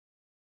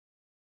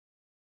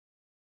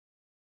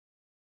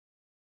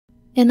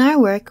In our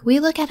work, we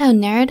look at how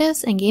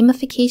narratives and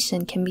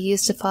gamification can be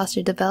used to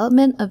foster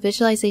development of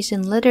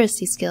visualization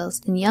literacy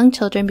skills in young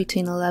children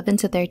between 11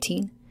 to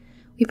 13.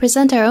 We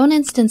present our own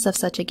instance of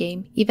such a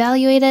game,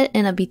 evaluate it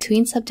in a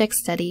between-subject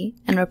study,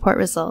 and report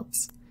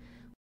results.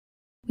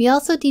 We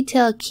also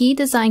detail key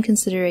design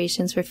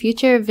considerations for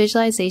future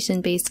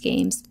visualization-based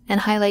games and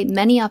highlight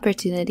many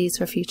opportunities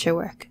for future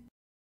work.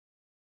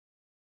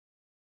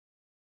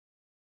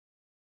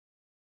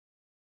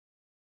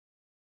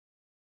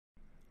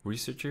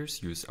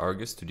 Researchers use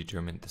Argus to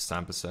determine the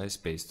sample size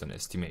based on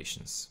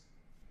estimations.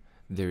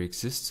 There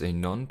exists a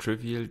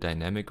non-trivial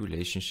dynamic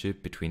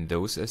relationship between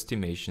those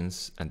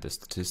estimations and the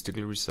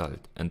statistical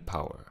result and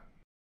power.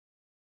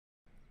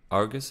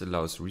 Argus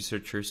allows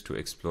researchers to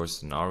explore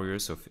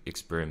scenarios of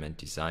experiment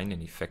design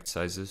and effect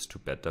sizes to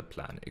better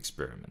plan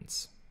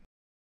experiments.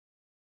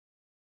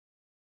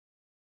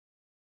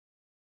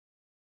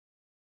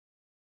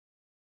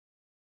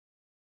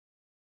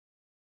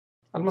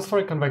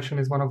 Atmospheric convection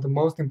is one of the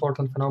most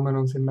important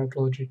phenomena in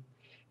meteorology.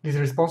 It is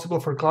responsible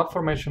for cloud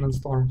formation and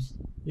storms.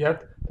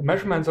 Yet, the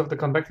measurements of the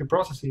convective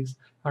processes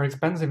are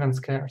expensive and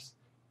scarce.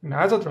 In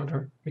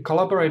IsoTrotter, we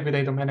collaborate with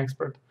a domain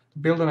expert to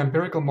build an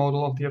empirical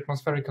model of the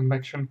atmospheric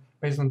convection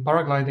based on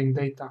paragliding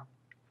data.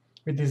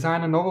 We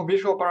design a novel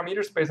visual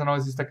parameter space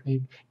analysis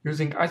technique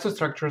using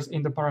isostructures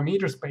in the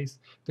parameter space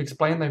to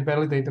explain and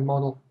validate the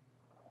model.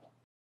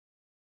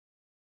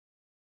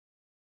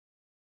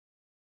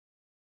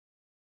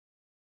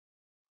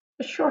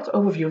 A short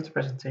overview of the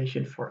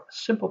presentation for a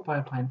simple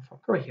pipeline for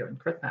coherent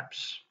grid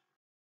maps.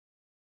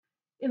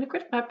 In a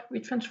grid map, we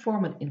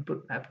transform an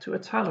input map to a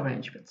tile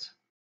arrangement.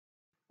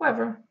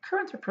 However,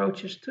 current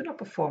approaches do not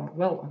perform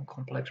well on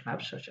complex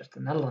maps such as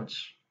the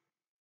Netherlands.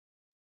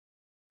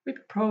 We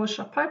propose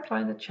a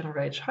pipeline that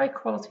generates high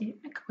quality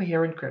and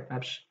coherent grid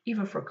maps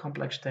even for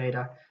complex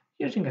data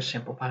using a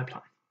simple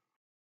pipeline.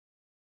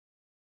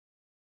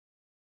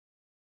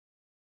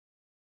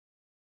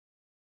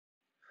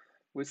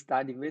 We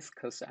study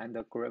viscous and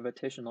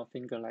gravitational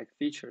finger-like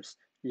features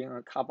in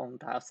a carbon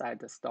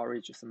dioxide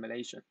storage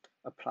simulation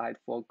applied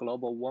for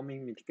global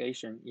warming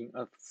mitigation in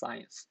earth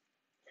science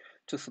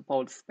to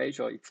support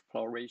spatial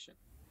exploration.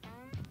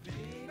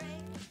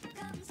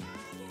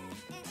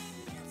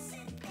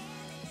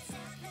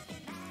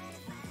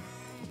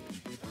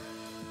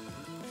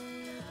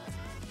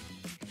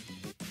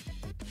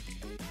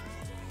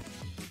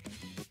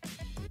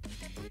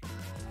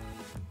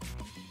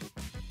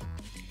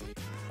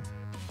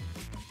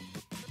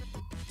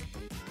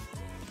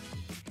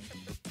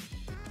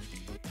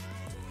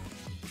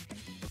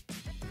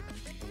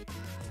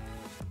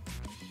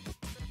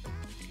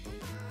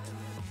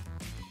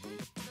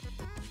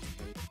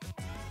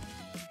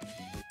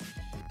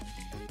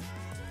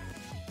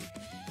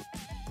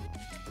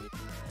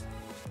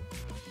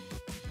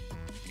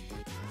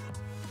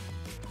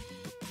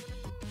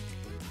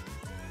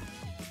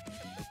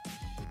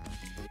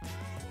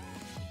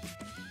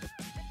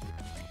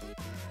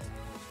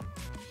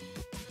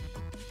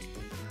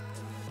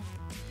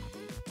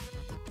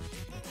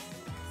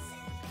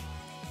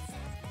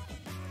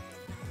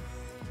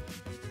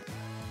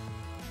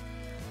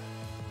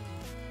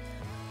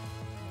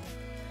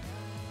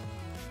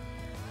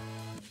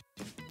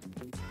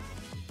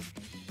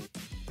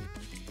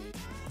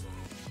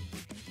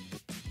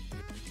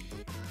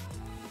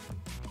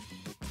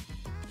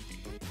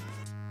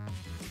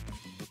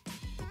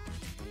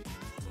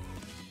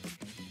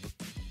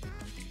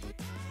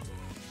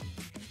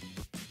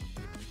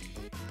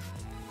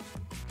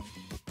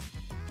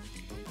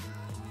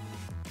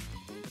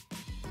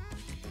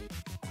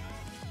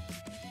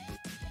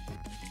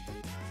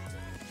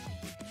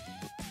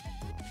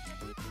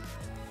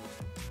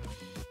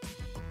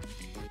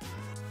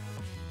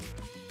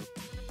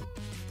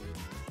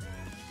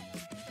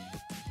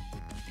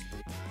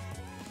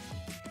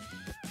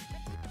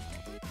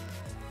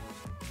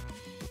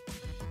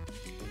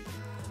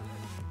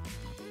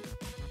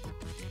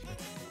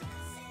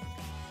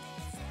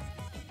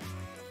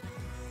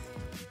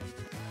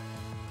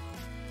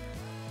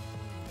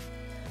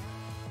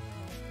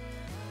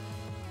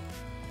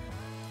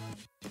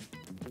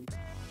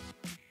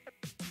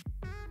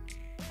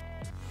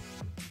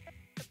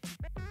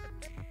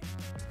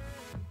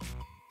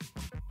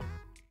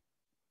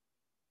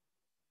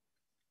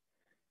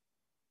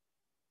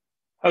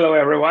 Hello,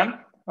 everyone.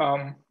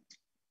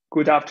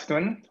 Good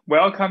afternoon.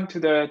 Welcome to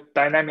the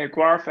Dynamic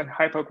Graph and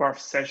Hypergraph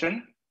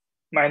session.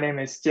 My name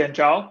is Jian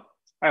Zhao.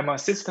 I'm an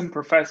assistant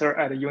professor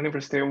at the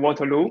University of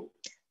Waterloo.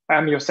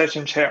 I'm your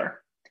session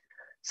chair.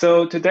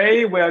 So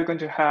today we are going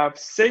to have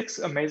 6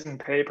 amazing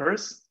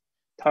papers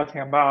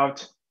talking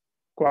about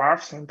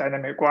graphs and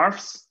dynamic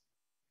graphs.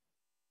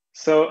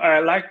 So I'd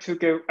like to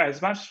give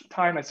as much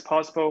time as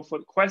possible for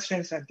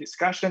questions and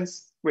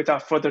discussions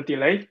without further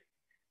delay.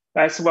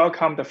 Let's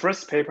welcome the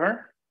first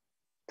paper,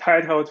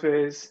 titled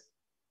with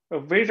a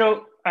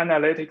visual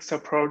analytics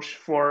approach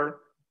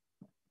for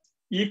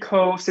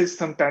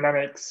ecosystem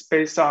dynamics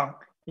based on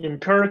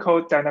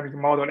empirical dynamic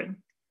modeling,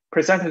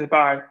 presented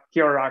by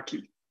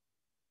Hiroaki.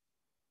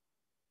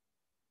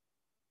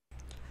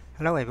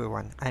 Hello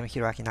everyone, I'm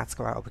Hiroaki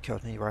Natsukawa of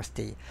Kyoto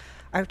University.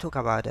 I'll talk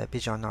about a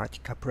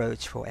visionaristic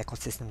approach for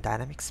ecosystem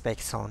dynamics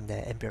based on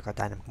the empirical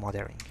dynamic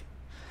modeling.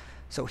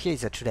 So here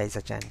is today's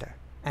agenda,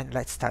 and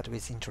let's start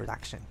with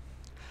introduction.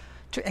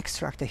 To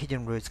extract the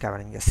hidden rules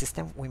governing the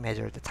system, we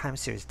measure the time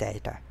series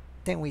data.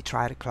 Then we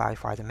try to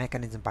clarify the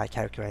mechanism by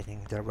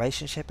calculating the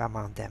relationship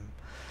among them.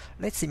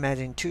 Let's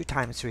imagine two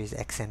time series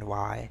x and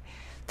y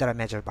that are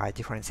measured by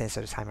different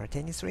sensors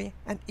simultaneously,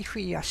 and if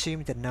we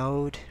assume the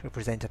node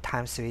represents a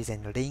time series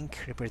and the link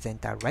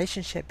represents a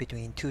relationship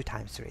between two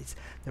time series,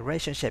 the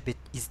relationship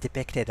is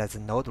depicted as a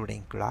node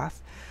link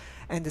graph,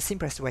 and the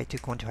simplest way to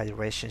quantify the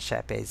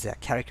relationship is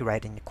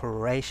calculating the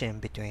correlation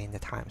between the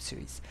time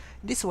series.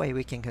 In this way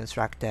we can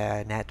construct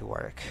a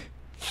network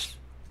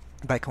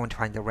by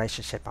quantifying the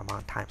relationship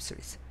among time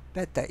series.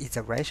 But is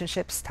the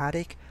relationship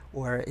static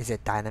or is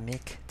it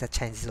dynamic that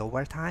changes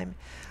over time?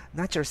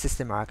 Natural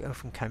systems are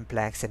often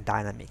complex and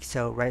dynamic,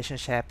 so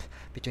relationship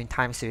between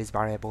time series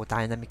variables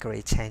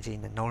dynamically change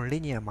in a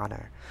nonlinear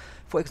manner.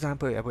 For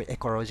example, in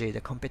ecology,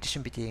 the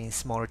competition between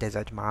small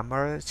desert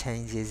mammals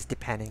changes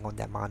depending on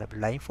the amount of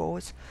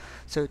rainfalls.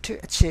 So to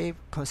achieve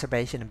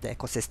conservation of the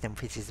ecosystem,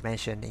 which is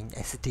mentioned in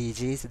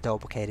SDGs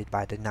advocated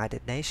by the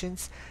United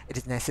Nations, it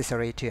is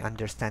necessary to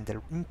understand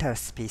the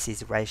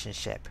interspecies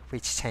relationship,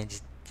 which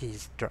changes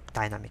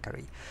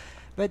dynamically.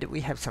 But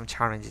we have some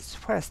challenges.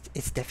 First,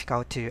 it's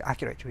difficult to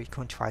accurately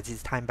quantify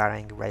this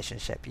time-varying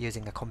relationship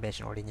using a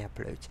conventional linear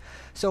approach.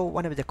 So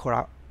one of the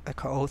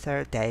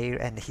co-author, Deyle,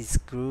 and his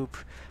group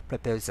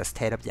proposed a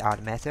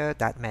state-of-the-art method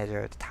that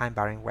measured the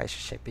time-varying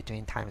relationship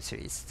between time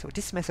series. So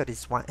this method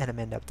is one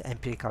element of the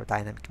empirical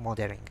dynamic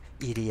modeling,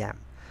 EDM.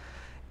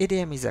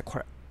 EDM is a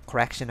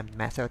correction of the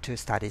method to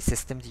study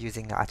systems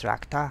using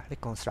attractor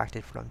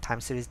reconstructed from time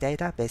series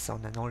data based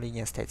on a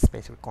nonlinear state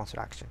space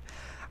reconstruction.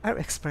 I'll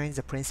explain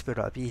the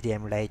principle of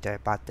EDM later,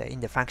 but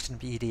in the function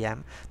of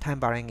EDM,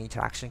 time-varying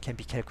interaction can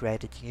be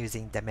calculated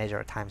using the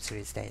measured time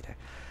series data.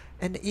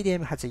 And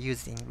EDM has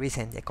used in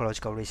recent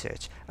ecological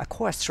research. A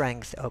core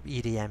strength of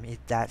EDM is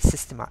that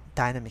system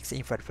dynamics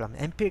inferred from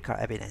empirical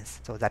evidence,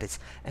 so that is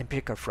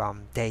empirical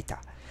from data.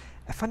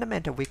 A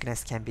fundamental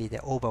weakness can be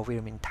the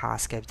overwhelming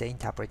task of the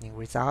interpreting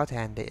result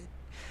and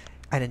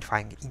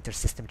identifying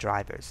intersystem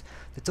drivers.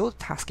 Those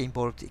tasks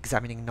involved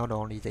examining not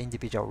only the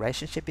individual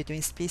relationship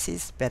between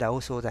species, but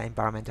also the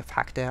environmental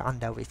factor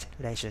under which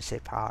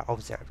relationships are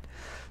observed.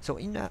 So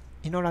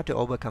in order to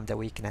overcome the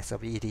weakness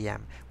of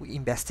EDM, we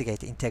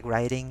investigate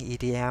integrating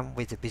EDM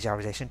with a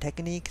visualization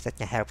technique that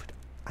can help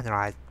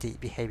analyze the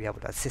behavior of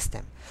the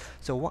system.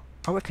 So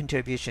our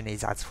contribution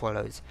is as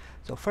follows.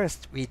 So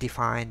first, we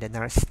define the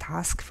analysis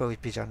task for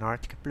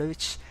visionaristic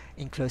approach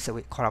in close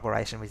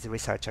collaboration with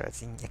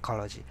researchers in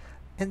ecology.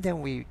 And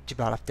then we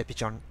develop the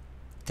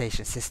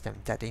visualization system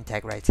that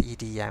integrates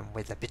EDM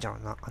with the visual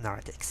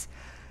analytics,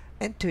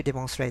 and to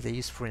demonstrate the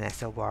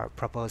usefulness of our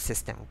proposed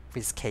system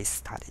with case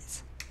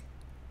studies.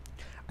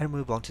 I'll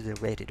move on to the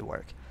related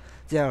work.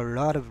 There are a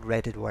lot of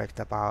related work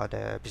about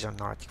visual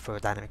analytics for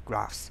dynamic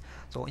graphs.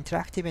 So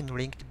interactive and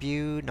linked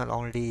view not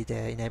only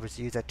enables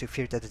user to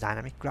filter the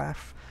dynamic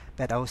graph,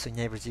 but also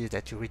enables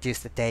user to reduce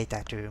the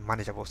data to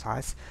manageable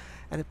size.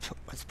 And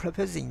as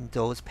proposed in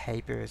those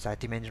papers, a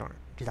dimensional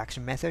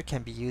reduction method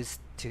can be used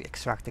to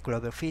extract the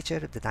global feature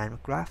of the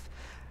dynamic graph.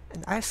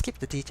 And I'll skip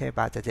the detail,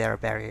 but there are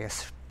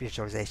various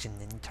visualization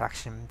and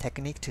interaction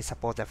techniques to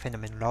support the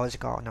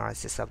phenomenological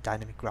analysis of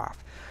dynamic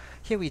graph.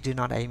 Here we do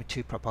not aim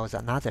to propose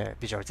another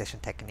visualization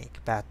technique,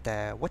 but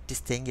what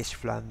distinguishes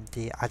from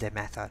the other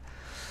method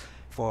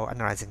for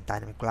analyzing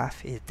dynamic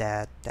graph is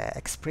that the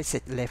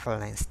explicit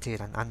reference to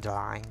an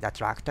underlying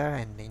attractor,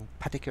 and in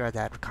particular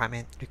the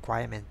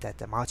requirement that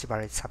the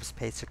multivariate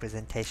subspace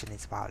representation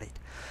is valid.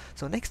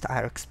 So next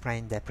I'll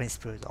explain the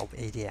principles of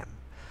EDM.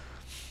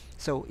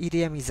 So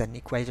EDM is an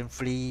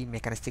equation-free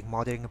mechanistic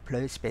modeling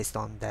approach based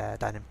on the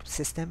dynamic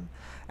system.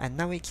 And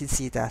now we can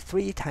see the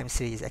three time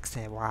series x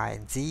and y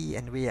and z,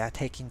 and we are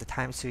taking the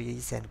time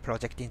series and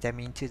projecting them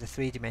into the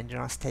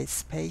three-dimensional state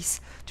space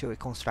to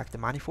reconstruct the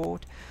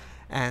manifold.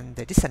 And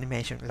this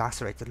animation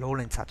illustrates the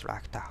Lorentz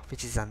attractor,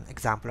 which is an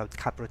example of the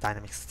coupled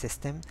dynamics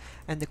system,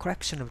 and the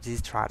correction of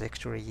these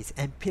trajectories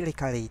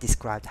empirically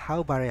describes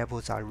how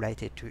variables are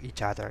related to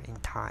each other in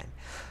time.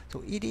 So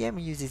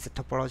EDM uses the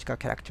topological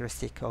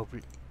characteristic of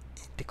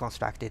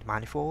reconstructed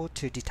manifold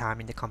to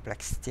determine the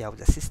complexity of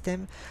the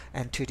system,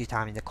 and to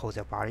determine the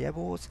causal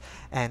variables,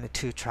 and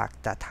to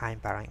track the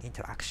time-varying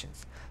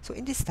interactions. So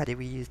in this study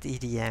we used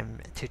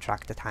EDM to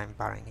track the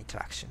time-varying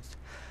interactions.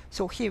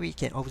 So here we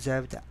can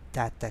observe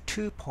that the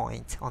 2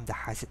 points on the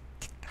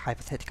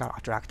hypothetical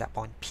attractor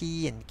point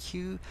P and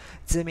Q,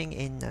 zooming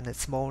in on a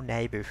small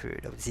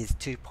neighborhood of these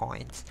 2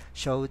 points,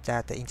 show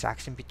that the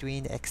interaction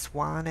between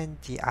x1 and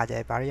the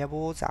other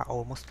variables are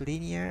almost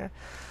linear.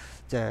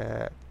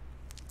 The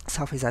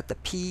surface at the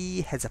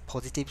P has a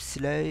positive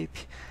slope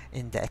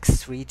in the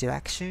x3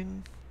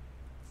 direction,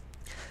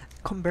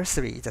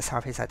 Conversely, the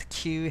surface at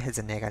Q has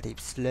a negative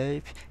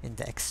slope in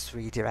the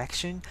x3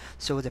 direction,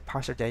 so the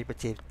partial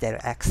derivative del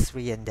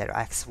x3 and del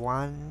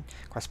x1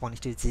 corresponding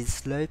to this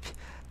slope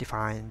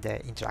define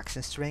the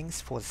interaction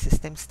strengths for the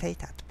system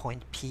state at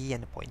point P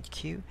and point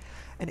Q.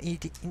 And in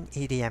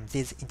EDM,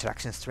 these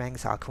interaction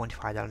strengths are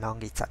quantified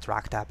along its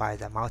attractor by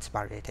the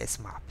multivariate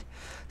S-map.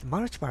 The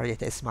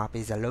multivariate S-map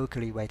is a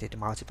locally weighted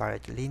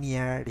multivariate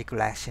linear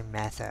regression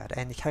method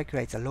and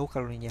calculates a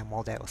local linear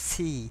model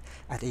C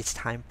at each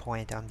time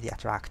point on the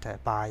attractor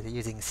by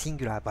using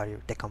singular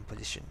value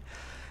decomposition.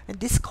 And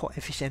this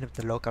coefficient of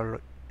the local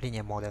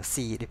linear model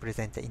C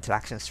represents the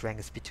interaction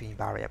strengths between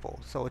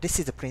variables. So this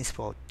is the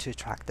principle to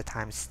track the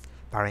times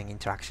varying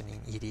interaction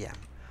in EDM.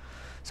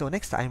 So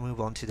next I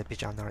move on to the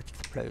visual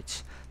analytics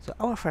approach. So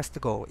our first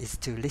goal is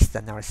to list the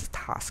analysis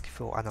task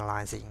for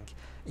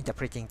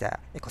interpreting the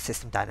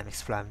ecosystem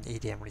dynamics from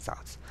EDM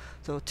results.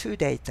 So to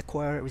date, the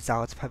core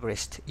results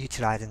published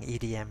utilizing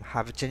EDM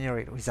have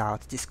generated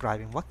results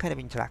describing what kind of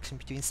interaction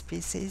between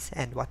species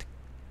and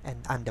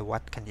under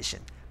what condition,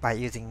 by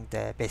using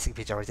the basic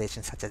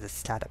visualization such as the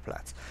scatter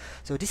plots.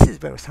 So this is a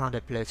very sound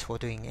approach for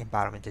doing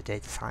environmental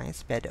data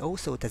science, but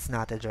also does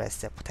not address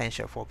the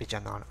potential for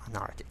visual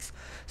analytics.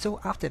 So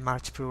after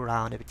multiple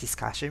round of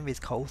discussion with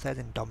co-authors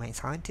and domain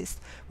scientists,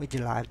 we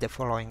derived the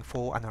following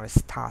 4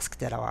 analysis tasks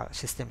that our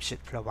system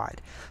should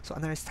provide. So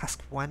analysis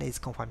task 1 is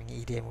confirming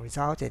EDM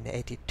result, and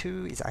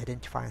 82 is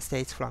identifying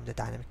states from the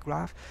dynamic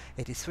graph,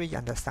 83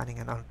 understanding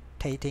and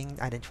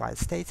identified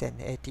states,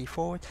 and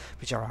 84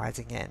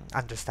 visualizing and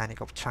understanding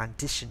of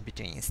transition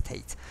between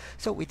states.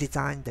 So we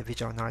designed the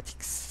visual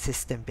analytics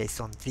system based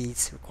on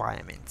these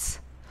requirements.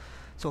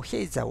 So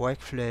here is the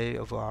workflow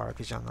of our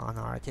visual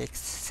analytics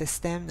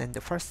system, and the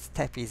first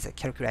step is the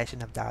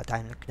calculation of the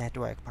dynamic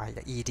network by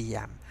the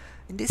EDM.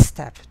 In this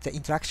step, the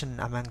interaction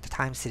among the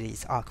time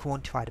series are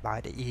quantified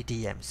by the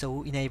EDM,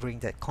 so enabling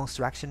the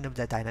construction of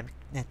the dynamic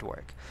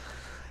network.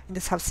 In the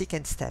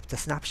subsequent step, the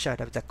snapshot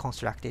of the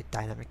constructed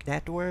dynamic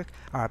network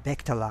are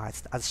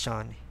vectorized as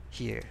shown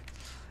here.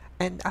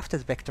 And after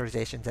the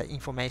vectorization, the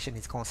information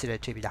is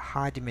considered to be the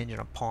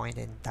high-dimensional point,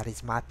 and that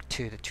is mapped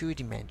to the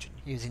 2-dimension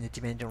using the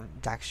dimensional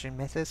reduction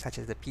methods such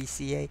as the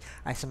PCA,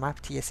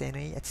 isomap,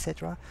 TSNA,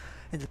 etc.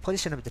 And the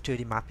position of the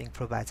 2D mapping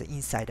provides an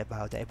insight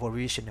about the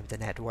evolution of the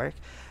network.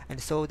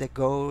 And so the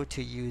goal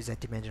to use a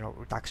dimensional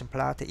reduction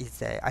plot is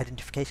the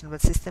identification of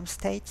the system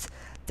states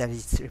that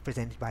is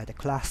represented by the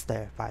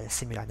cluster by a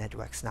similar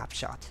network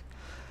snapshot.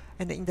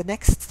 And in the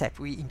next step,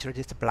 we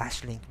introduce the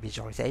brush link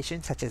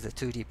visualization such as the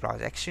 2D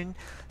projection,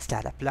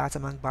 scatter plots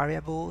among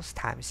variables,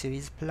 time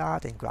series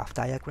plot, and graph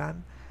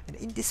diagram. And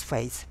in this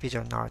phase,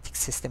 visual analytics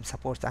system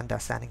supports the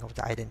understanding of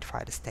the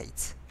identified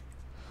states.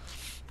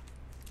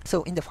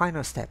 So in the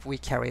final step, we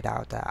carried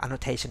out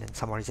annotation and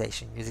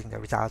summarization using the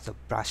results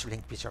of brush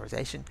link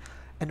visualization.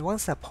 And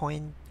once a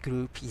point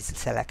group is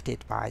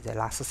selected by the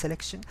lasso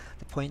selection,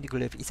 the point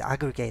group is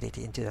aggregated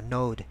into the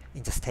node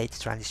in the state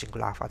transition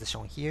graph as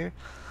shown here.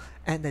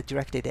 And the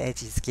directed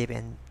edge is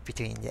given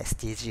between the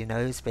STG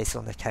nodes based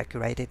on the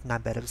calculated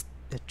number of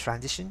the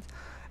transitions.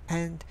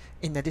 And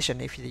in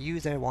addition, if the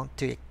user wants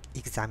to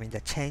examine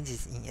the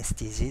changes in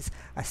STGs,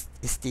 a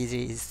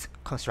STG is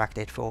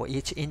constructed for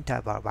each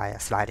interval by a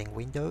sliding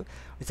window,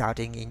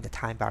 resulting in the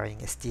time-varying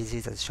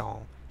STGs as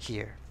shown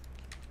here.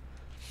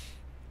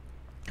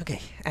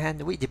 Okay,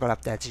 and we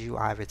developed a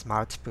GUI with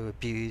multiple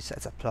views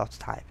as a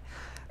prototype.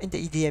 In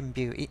the EDM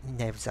view, it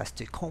enables us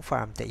to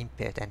confirm the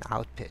input and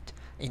output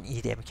in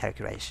EDM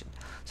calculation.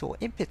 So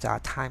inputs are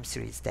time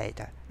series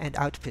data, and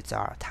outputs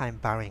are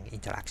time-varying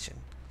interaction.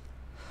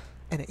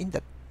 And in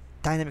the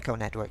dynamical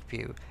network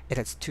view, it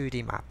has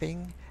 2D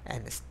mapping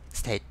and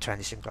state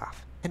transition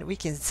graph. And we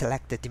can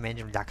select the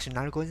dimension reduction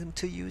algorithm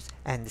to use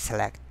and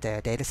select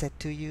the dataset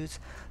to use.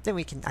 Then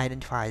we can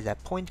identify the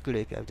point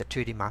group of the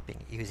 2D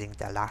mapping using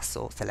the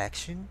lasso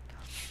selection.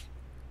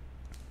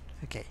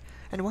 Okay,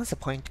 and once the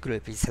point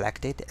group is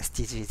selected,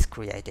 STG is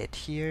created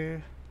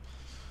here.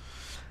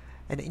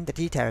 And in the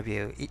detail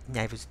view, it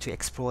enables to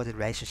explore the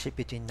relationship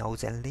between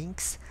nodes and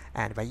links,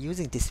 and by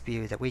using this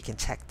view that we can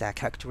check the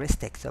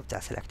characteristics of the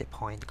selected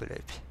point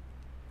group.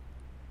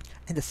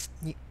 And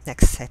the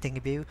next setting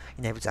view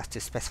enables us to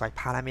specify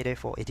parameter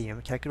for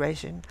EDM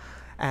calculation,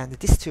 and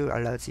this tool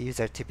allows the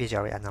user to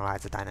visually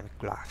analyze the dynamic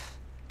graph.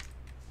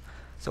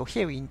 So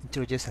here we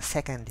introduce a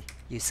second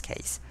use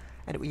case,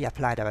 and we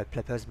applied our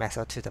proposed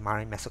method to the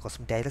marine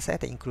mesocosm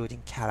dataset,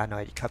 including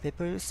calanoid copy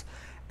pools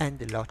and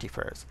the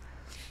rotifers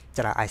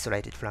that are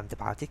isolated from the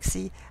Baltic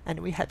Sea, and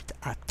we have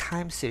a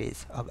time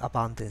series of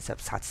abundance of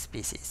such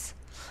species.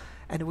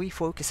 And we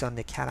focus on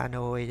the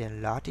calanoid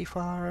and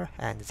rotifer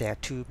and their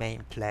 2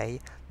 main play,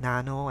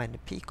 nano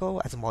and pico,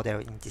 as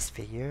modeled in this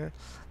figure.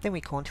 Then we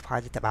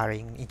quantify the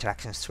varying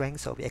interaction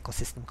strengths of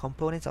ecosystem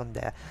components on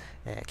the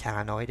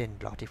calanoid and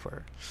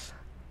rotifer.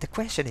 The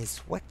question is,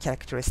 what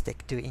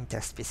characteristic do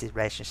interspecies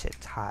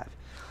relationships have?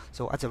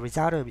 So as a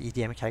result of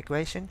EDM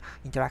calculation,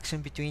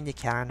 interaction between the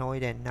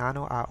calanoid and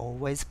nano are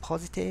always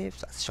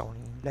positive, as shown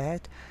in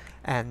red,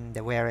 And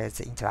whereas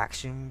the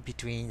interaction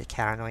between the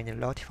Caranoid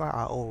and Lottifer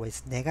are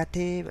always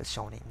negative, as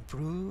shown in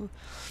blue.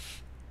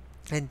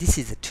 And this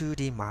is a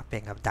 2D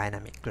mapping of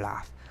dynamic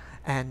graph.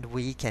 And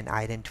we can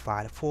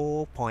identify the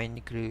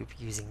 4-point group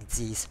using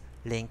these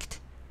linked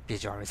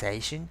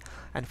visualization.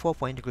 And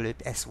 4-point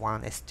group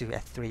S1, S2,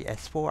 S3,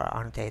 S4 are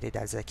annotated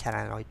as a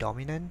Caranoid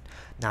dominant,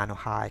 Nano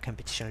high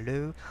competition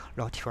low,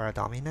 Lottifer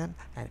dominant,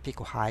 and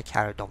Pico high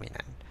Caro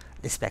dominant,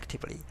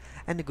 respectively.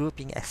 And the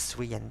grouping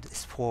S3 and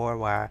S4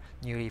 were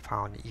newly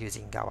found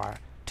using our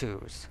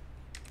tools.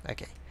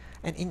 Okay.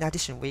 And in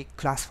addition, we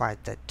classified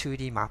the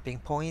 2D mapping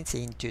points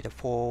into the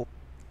 4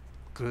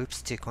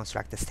 groups to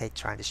construct the state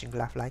transition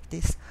graph like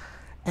this.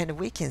 And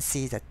we can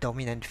see the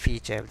dominant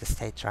feature of the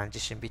state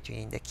transition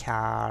between the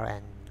Car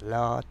and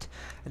Lot.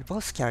 And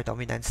both Car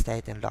dominant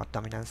state and Lot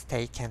dominant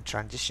state can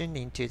transition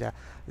into the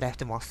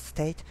leftmost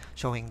state,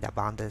 showing the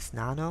abundance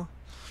nano.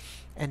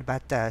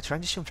 But the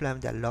transition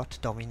from the Lot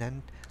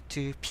dominant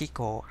to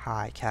Pico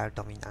high Car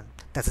dominant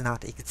does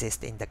not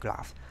exist in the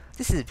graph.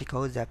 This is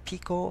because the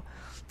Pico,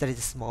 that is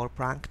a small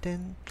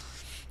plankton,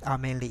 are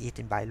mainly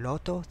eaten by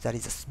Lotto, that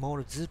is a small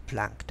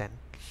zooplankton.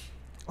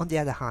 On the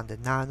other hand, the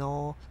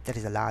Nano, that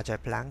is a larger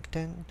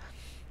plankton,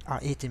 are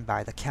eaten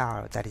by the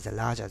Car, that is a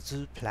larger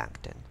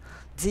zooplankton.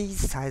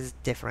 These size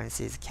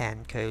differences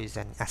can cause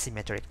an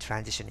asymmetric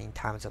transition in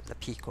terms of the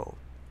Pico.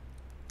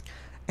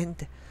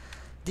 And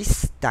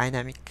this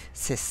dynamic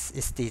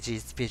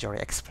SDGs visually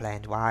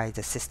explained why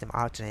the system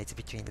alternates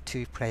between the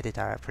two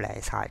predator prey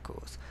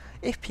cycles.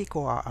 If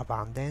Pico are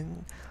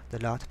abundant, the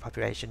Lot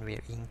population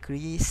will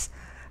increase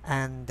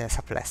and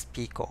suppress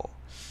Pico.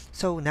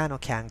 So Nano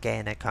can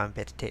gain a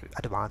competitive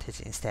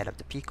advantage instead of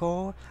the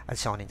Pico,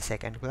 as shown in the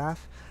second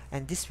graph,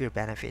 and this will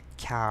benefit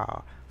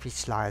Car,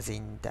 which lies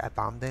in the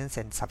abundance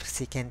and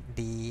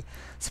subsequently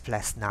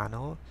suppress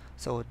Nano.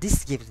 So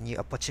this gives new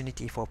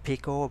opportunity for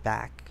Pico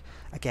back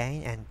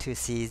again and to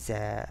seize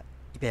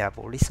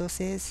available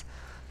resources.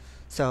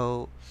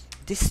 So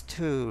this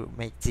tool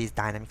makes these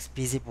dynamics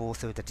visible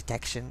through the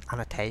detection,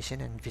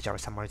 annotation, and visual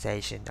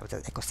summarization of the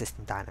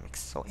ecosystem dynamics.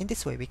 So in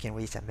this way, we can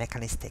reach a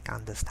mechanistic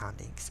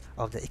understandings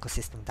of the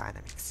ecosystem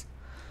dynamics.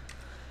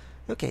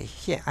 Okay,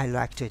 here I'd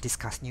like to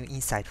discuss new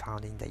insight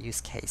found in the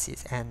use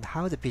cases and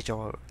how the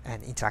visual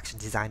and interaction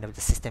design of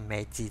the system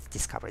made these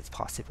discoveries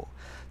possible.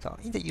 So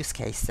in the use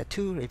case, the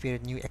tool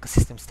revealed new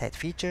ecosystem state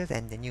features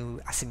and the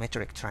new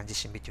asymmetric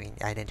transition between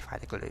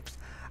identified groups.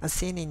 As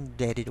seen in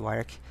dated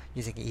work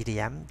using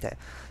EDM, the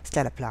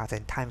scalar plot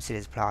and time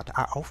series plot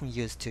are often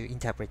used to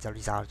interpret the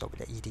result of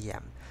the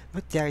EDM.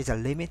 But there is a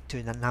limit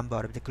to the number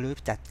of the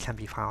groups that can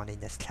be found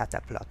in the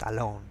scatter plot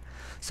alone.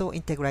 So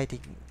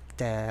integrating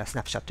the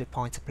snapshot to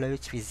points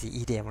approach with the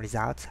EDM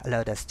results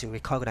allowed us to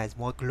recognize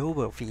more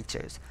global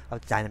features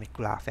of the dynamic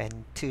graph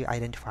and to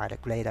identify the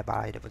greater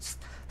variety of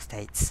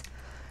states.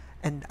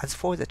 And as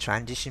for the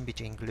transition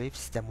between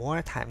groups, the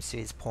more time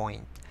series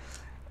point,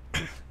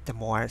 the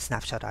more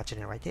snapshots are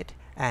generated,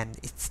 and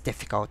it's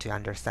difficult to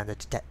understand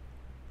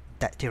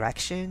the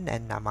direction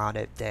and amount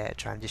of the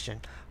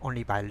transition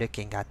only by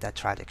looking at the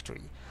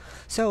trajectory.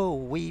 So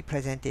we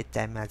presented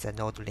them as a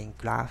node link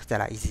graph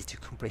that are easy to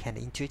comprehend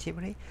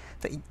intuitively.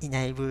 That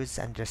enables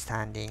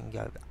understanding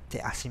of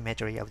the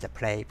asymmetry of the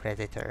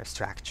prey-predator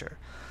structure.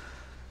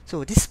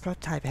 So this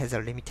prototype has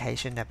a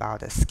limitation about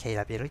the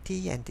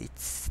scalability, and it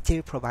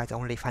still provides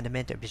only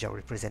fundamental visual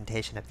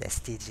representation of the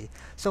SDG.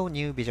 So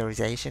new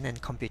visualization and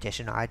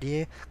computational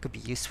idea could be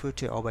useful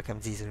to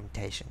overcome these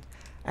limitations.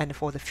 And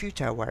for the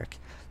future work,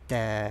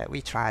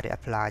 we try to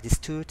apply this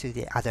tool to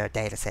the other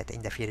dataset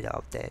in the field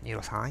of the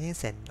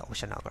neuroscience and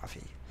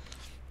oceanography.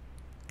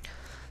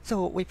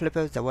 So we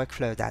propose the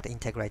workflow that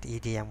integrates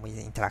EDM with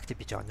interactive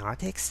visual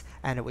analytics,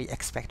 and we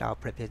expect our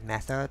proposed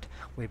method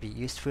will be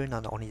useful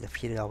not only in the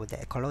field of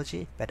the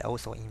ecology, but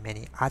also in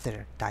many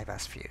other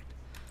diverse fields.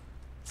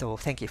 So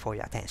thank you for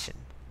your attention.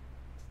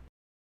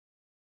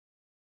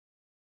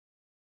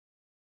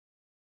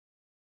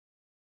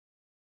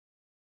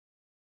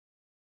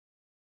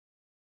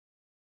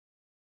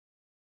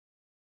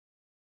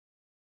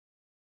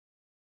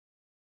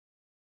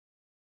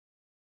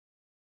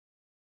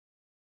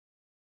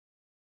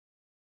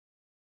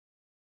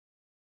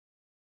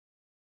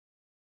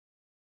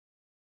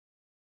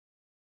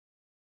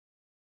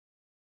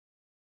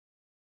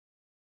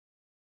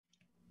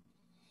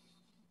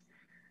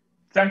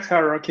 Thanks,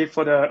 Hiroaki,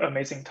 for the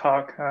amazing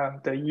talk.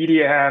 The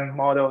EDM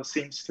model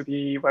seems to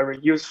be very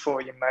useful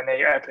in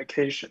many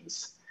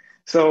applications.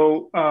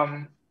 So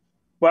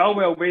while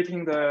we're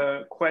waiting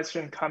the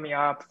question coming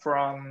up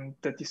from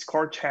the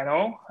Discord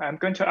channel, I'm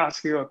going to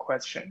ask you a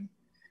question.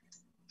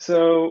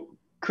 So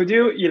could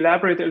you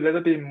elaborate a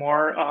little bit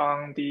more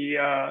on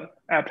the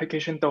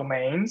application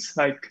domains?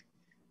 Like,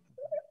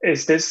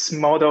 is this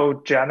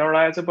model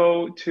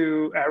generalizable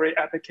to every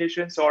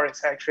applications, or it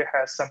actually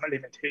has some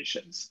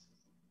limitations?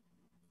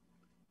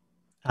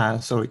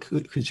 Sorry,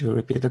 could you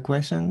repeat the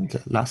question,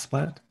 the last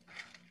part?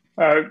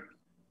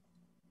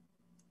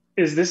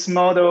 Is this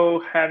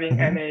model having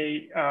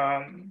any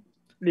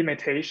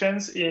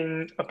limitations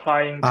in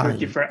applying to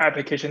different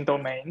application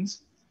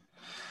domains?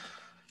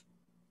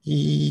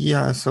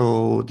 Yeah,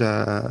 so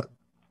the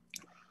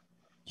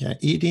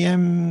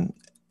EDM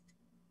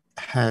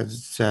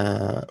has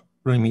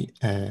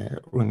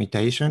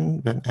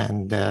limitation,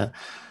 and the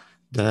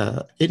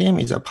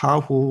EDM is a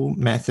powerful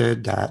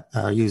method that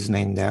used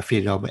in the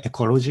field of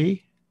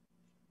ecology.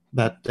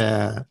 But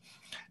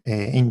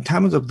in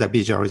terms of the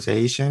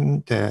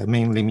visualization, the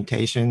main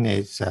limitation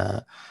is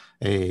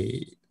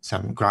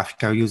some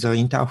graphical user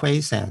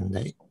interface, and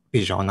the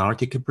visual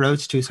analytic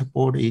approach to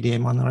support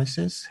EDM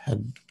analysis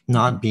have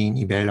not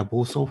been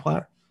available so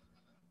far.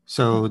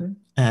 So,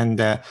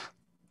 and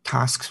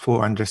tasks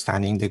for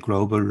understanding the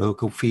global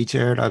local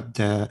feature of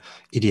the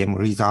EDM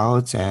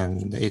results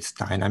and its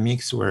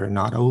dynamics were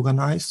not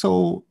organized.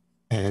 So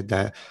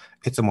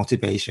it's a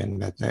motivation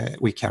that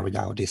we carried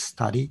out this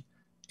study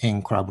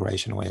in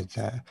collaboration with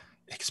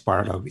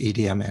expert of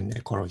EDM and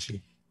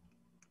ecology.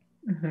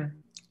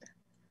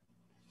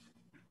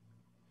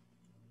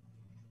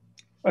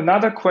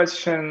 Another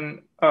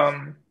question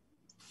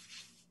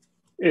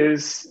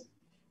is,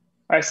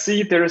 I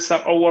see there is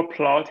some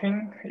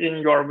overplotting in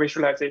your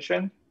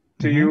visualization.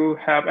 Do you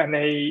have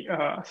any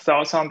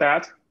thoughts on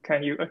that?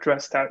 Can you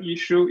address that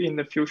issue in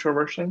the future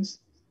versions?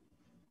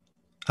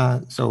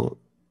 So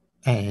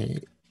I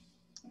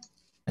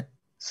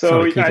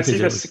sorry, see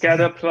the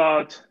scatter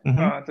plot.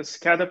 The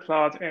scatter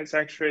plot is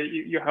actually,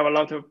 you have a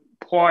lot of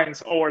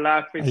points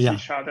overlap with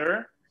each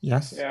other.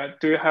 Yes. Yeah.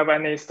 Do you have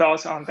any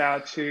thoughts on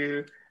that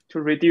to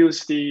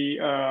reduce the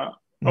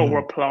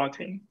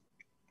overplotting?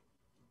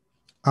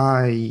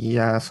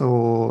 Yeah,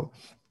 so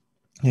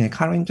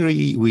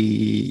currently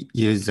we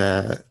use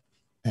a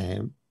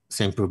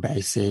simple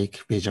basic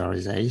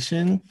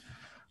visualization,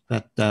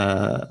 but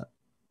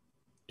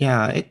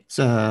yeah, it's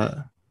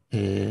I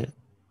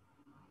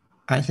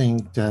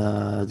think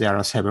there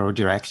are several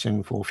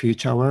directions for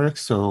future work.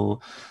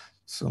 So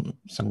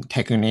some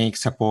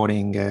techniques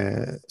supporting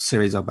a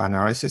series of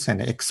analysis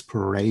and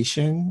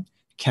exploration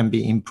can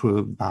be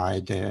improved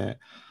by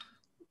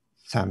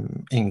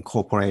some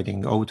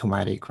incorporating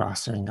automatic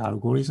clustering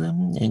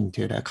algorithm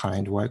into the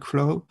current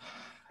workflow.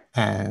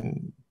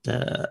 And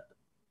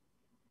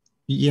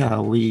yeah,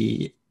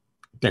 we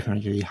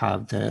definitely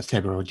have the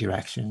several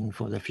directions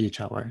for the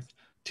future work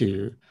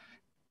to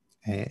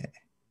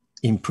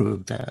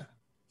improve the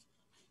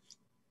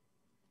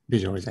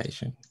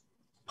visualization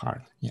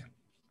part. Yeah.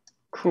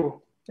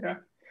 Cool. Yeah.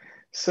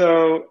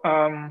 So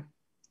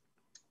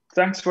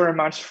thanks very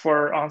much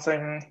for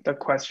answering the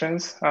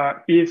questions.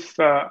 If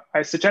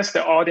I suggest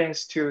the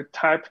audience to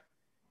type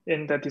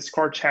in the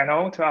Discord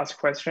channel to ask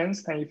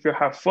questions, and if you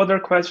have further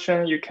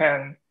questions, you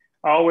can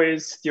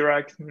always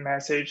direct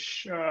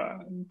message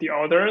the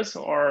others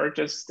or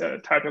just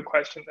type a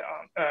question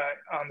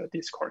on the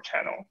Discord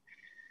channel.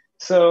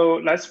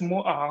 So let's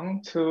move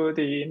on to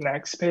the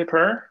next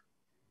paper.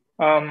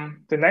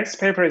 The next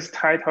paper is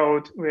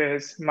titled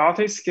with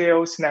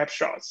Multiscale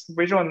Snapshots,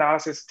 Visual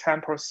Analysis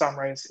Temporal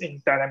Summaries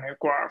in Dynamic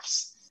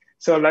Graphs.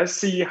 So let's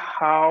see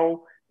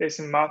how this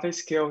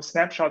multiscale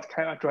snapshot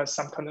can address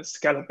some kind of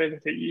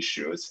scalability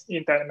issues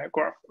in dynamic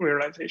graph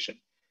visualization.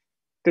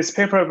 This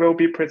paper will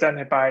be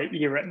presented by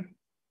Eren.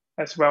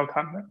 Let's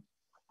welcome him.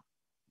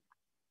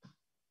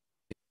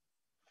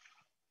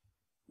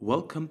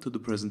 Welcome to the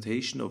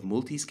presentation of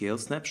Multiscale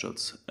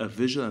Snapshots, a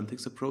visual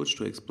analytics approach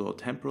to explore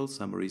temporal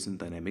summaries in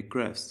dynamic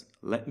graphs.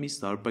 Let me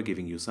start by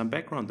giving you some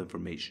background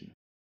information.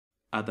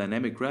 A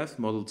dynamic graph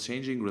models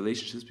changing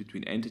relationships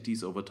between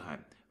entities over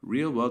time.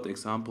 Real-world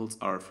examples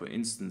are, for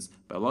instance,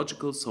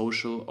 biological,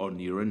 social, or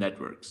neural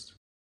networks.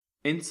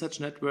 In such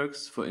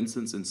networks, for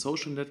instance in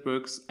social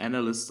networks,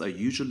 analysts are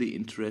usually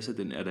interested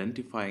in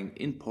identifying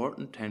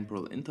important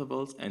temporal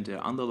intervals and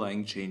their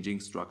underlying changing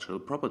structural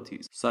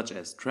properties, such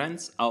as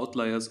trends,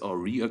 outliers, or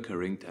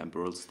recurring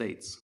temporal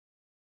states.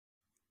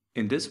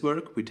 In this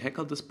work, we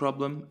tackle this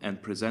problem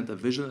and present a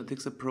visual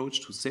analytics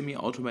approach to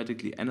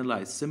semi-automatically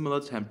analyze similar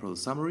temporal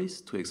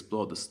summaries to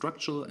explore the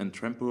structural and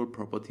temporal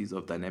properties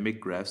of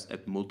dynamic graphs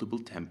at multiple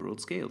temporal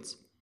scales.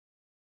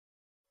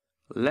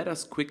 Let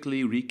us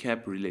quickly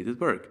recap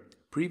related work.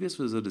 Previous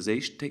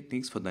visualization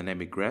techniques for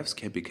dynamic graphs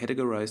can be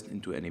categorized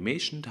into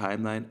animation,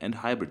 timeline, and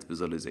hybrid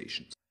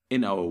visualizations.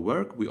 In our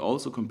work, we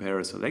also compare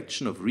a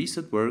selection of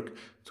recent work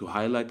to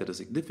highlight that a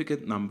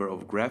significant number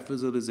of graph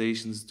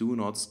visualizations do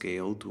not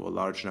scale to a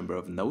large number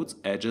of nodes,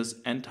 edges,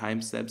 and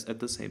timestamps at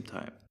the same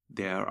time.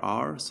 There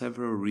are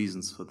several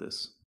reasons for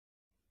this.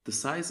 The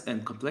size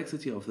and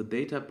complexity of the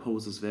data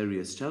poses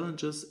various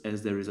challenges,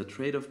 as there is a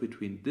trade-off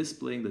between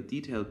displaying the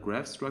detailed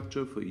graph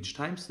structure for each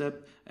time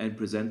step and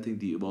presenting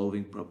the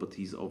evolving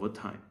properties over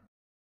time.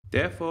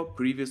 Therefore,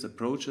 previous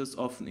approaches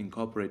often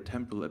incorporate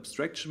temporal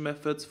abstraction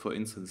methods, for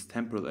instance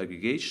temporal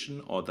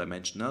aggregation or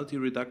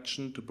dimensionality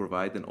reduction, to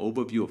provide an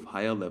overview of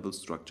higher-level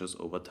structures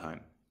over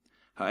time.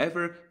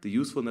 However, the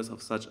usefulness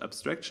of such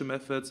abstraction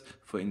methods,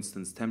 for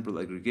instance temporal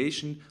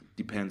aggregation,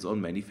 depends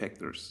on many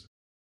factors.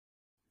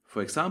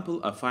 For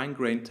example, a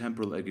fine-grained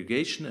temporal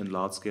aggregation in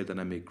large-scale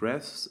dynamic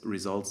graphs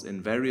results in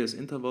various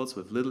intervals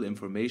with little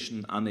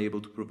information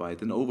unable to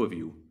provide an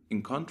overview.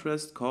 In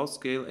contrast,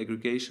 coarse-scale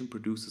aggregation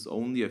produces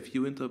only a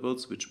few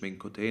intervals which may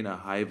contain a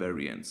high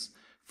variance.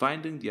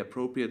 Finding the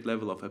appropriate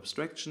level of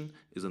abstraction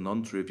is a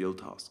non-trivial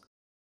task.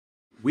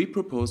 We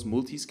propose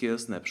multiscale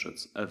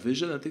snapshots, a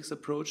visual analytics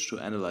approach to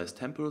analyze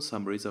temporal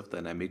summaries of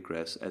dynamic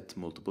graphs at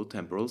multiple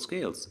temporal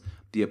scales.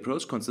 The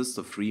approach consists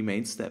of three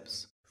main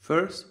steps.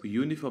 First, we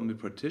uniformly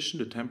partition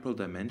the temporal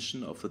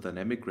dimension of the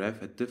dynamic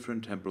graph at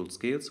different temporal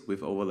scales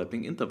with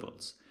overlapping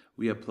intervals.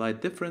 We apply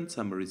different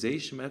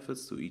summarization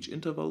methods to each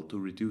interval to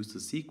reduce the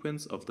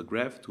sequence of the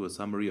graph to a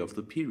summary of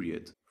the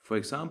period. For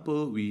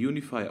example, we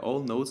unify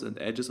all nodes and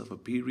edges of a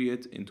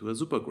period into a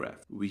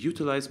supergraph. We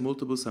utilize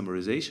multiple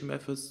summarization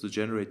methods to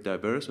generate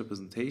diverse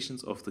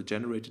representations of the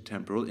generated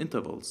temporal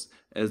intervals,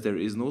 as there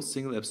is no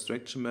single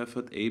abstraction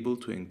method able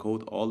to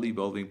encode all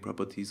evolving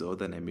properties of a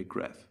dynamic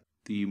graph.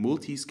 The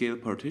multi-scale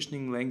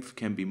partitioning length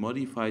can be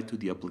modified to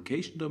the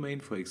application domain,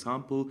 for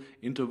example,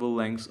 interval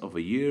lengths of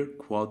a year,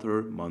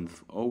 quarter,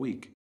 month, or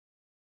week.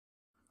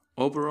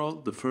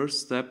 Overall, the first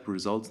step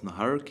results in a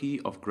hierarchy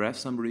of graph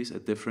summaries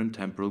at different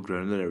temporal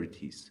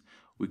granularities.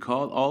 We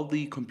call all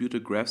the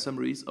computed graph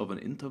summaries of an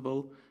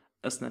interval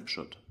a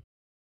snapshot.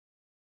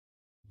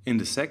 In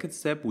the second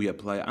step, we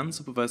apply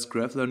unsupervised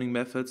graph learning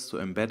methods to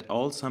embed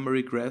all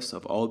summary graphs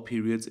of all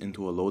periods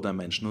into a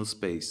low-dimensional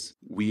space.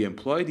 We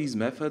employ these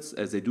methods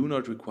as they do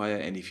not require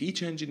any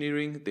feature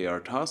engineering, they are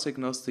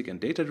task-agnostic and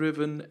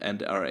data-driven,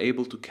 and are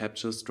able to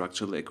capture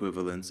structural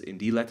equivalence in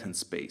the latent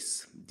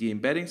space. The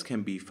embeddings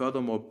can be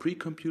furthermore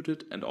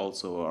pre-computed and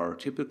also are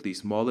typically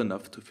small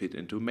enough to fit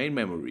into main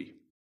memory.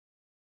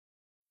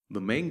 The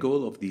main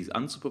goal of these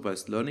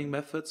unsupervised learning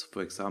methods,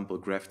 for example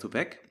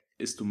graph-to-vec,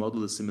 is to model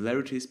the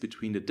similarities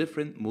between the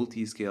different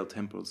multi-scale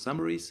temporal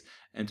summaries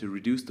and to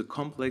reduce the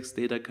complex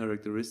data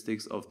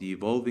characteristics of the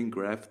evolving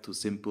graph to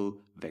simple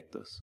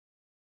vectors.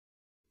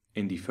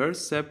 In the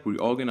first step, we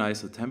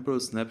organize the temporal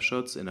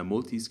snapshots in a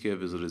multi-scale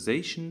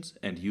visualizations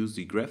and use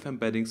the graph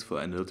embeddings for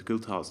analytical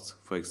tasks,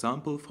 for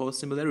example for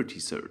similarity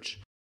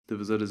search. The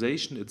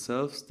visualization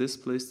itself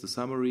displays the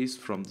summaries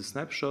from the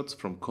snapshots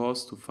from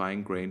coarse to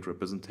fine-grained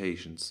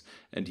representations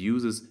and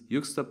uses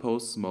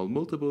juxtaposed small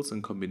multiples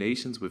and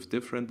combinations with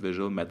different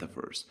visual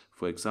metaphors,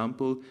 for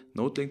example,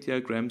 node-link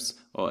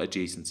diagrams or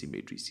adjacency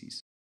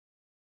matrices.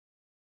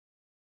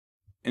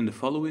 In the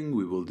following,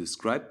 we will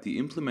describe the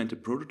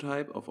implemented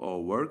prototype of our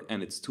work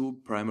and its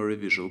two primary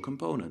visual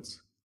components.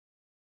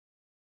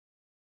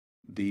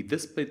 The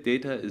displayed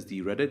data is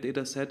the Reddit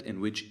dataset in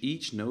which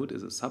each node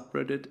is a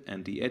subreddit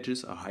and the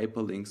edges are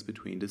hyperlinks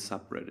between the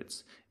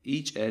subreddits.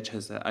 Each edge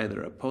has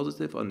either a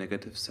positive or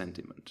negative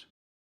sentiment.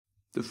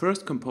 The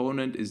first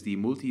component is the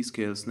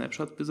multi-scale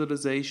snapshot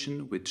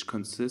visualization, which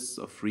consists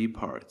of three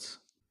parts.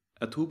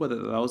 A toolbar that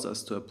allows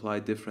us to apply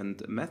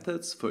different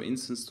methods, for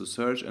instance to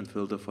search and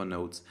filter for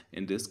nodes,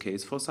 in this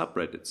case for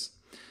subreddits.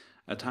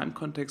 A time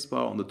context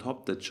bar on the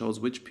top that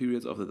shows which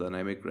periods of the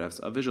dynamic graphs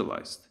are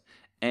visualized.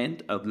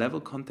 And a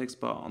level context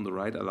bar on the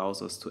right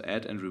allows us to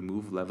add and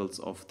remove levels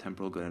of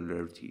temporal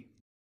granularity.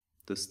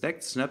 The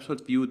stacked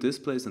snapshot view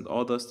displays and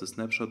orders the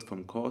snapshot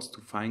from coarse to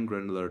fine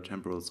granular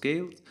temporal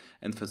scales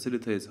and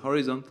facilitates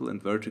horizontal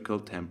and vertical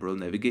temporal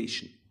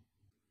navigation.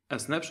 A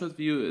snapshot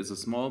view is a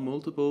small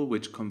multiple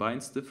which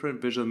combines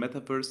different visual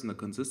metaphors in a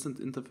consistent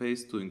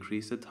interface to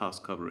increase the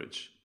task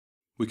coverage.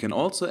 We can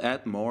also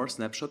add more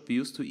snapshot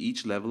views to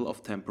each level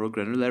of temporal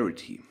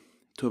granularity.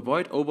 To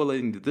avoid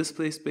overloading the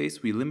display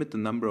space, we limit the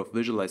number of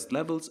visualized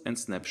levels and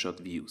snapshot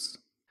views.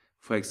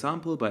 For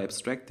example, by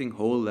abstracting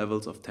whole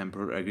levels of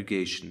temporal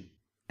aggregation.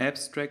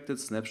 Abstracted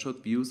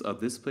snapshot views are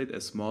displayed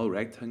as small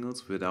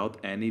rectangles without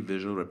any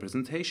visual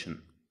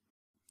representation.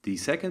 The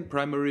second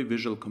primary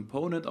visual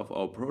component of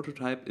our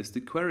prototype is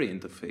the query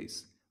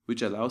interface,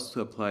 which allows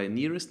to apply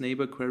nearest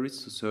neighbor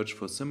queries to search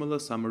for similar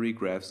summary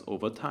graphs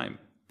over time.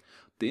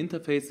 The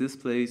interface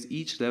displays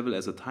each level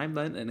as a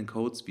timeline and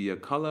encodes via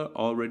color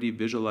already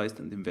visualized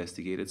and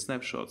investigated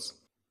snapshots.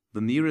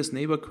 The nearest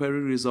neighbor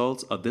query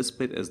results are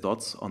displayed as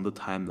dots on the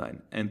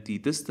timeline, and the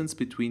distance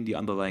between the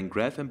underlying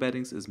graph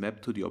embeddings is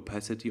mapped to the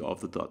opacity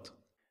of the dot.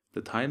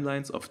 The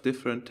timelines of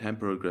different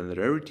temporal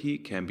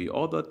granularity can be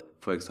ordered,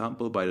 for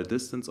example by the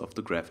distance of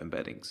the graph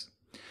embeddings.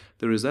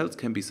 The results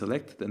can be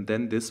selected and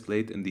then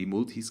displayed in the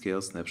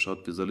multi-scale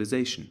snapshot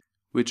visualization,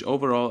 which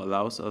overall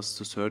allows us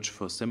to search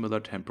for similar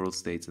temporal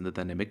states in the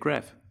dynamic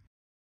graph.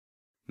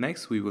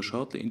 Next, we will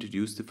shortly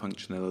introduce the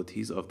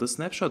functionalities of the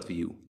snapshot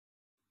view.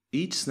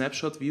 Each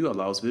snapshot view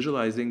allows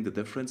visualizing the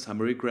different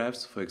summary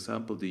graphs, for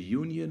example the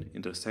union,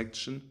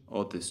 intersection,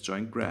 or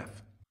disjoint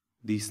graph.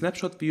 The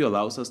snapshot view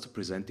allows us to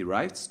present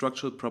derived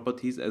structural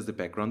properties as the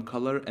background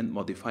color and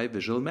modify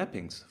visual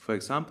mappings, for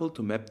example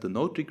to map the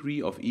node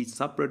degree of each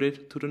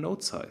subreddit to the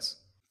node size.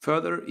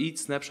 Further, each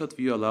snapshot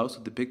view allows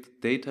to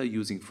depict data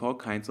using four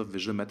kinds of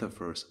visual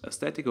metaphors: a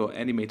static or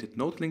animated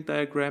node-link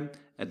diagram,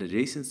 an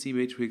adjacency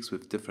matrix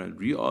with different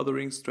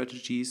reordering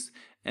strategies,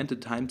 and a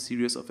time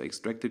series of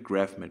extracted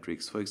graph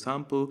metrics, for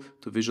example,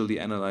 to visually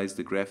analyze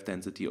the graph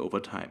density over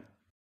time.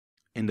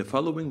 In the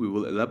following, we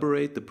will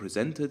elaborate the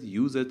presented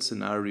usage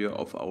scenario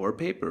of our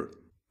paper.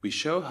 We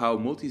show how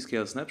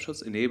multiscale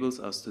snapshots enables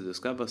us to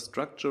discover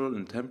structural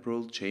and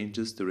temporal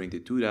changes during the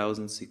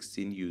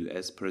 2016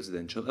 US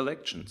presidential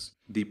elections.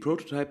 The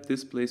prototype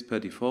displays per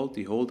default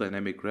the whole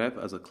dynamic graph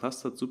as a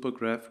clustered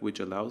supergraph,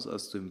 which allows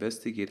us to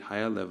investigate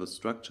higher level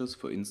structures,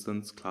 for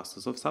instance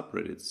clusters of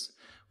subreddits.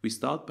 We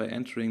start by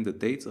entering the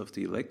dates of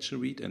the election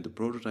week, and the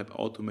prototype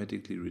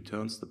automatically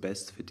returns the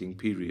best fitting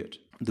period.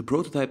 The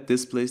prototype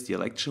displays the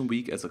election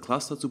week as a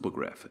clustered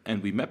supergraph,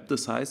 and we map the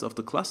size of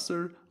the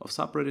cluster of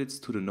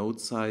subreddits to the node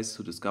size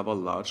to discover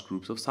large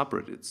groups of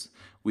subreddits.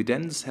 We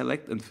then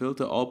select and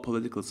filter all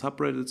political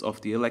subreddits of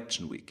the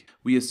election week.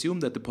 We assume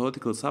that the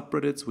political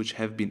subreddits which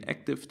have been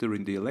active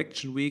during the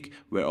election week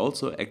were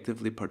also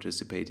actively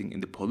participating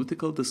in the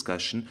political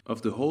discussion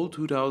of the whole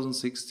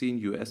 2016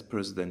 US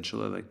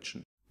presidential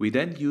election. We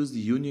then use the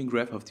union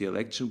graph of the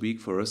election week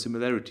for a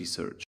similarity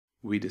search.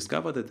 We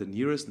discover that the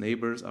nearest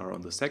neighbors are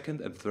on the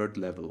second and third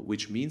level,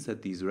 which means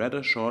that these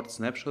rather short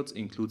snapshots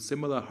include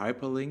similar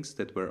hyperlinks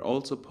that were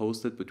also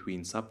posted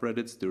between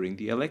subreddits during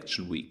the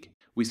election week.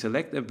 We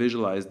select and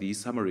visualize these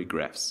summary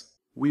graphs.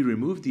 We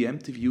remove the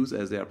empty views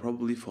as they are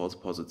probably false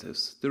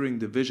positives. During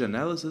the VIS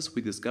analysis,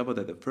 we discover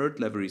that the third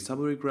level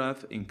summary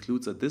graph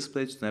includes a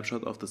displayed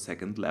snapshot of the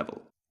second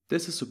level.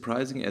 This is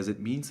surprising, as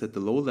it means that the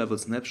low-level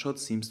snapshot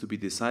seems to be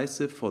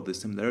decisive for the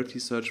similarity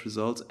search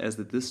results, as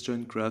the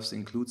disjoint graphs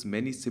includes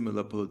many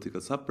similar political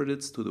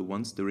subreddits to the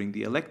ones during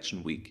the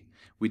election week.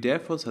 We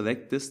therefore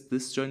select this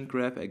disjoint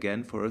graph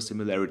again for a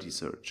similarity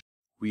search.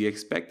 We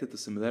expect that the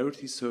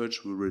similarity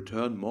search will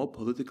return more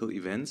political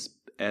events,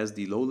 as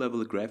the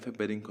low-level graph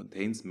embedding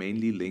contains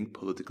mainly linked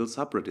political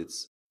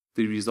subreddits.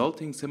 The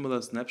resulting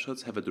similar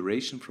snapshots have a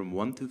duration from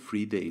 1 to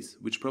 3 days,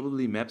 which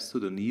probably maps to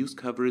the news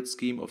coverage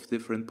scheme of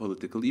different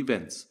political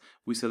events.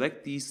 We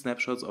select these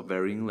snapshots of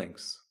varying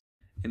lengths.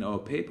 In our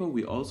paper,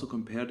 we also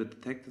compare the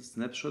detected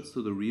snapshots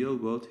to the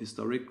real-world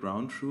historic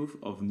ground truth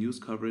of news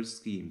coverage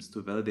schemes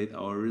to validate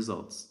our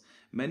results.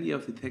 Many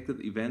of the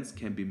detected events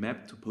can be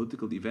mapped to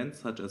political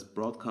events such as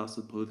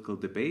broadcasted political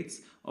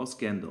debates or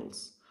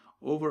scandals.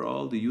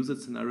 Overall, the usage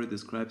scenario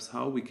describes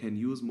how we can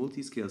use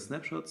multiscale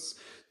snapshots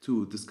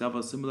to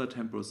discover similar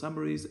temporal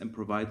summaries and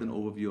provide an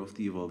overview of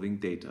the evolving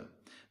data.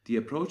 The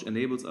approach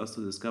enables us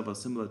to discover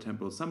similar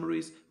temporal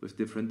summaries with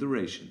different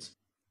durations.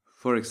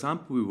 For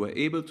example, we were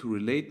able to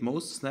relate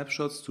most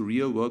snapshots to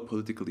real-world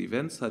political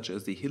events such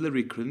as the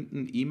Hillary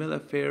Clinton email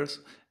affairs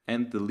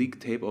and the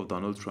leaked tape of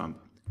Donald Trump.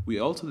 We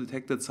also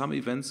detected some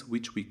events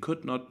which we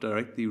could not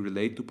directly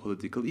relate to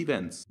political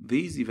events.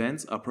 These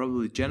events are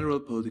probably general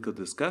political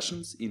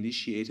discussions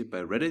initiated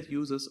by Reddit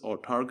users or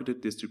targeted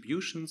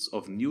distributions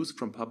of news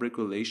from public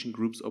relation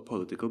groups or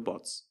political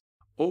bots.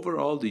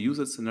 Overall, the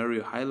usage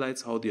scenario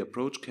highlights how the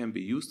approach can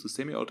be used to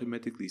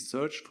semi-automatically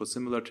search for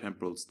similar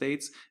temporal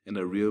states in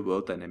a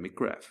real-world dynamic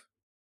graph.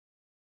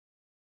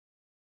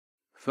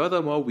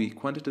 Furthermore, we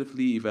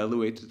quantitatively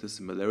evaluated the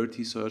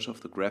similarity search of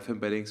the graph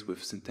embeddings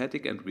with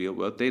synthetic and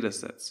real-world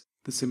datasets.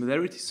 The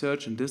similarity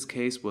search in this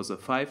case was a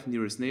 5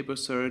 nearest neighbor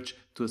search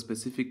to a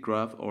specific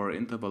graph or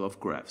interval of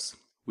graphs.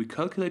 We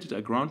calculated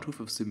a ground truth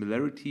of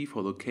similarity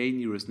for the k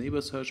nearest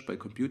neighbor search by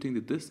computing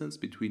the distance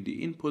between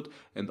the input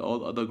and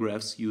all other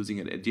graphs using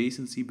an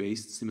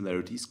adjacency-based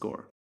similarity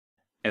score.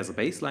 As a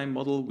baseline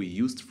model, we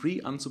used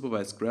 3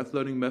 unsupervised graph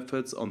learning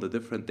methods on the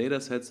different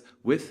datasets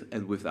with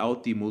and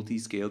without the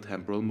multi-scale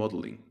temporal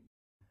modeling.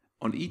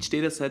 On each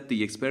dataset,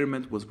 the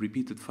experiment was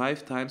repeated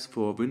 5 times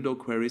for window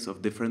queries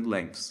of different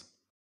lengths.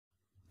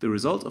 The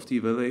results of the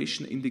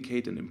evaluation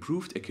indicate an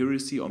improved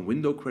accuracy on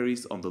window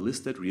queries on the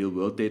listed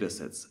real-world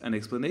datasets. An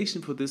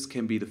explanation for this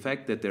can be the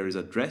fact that there is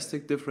a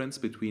drastic difference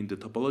between the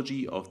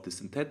topology of the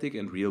synthetic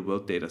and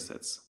real-world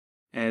datasets,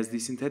 as the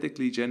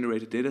synthetically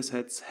generated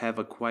datasets have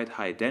a quite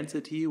high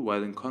density,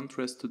 while in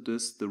contrast to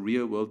this, the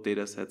real-world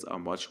datasets are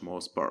much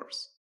more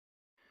sparse.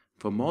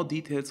 For more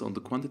details on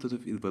the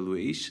quantitative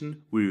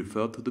evaluation, we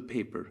refer to the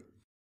paper.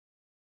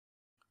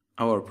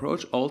 Our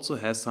approach also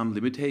has some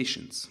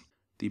limitations.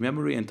 The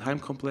memory and time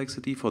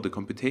complexity for the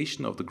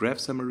computation of the graph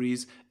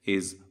summaries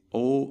is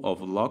O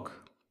of log,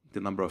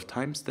 the number of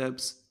time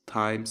steps,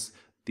 times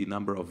the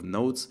number of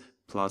nodes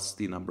plus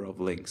the number of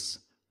links.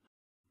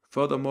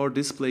 Furthermore,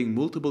 displaying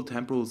multiple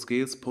temporal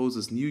scales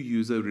poses new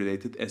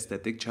user-related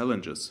aesthetic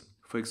challenges.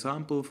 For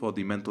example, for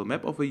the mental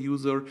map of a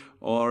user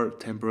or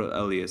temporal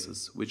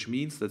aliases, which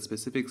means that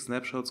specific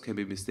snapshots can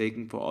be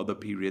mistaken for other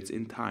periods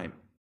in time.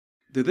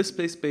 The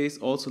display space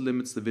also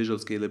limits the visual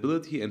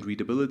scalability and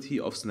readability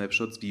of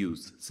snapshots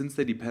views, since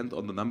they depend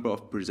on the number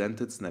of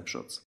presented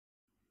snapshots.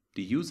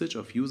 The usage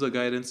of user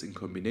guidance in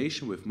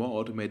combination with more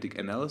automatic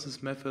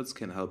analysis methods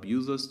can help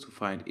users to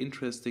find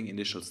interesting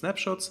initial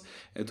snapshots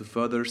and to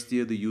further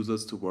steer the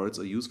users towards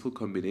a useful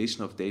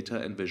combination of data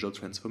and visual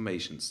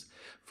transformations,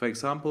 for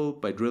example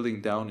by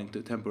drilling down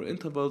into temporal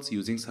intervals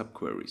using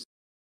subqueries.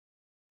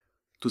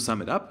 To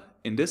sum it up,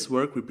 in this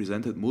work we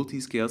presented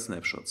multiscale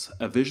snapshots,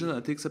 a visual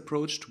analytics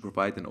approach to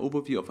provide an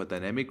overview of a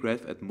dynamic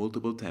graph at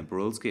multiple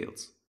temporal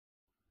scales.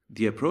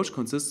 The approach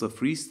consists of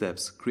 3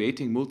 steps: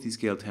 creating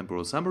multiscale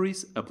temporal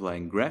summaries,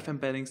 applying graph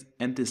embeddings,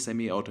 and the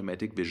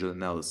semi-automatic visual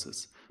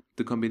analysis.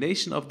 The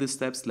combination of these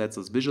steps lets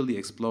us visually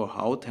explore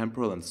how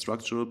temporal and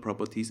structural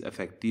properties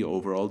affect the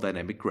overall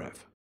dynamic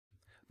graph.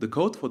 The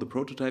code for the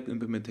prototype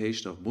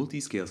implementation of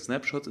multiscale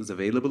snapshots is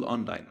available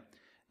online.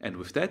 And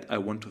with that, I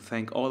want to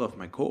thank all of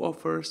my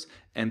co-authors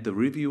and the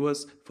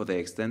reviewers for their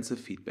extensive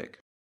feedback.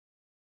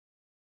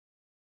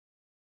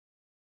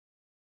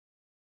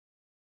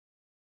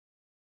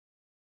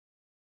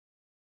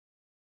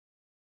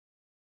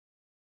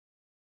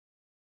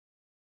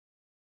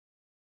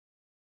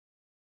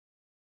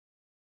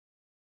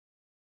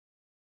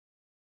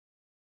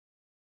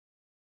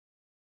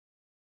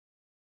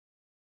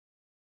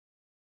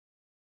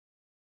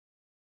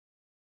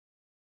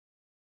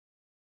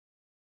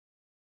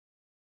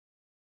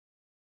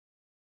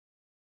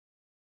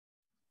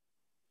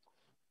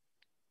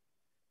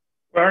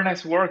 Very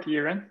nice work,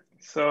 Eren.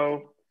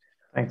 So,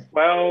 thanks.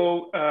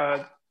 Well,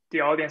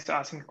 the audience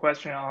asking a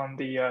question on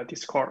the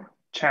Discord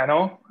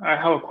channel. I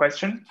have a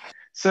question.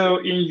 So,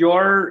 in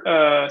your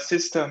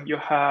system, you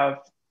have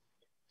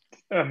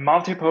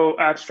multiple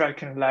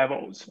abstraction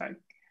levels. Like,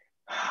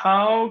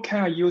 how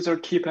can a user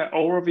keep an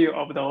overview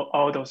of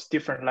all those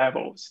different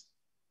levels?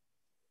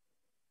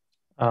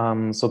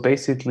 So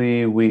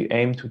basically, we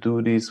aim to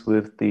do this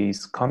with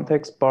these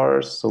context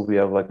bars. So we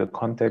have like a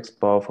context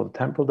bar for the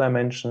temporal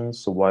dimensions.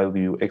 So while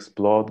you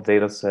explore the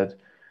data set,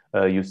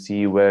 you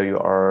see where you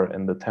are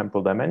in the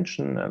temporal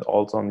dimension. And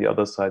also on the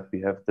other side, we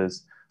have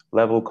this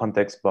level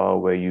context bar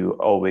where you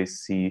always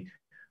see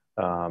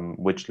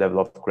which level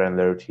of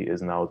granularity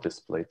is now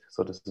displayed.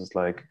 So this is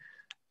like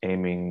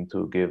aiming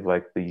to give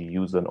like the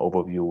user an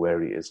overview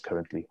where he is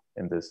currently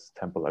in this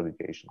temporal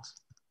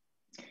aggregations.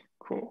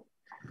 Cool.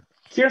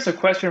 Here's a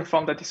question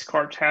from the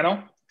Discord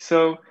channel.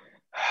 So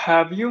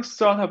have you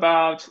thought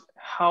about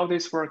how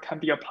this work can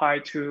be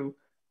applied to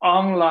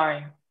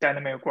online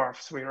dynamic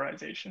graphs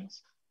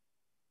visualizations?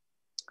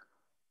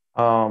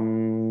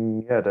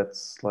 Yeah,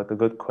 that's like a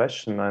good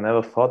question. I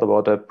never thought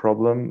about that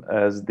problem,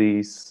 as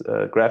these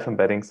graph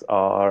embeddings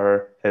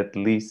are at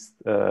least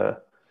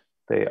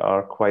they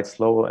are quite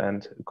slow,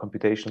 and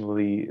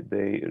computationally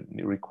they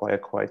require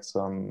quite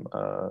some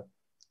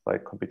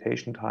like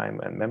computation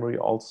time and memory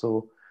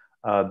also.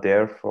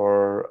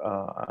 Therefore,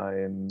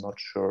 I'm not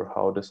sure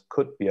how this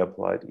could be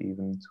applied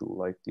even to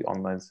like the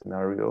online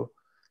scenario,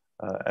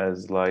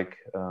 as like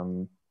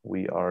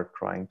we are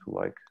trying to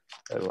like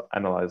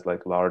analyze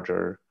like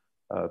larger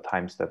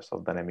time steps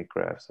of dynamic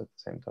graphs at the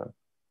same time.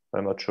 But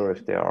I'm not sure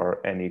if there are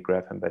any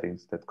graph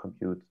embeddings that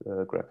compute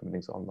graph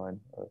embeddings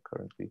online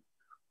currently.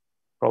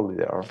 Probably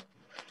there are.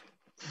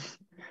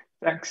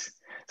 Thanks.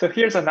 So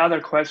here's another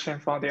question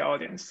from the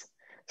audience.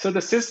 So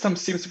the system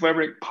seems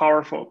very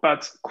powerful,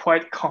 but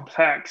quite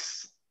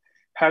complex.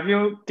 Have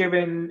you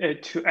given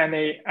it to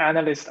any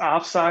analyst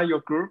outside your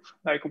group?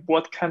 Like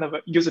what kind of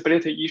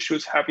usability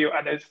issues have you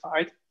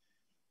identified?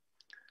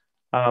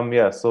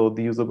 Yeah, so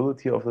the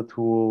usability of the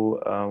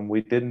tool, we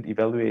didn't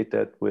evaluate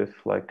that with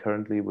like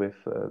currently with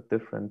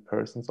different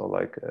persons or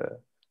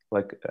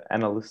like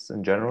analysts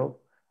in general.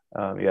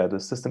 Yeah, the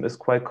system is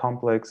quite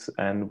complex,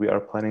 and we are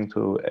planning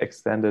to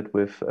extend it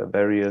with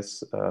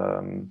various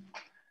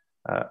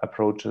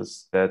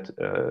approaches that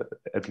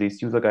at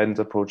least user guidance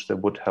approach that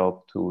would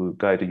help to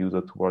guide the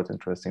user towards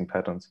interesting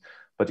patterns.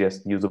 But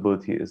yes,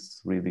 usability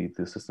is really,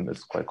 the system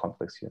is quite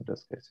complex here in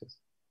this case. Yes.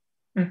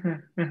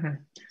 Mm-hmm, mm-hmm.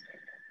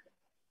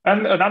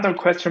 And another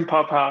question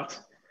popped out.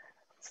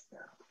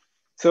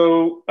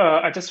 So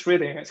I just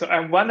reading it. So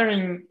I'm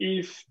wondering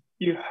if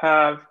you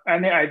have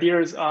any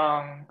ideas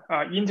on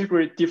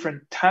integrate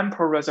different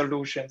temporal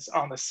resolutions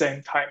on the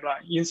same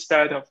timeline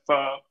instead of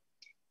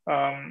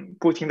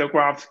putting the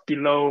graphs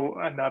below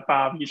and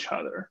above each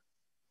other.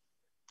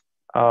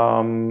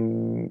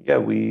 Yeah,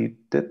 we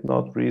did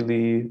not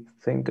really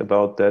think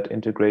about that,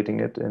 integrating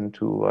it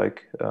into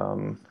like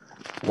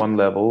one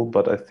level,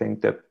 but I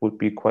think that would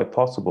be quite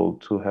possible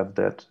to have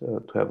that,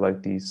 to have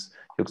like these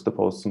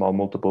juxtaposed small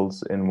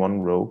multiples in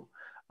one row.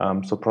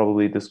 So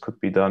probably this could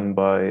be done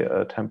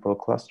by temporal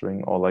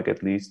clustering, or like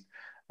at least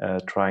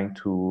trying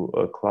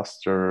to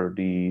cluster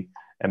the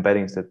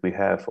embeddings that we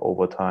have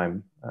over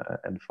time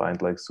and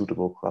find like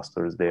suitable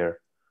clusters there,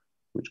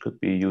 which could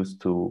be used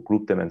to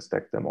group them and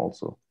stack them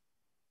also.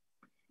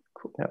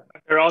 Cool. Yeah.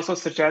 There are also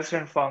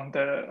suggestions from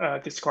the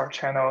Discord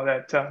channel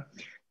that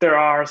there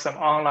are some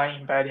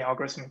online embedding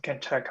algorithms you can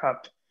check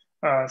out,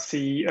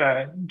 see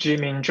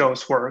Jimin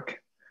Zhou's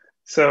work.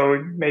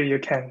 So maybe you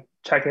can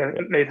check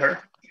it later.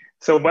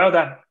 So well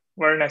done,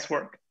 very nice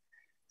work.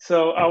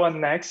 So our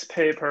next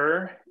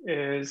paper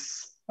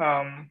is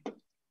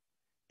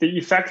the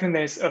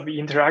effectiveness of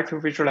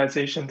interactive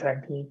visualization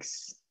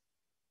techniques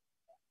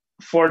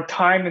for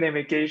time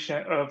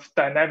navigation of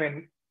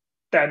dynamic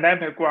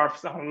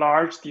graphs on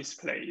large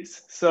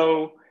displays.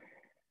 So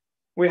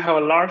we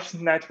have large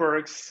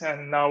networks,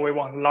 and now we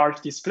want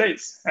large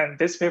displays. And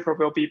this paper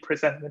will be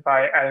presented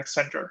by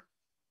Alexandra.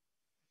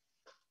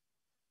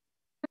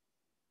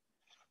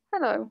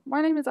 Hello,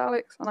 my name is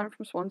Alex, and I'm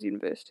from Swansea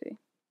University.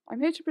 I'm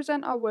here to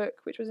present our work,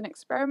 which was an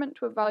experiment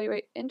to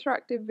evaluate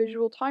interactive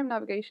visual time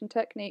navigation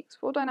techniques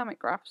for dynamic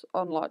graphs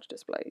on large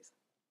displays.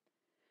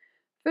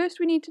 First,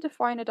 we need to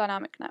define a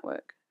dynamic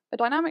network. A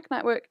dynamic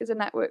network is a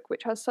network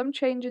which has some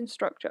change in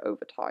structure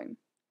over time.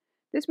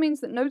 This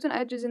means that nodes and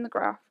edges in the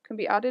graph can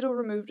be added or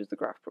removed as the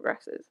graph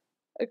progresses.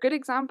 A good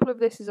example of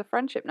this is a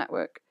friendship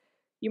network.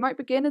 You might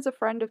begin as a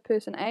friend of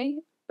person A,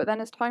 but then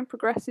as time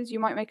progresses you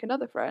might make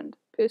another friend,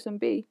 person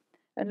B,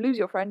 and lose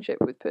your friendship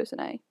with person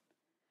A.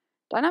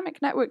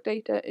 Dynamic network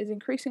data is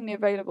increasingly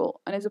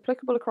available and is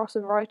applicable across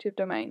a variety of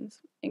domains,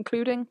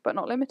 including, but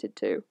not limited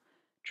to,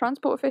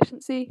 transport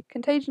efficiency,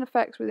 contagion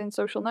effects within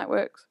social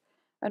networks,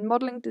 and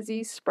modelling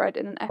disease spread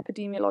in an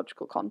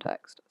epidemiological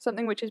context,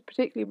 something which is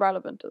particularly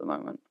relevant at the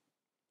moment.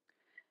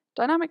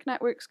 Dynamic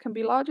networks can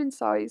be large in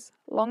size,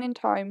 long in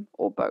time,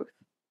 or both.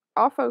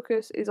 Our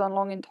focus is on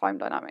long in time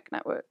dynamic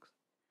networks.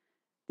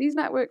 These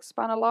networks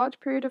span a large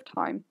period of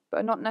time, but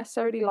are not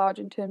necessarily large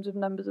in terms of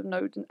numbers of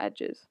nodes and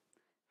edges.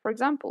 For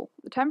example,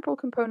 the temporal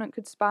component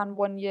could span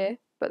 1 year,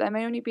 but there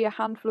may only be a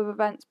handful of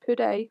events per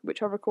day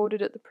which are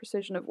recorded at the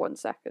precision of 1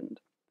 second.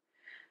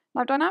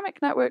 Now,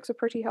 dynamic networks are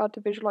pretty hard to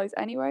visualize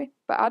anyway,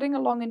 but adding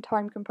a long in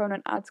time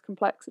component adds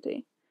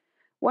complexity.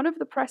 One of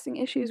the pressing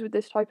issues with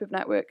this type of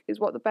network is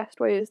what the best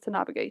way is to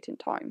navigate in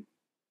time.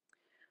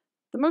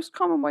 The most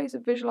common ways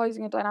of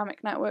visualizing a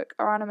dynamic network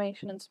are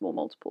animation and small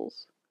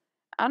multiples.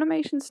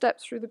 Animation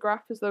steps through the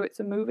graph as though it's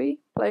a movie,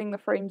 playing the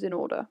frames in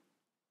order.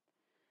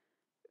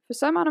 For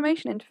some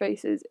animation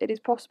interfaces, it is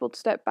possible to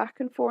step back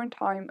and forth in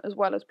time as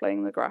well as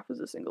playing the graph as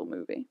a single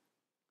movie.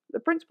 The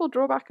principal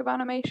drawback of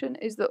animation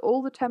is that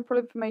all the temporal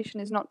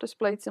information is not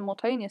displayed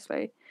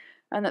simultaneously,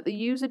 and that the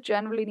user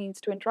generally needs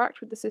to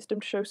interact with the system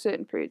to show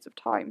certain periods of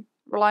time,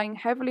 relying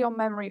heavily on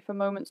memory for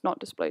moments not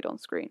displayed on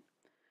screen.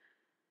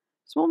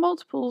 Small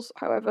multiples,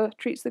 however,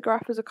 treats the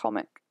graph as a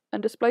comic,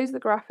 and displays the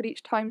graph at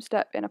each time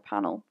step in a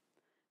panel.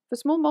 For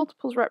small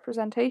multiples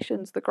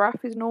representations, the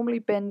graph is normally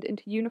binned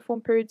into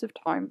uniform periods of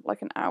time,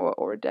 like an hour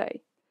or a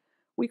day.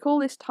 We call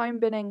this time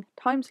binning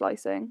time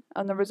slicing,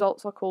 and the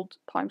results are called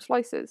time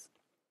slices.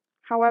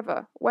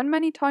 However, when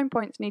many time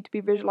points need to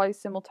be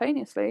visualized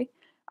simultaneously,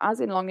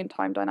 as in long in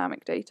time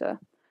dynamic data,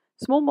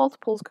 small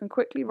multiples can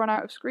quickly run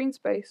out of screen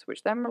space,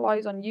 which then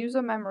relies on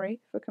user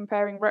memory for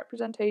comparing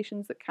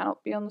representations that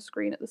cannot be on the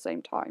screen at the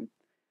same time.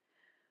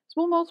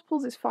 Small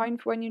multiples is fine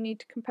for when you need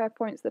to compare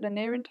points that are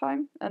near in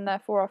time, and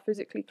therefore are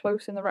physically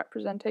close in the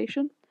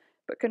representation,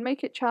 but can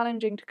make it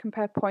challenging to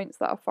compare points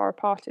that are far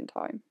apart in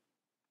time.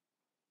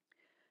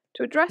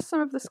 To address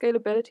some of the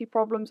scalability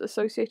problems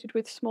associated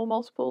with small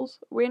multiples,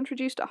 we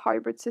introduced a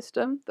hybrid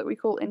system that we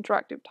call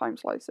interactive time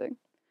slicing.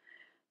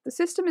 The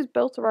system is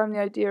built around the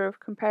idea of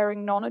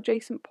comparing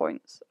non-adjacent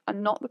points,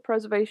 and not the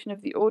preservation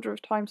of the order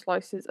of time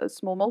slices as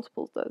small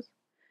multiples does.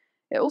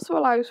 It also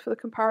allows for the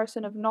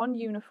comparison of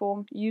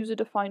non-uniform,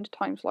 user-defined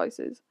time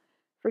slices.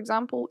 For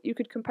example, you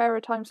could compare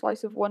a time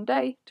slice of 1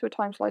 day to a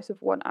time slice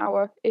of 1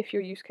 hour if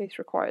your use case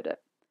required it.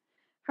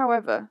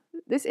 However,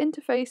 this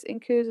interface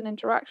incurs an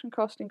interaction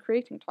cost in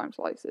creating time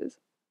slices,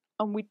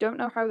 and we don't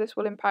know how this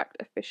will impact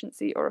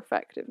efficiency or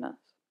effectiveness.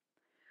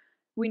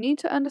 We need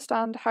to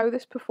understand how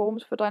this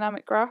performs for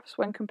dynamic graphs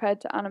when compared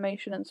to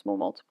animation and small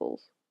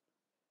multiples.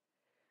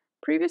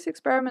 Previous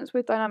experiments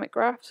with dynamic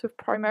graphs have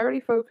primarily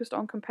focused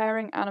on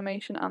comparing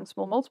animation and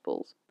small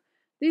multiples.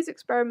 These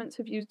experiments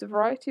have used a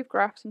variety of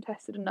graphs and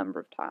tested a number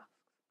of tasks.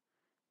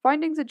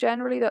 Findings are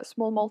generally that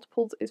small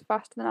multiples is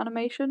faster than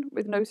animation,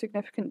 with no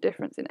significant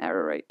difference in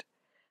error rate.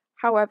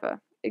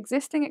 However,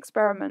 existing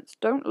experiments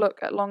don't look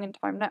at long in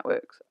time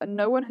networks, and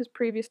no one has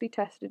previously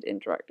tested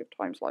interactive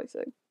time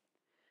slicing.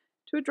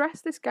 To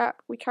address this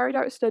gap, we carried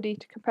out a study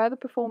to compare the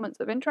performance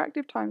of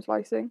interactive time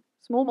slicing,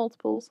 small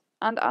multiples,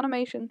 and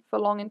animation for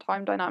long in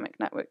time dynamic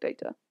network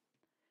data.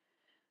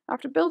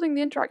 After building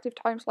the interactive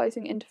time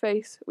slicing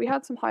interface, we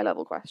had some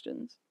high-level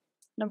questions.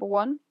 Number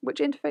 1, which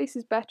interface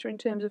is better in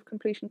terms of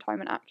completion time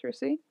and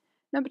accuracy?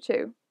 Number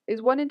 2,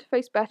 is one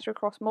interface better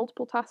across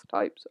multiple task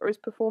types, or is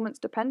performance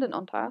dependent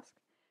on task?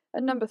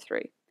 And number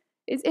 3,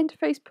 is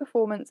interface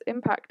performance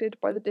impacted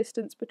by the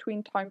distance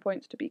between time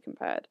points to be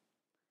compared?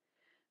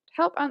 To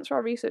help answer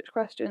our research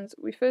questions,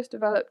 we first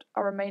developed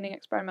our remaining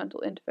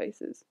experimental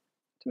interfaces.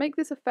 To make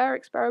this a fair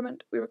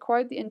experiment, we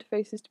required the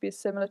interfaces to be as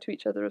similar to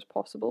each other as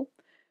possible,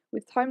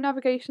 with time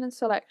navigation and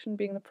selection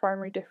being the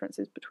primary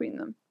differences between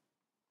them.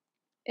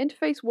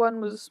 Interface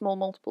 1 was a small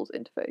multiples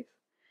interface.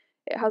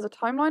 It has a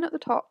timeline at the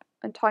top,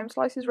 and time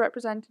slices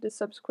represented as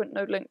subsequent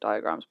node link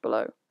diagrams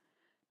below.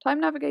 Time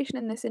navigation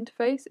in this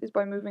interface is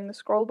by moving the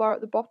scroll bar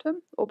at the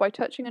bottom, or by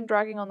touching and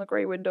dragging on the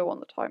grey window on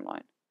the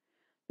timeline.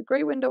 The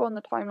grey window on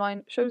the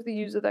timeline shows the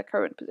user their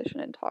current position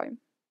in time.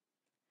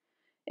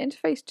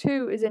 Interface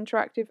 2 is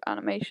interactive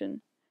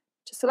animation.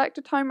 To select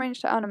a time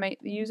range to animate,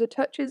 the user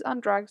touches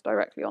and drags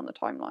directly on the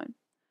timeline.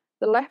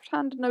 The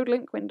left-hand node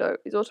link window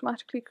is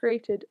automatically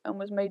created and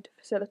was made to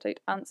facilitate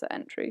answer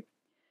entry.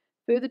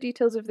 Further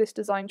details of this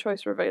design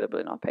choice are available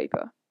in our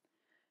paper.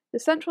 The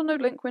central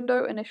node link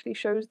window initially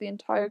shows the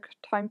entire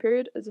time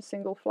period as a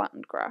single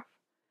flattened graph.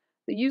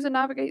 The user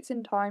navigates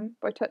in time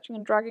by touching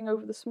and dragging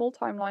over the small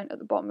timeline at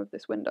the bottom of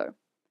this window.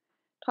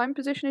 Time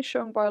position is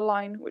shown by a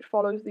line which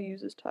follows the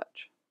user's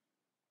touch.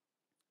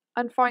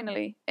 And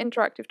finally,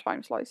 interactive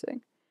time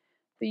slicing.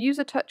 The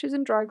user touches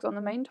and drags on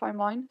the main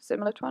timeline,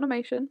 similar to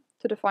animation,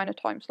 to define a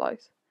time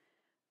slice.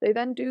 They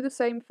then do the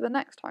same for the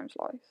next time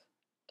slice.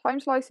 Time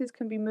slices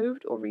can be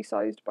moved or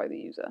resized by the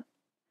user.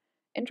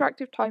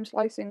 Interactive time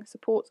slicing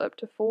supports up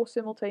to 4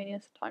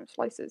 simultaneous time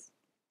slices.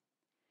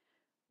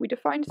 We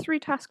defined 3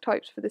 task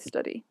types for this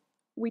study.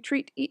 We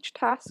treat each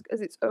task as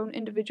its own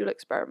individual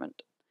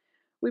experiment.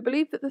 We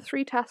believe that the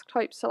 3 task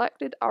types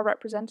selected are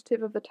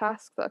representative of the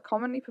tasks that are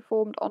commonly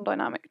performed on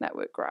dynamic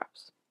network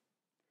graphs.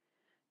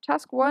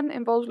 Task 1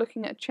 involves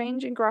looking at a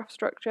change in graph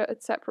structure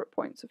at separate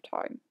points of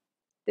time.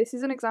 This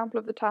is an example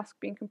of the task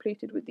being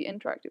completed with the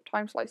interactive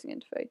time slicing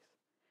interface.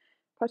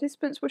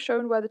 Participants were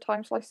shown where the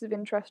time slices of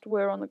interest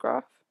were on the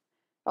graph.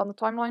 On the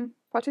timeline,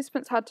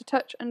 participants had to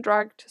touch and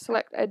drag to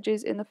select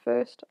edges in the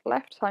first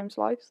left time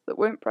slice that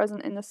weren't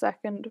present in the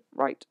second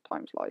right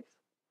time slice.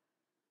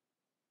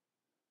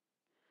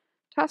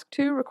 Task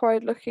 2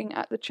 required looking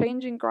at the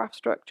change in graph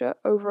structure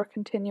over a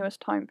continuous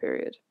time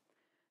period.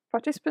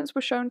 Participants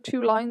were shown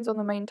 2 lines on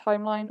the main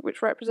timeline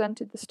which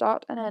represented the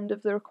start and end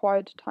of the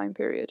required time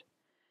period.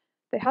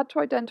 They had to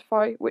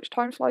identify which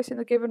time slice in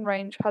the given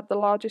range had the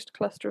largest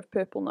cluster of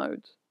purple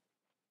nodes.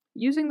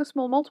 Using the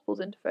small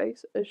multiples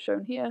interface, as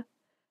shown here,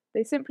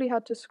 they simply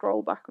had to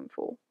scroll back and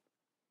forth.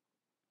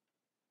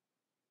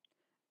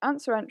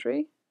 Answer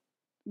entry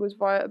was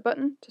via a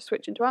button to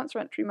switch into answer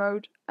entry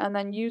mode, and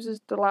then users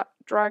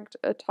dragged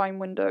a time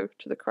window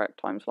to the correct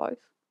time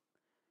slice.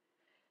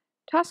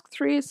 Task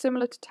 3 is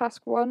similar to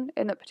Task 1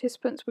 in that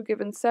participants were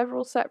given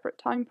several separate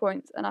time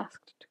points and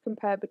asked to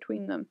compare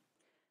between them.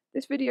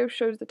 This video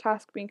shows the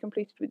task being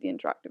completed with the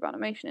interactive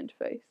animation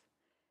interface.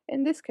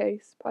 In this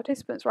case,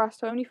 participants were asked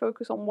to only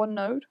focus on one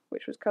node,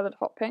 which was coloured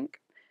hot pink,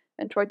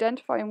 and to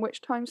identify in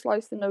which time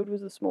slice the node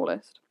was the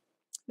smallest.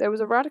 There was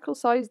a radical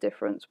size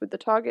difference, with the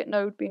target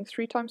node being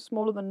 3 times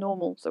smaller than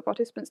normal, so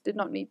participants did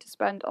not need to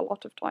spend a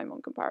lot of time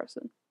on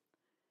comparison.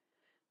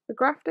 The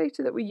graph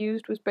data that we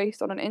used was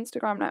based on an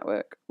Instagram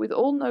network, with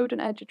all node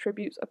and edge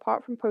attributes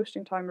apart from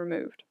posting time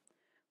removed.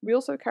 We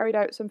also carried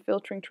out some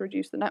filtering to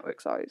reduce the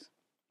network size.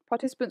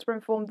 Participants were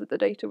informed that the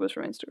data was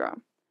from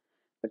Instagram.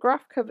 The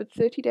graph covered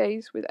 30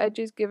 days, with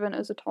edges given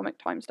as atomic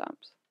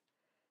timestamps.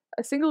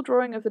 A single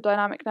drawing of the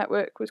dynamic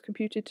network was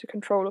computed to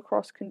control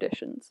across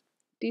conditions.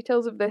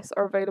 Details of this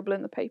are available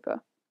in the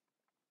paper.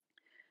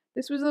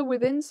 This was a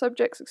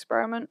within-subjects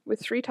experiment with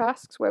 3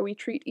 tasks where we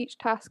treat each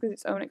task as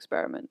its own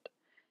experiment.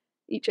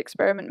 Each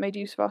experiment made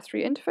use of our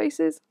 3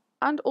 interfaces,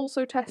 and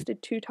also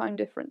tested 2 time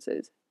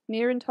differences,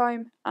 near in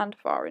time and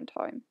far in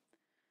time.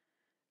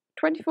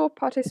 24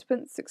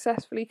 participants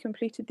successfully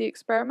completed the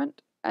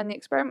experiment, and the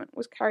experiment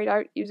was carried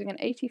out using an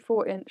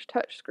 84-inch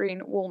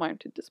touchscreen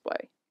wall-mounted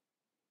display.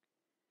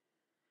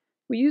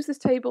 We use this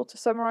table to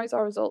summarise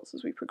our results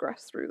as we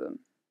progress through them.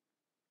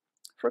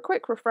 For a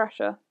quick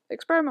refresher,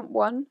 Experiment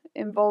 1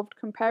 involved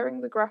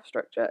comparing the graph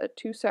structure at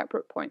 2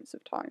 separate points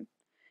of time.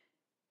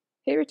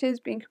 Here it is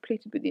being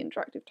completed with the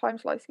interactive time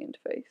slicing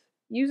interface.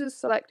 Users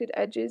selected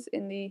edges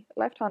in the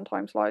left-hand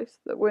time slice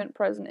that weren't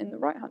present in the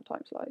right-hand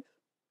time slice.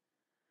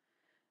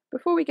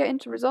 Before we get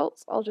into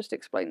results, I'll just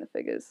explain the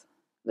figures.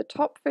 The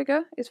top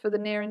figure is for the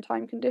near in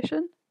time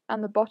condition,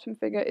 and the bottom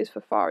figure is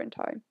for far in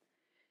time.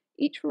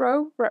 Each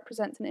row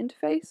represents an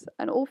interface,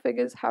 and all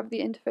figures have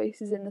the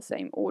interfaces in the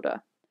same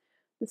order.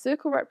 The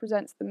circle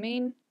represents the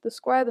mean, the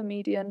square the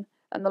median,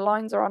 and the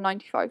lines are our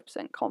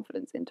 95%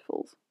 confidence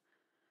intervals.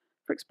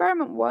 For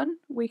experiment 1,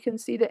 we can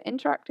see that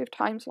interactive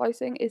time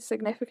slicing is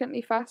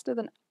significantly faster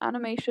than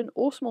animation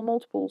or small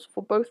multiples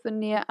for both the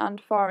near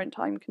and far in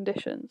time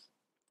conditions.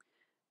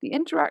 The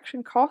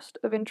interaction cost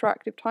of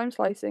interactive time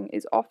slicing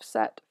is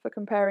offset for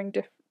comparing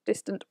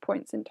distant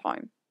points in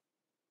time.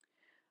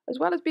 As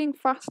well as being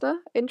faster,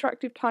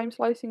 interactive time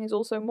slicing is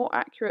also more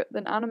accurate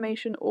than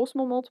animation or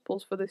small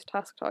multiples for this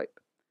task type.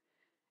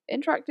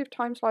 Interactive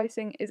time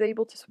slicing is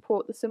able to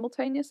support the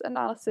simultaneous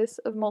analysis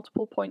of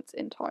multiple points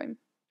in time.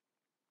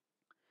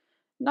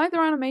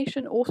 Neither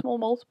animation or small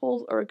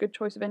multiples are a good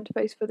choice of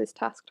interface for this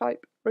task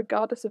type,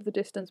 regardless of the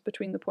distance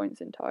between the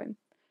points in time.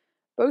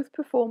 Both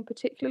perform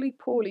particularly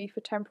poorly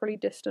for temporally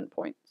distant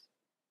points.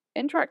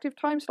 Interactive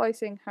time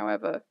slicing,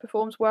 however,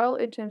 performs well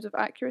in terms of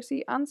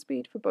accuracy and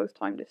speed for both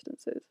time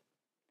distances.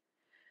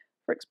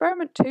 For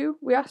experiment 2,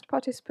 we asked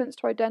participants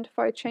to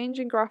identify a change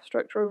in graph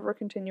structure over a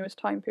continuous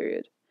time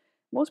period.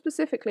 More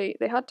specifically,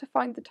 they had to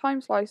find the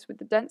time slice with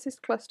the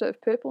densest cluster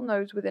of purple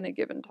nodes within a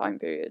given time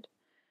period.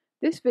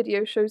 This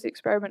video shows the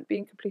experiment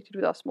being completed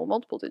with our small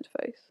multiples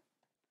interface.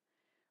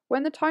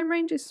 When the time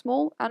range is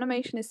small,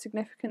 animation is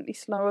significantly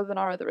slower than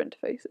our other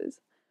interfaces.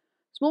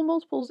 Small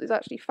multiples is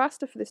actually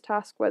faster for this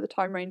task where the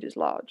time range is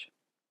large.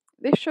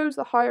 This shows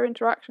the higher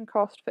interaction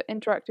cost for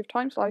interactive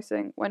time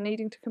slicing when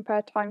needing to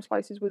compare time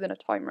slices within a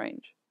time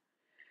range.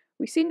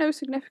 We see no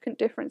significant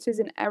differences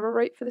in error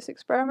rate for this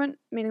experiment,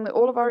 meaning that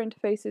all of our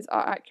interfaces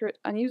are accurate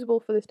and usable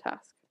for this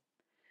task.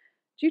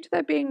 Due to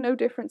there being no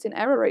difference in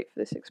error rate for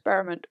this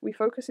experiment, we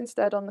focus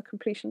instead on the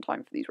completion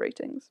time for these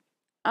ratings.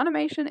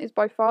 Animation is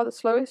by far the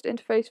slowest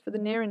interface for the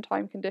near in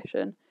time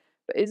condition,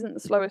 but isn't the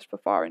slowest for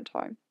far in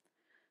time.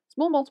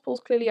 Small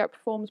multiples clearly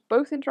outperforms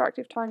both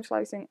interactive time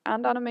slicing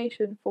and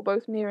animation for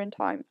both near in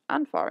time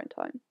and far in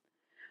time.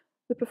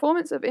 The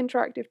performance of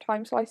interactive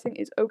time slicing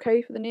is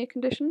okay for the near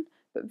condition,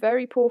 but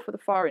very poor for the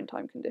far in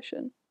time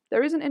condition.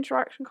 There is an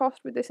interaction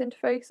cost with this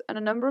interface, and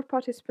a number of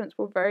participants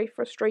were very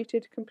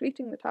frustrated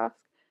completing the task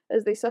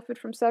as they suffered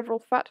from several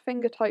fat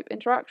finger type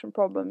interaction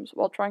problems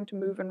while trying to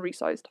move and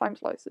resize time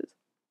slices.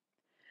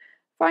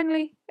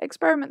 Finally,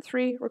 Experiment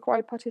 3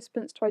 required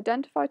participants to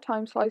identify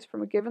time slice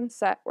from a given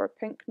set where a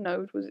pink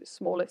node was its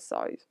smallest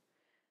size.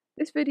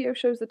 This video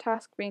shows the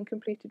task being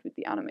completed with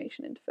the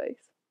animation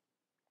interface.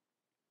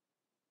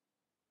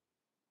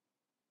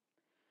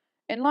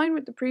 In line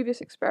with the previous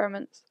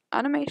experiments,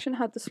 animation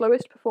had the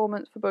slowest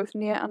performance for both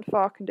near and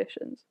far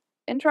conditions.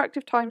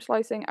 Interactive time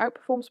slicing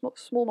outperforms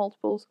small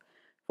multiples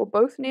for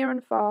both near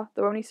and far,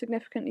 though only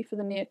significantly for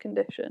the near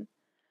condition.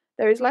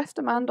 There is less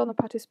demand on the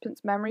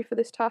participant's memory for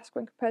this task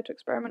when compared to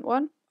Experiment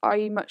 1,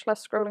 i.e. much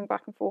less scrolling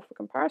back and forth for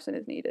comparison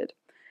is needed,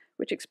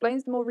 which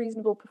explains the more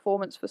reasonable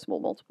performance for small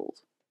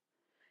multiples.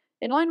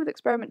 In line with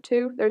Experiment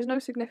 2, there is no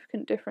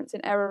significant difference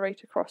in error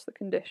rate across the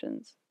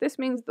conditions. This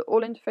means that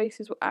all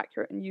interfaces were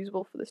accurate and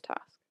usable for this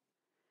task.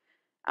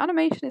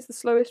 Animation is the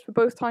slowest for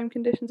both time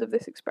conditions of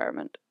this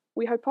experiment.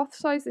 We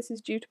hypothesize this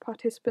is due to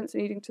participants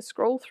needing to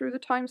scroll through the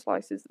time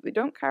slices that they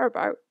don't care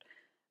about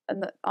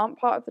and that aren't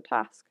part of the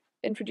task,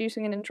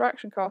 introducing an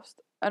interaction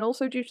cost, and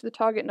also due to the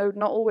target node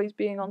not always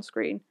being on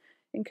screen,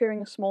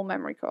 incurring a small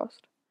memory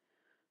cost.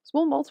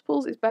 Small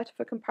multiples is better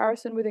for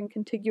comparison within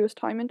contiguous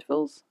time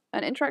intervals,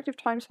 and interactive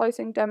time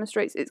slicing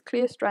demonstrates its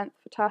clear strength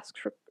for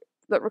tasks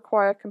that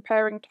require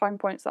comparing time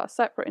points that are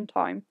separate in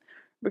time,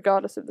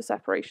 regardless of the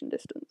separation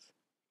distance.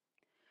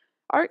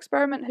 Our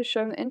experiment has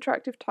shown that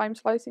interactive time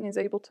slicing is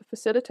able to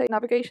facilitate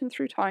navigation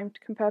through time to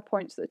compare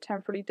points that are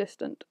temporally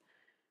distant.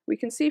 We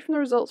can see from the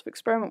results of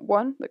Experiment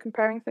 1 that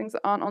comparing things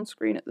that aren't on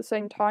screen at the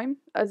same time,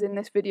 as in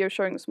this video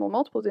showing the small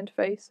multiples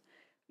interface,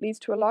 leads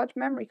to a large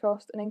memory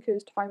cost and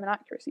incurs time and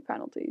accuracy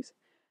penalties.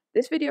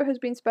 This video has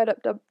been sped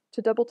up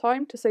to double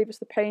time to save us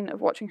the pain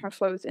of watching how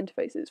slow this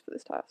interface is for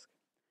this task.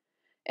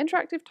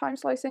 Interactive time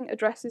slicing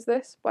addresses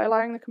this by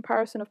allowing the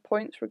comparison of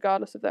points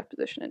regardless of their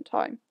position in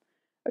time.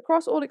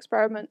 Across all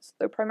experiments,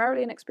 though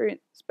primarily in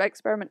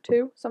Experiment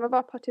 2, some of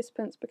our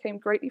participants became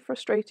greatly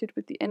frustrated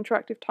with the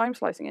interactive time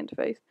slicing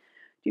interface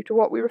due to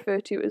what we refer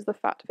to as the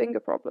fat finger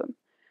problem.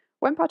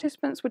 When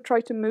participants would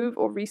try to move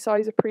or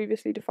resize a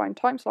previously defined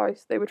time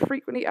slice, they would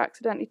frequently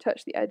accidentally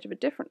touch the edge of a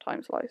different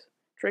time slice,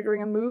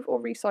 triggering a move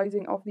or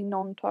resizing of the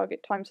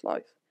non-target time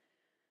slice.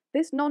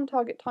 This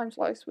non-target time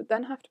slice would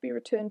then have to be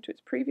returned to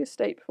its previous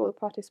state before the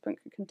participant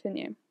could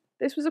continue.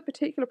 This was a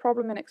particular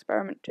problem in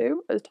Experiment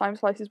 2, as time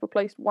slices were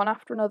placed one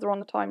after another on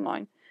the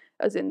timeline,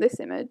 as in this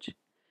image.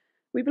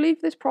 We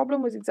believe this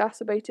problem was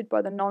exacerbated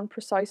by the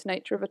non-precise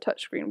nature of a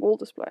touchscreen wall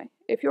display.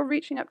 If you're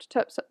reaching up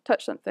to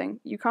touch something,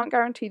 you can't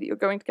guarantee that you're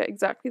going to get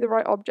exactly the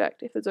right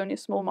object if there's only a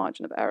small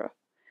margin of error.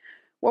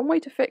 One way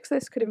to fix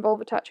this could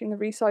involve attaching the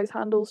resize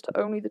handles to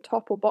only the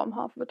top or bottom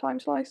half of a time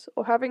slice,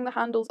 or having the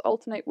handles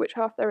alternate which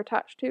half they're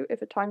attached to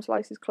if a time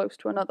slice is close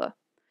to another.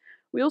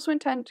 We also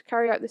intend to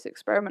carry out this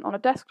experiment on a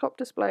desktop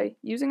display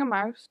using a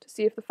mouse to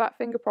see if the fat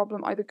finger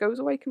problem either goes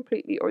away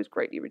completely or is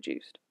greatly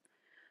reduced.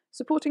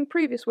 Supporting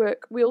previous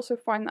work, we also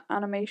find that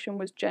animation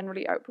was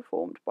generally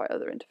outperformed by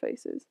other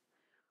interfaces.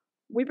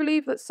 We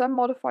believe that some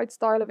modified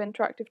style of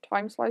interactive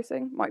time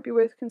slicing might be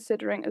worth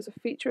considering as a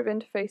feature of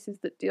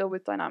interfaces that deal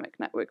with dynamic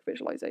network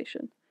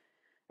visualization.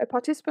 A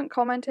participant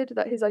commented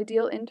that his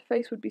ideal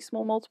interface would be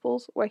small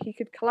multiples, where he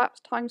could collapse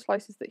time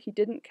slices that he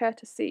didn't care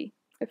to see,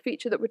 a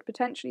feature that would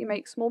potentially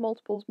make small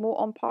multiples more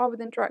on par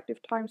with interactive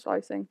time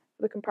slicing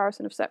for the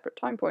comparison of separate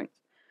time points,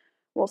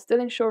 while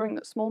still ensuring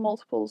that small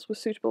multiples were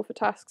suitable for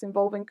tasks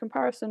involving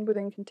comparison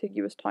within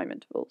contiguous time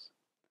intervals.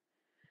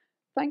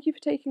 Thank you for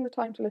taking the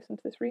time to listen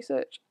to this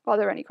research. Are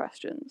there any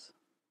questions?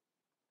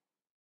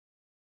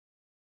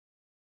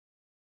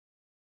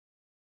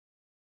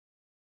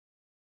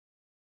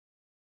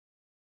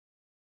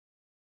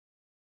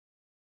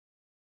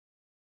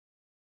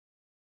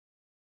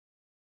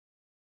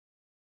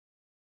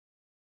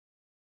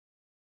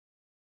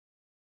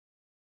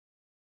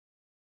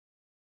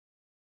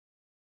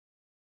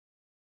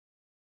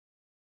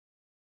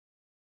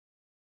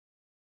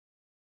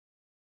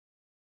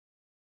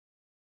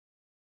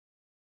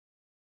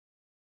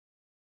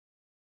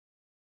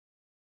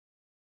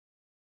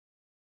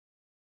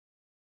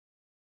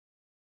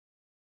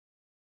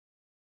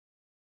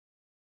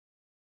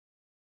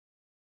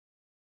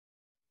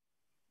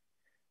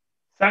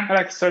 Thank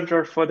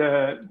Alexandra for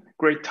the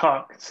great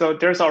talk. So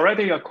there's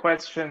already a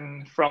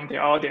question from the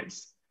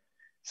audience.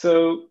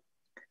 So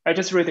I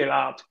just read it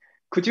out.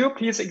 Could you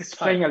please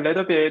explain a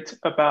little bit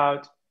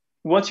about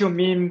what you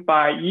mean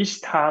by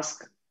each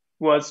task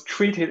was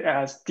treated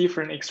as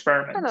different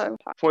experiments? Hello.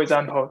 For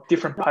example,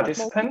 different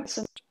participants?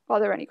 Are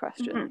there any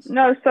questions?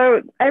 No,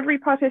 so every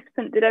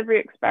participant did every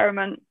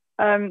experiment.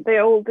 They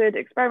all did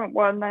experiment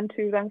 1, then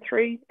 2, then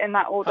 3 in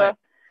that order.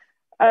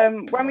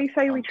 When we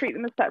say we treat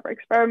them as separate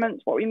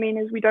experiments, what we mean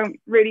is we don't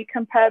really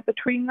compare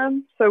between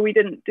them. So we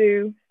didn't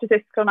do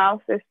statistical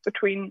analysis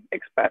between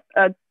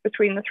the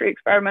 3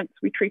 experiments.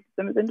 We treated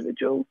them as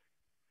individuals.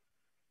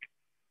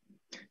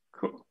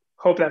 Cool.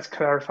 Hope that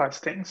clarifies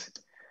things.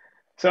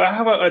 So I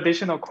have an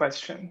additional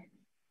question.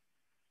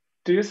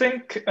 Do you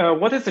think,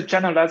 what is the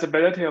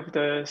generalizability of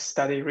the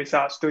study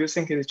results? Do you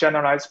think it is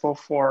generalizable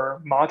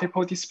for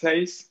multiple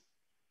displays?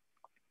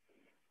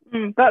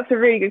 That's a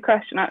really good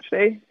question,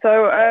 actually.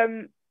 So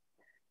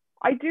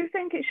I do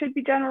think it should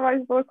be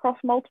generalizable across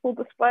multiple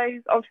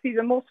displays. Obviously,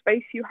 the more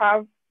space you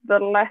have, the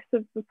less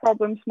of the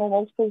problem small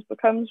multiples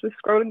becomes with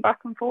scrolling back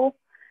and forth.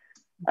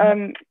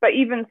 But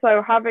even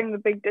so, having the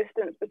big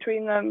distance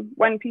between them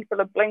when people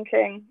are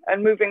blinking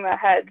and moving their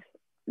heads,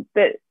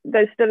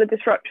 there's still a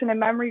disruption in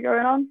memory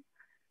going on.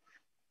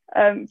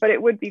 But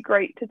it would be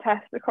great to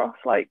test across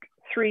like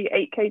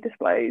 3 8K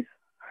displays.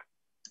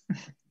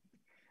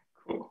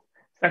 Cool.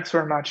 Thanks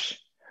very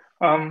much.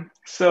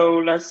 So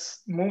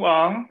let's move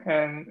on,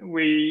 and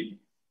we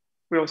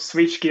will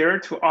switch gear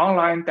to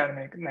online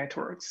dynamic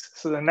networks.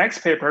 So the next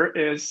paper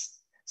is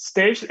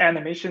Staged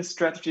Animation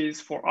Strategies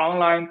for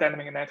Online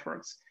Dynamic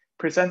Networks,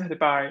 presented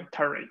by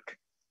Tarik.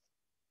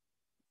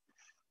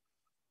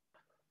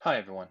 Hi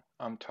everyone,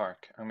 I'm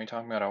Tarik. I'm going to be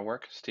talking about our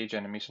work, Staged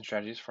Animation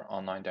Strategies for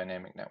Online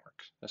Dynamic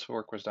Networks. This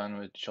work was done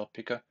with Jill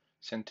Pika,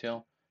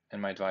 Sintil,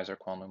 and my advisor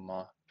Kwan-Liu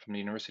from the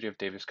University of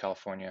Davis,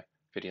 California,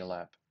 Video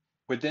Lab.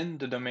 Within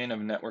the domain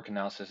of network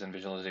analysis and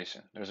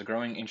visualization, there's a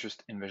growing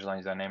interest in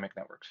visualizing dynamic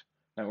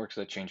networks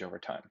that change over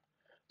time.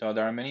 Though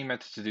there are many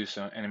methods to do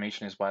so,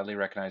 animation is widely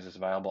recognized as a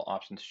viable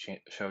option to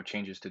show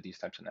changes to these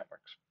types of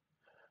networks.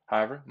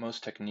 However,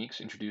 most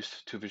techniques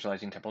introduced to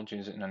visualizing temporal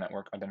changes in a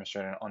network are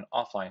demonstrated on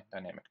offline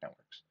dynamic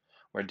networks,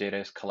 where data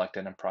is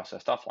collected and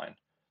processed offline.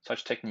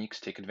 Such techniques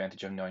take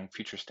advantage of knowing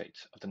future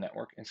states of the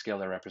network and scale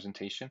their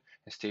representation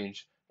and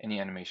stage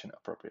any animation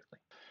appropriately.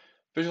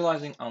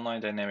 Visualizing online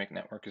dynamic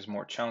network is a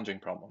more challenging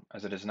problem,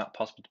 as it is not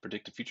possible to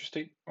predict the future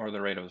state or the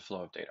rate of the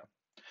flow of data.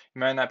 It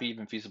might not be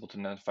even feasible to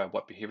identify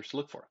what behaviors to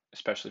look for,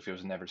 especially if it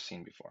was never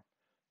seen before.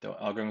 Though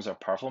algorithms are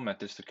powerful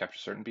methods to capture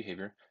certain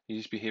behavior,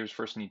 these behaviors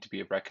first need to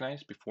be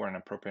recognized before an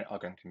appropriate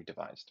algorithm can be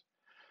devised.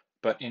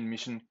 But in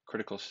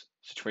mission-critical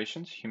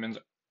situations, humans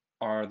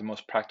are the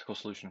most practical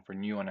solution for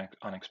new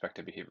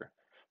unexpected behavior.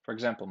 For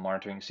example,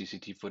 monitoring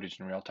CCTV footage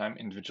in real time,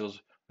 individuals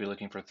will be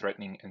looking for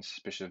threatening and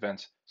suspicious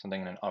events,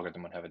 something an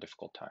algorithm would have a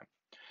difficult time.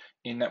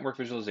 In network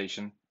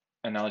visualization,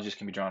 analogies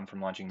can be drawn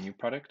from launching a new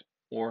product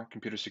or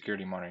computer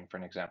security monitoring, for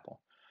an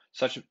example.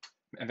 Such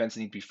events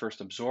need to be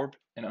first absorbed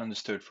and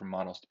understood for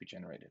models to be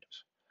generated.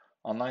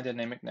 Online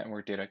dynamic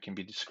network data can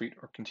be discrete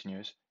or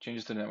continuous.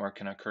 Changes to the network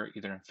can occur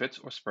either in fits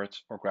or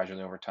spurts or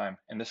gradually over time,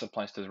 and this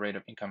applies to the rate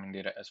of incoming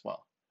data as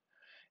well.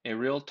 A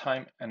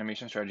real-time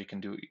animation strategy can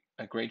do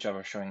a great job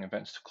of showing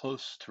events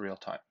close to real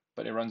time,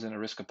 but it runs in the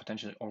risk of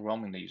potentially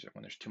overwhelming the user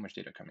when there's too much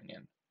data coming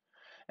in.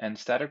 And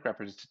static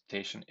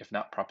representation, if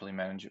not properly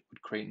managed,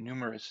 would create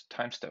numerous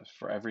time steps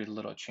for every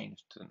little change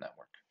to the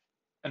network.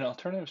 An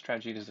alternative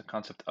strategy is the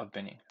concept of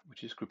binning,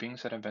 which is grouping a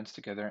set of events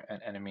together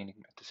and animating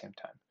them at the same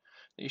time.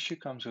 The issue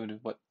comes with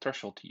what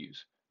threshold to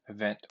use,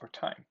 event or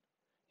time.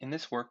 In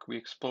this work, we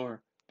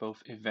explore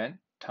both event,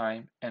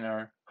 time, and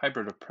our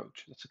hybrid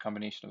approach. That's a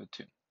combination of the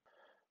two.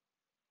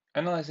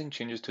 Analyzing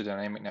changes to the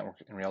dynamic network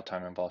in real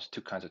time involves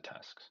 2 kinds of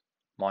tasks.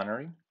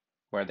 Monitoring,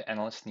 where the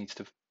analyst needs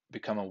to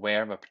become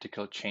aware of a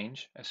particular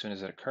change as soon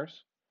as it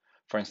occurs,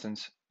 for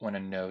instance, when a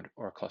node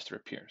or a cluster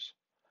appears.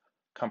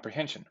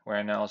 Comprehension, where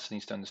an analyst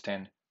needs to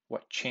understand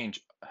what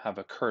change have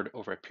occurred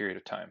over a period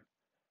of time.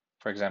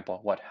 For example,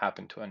 what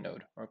happened to a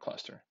node or a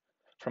cluster.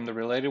 From the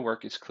related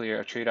work, it's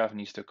clear a trade-off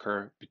needs to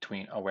occur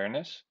between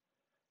awareness,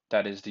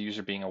 that is, the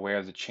user being aware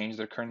of the change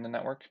that occurred in the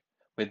network,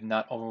 with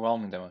not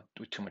overwhelming them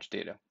with too much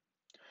data.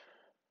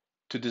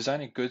 To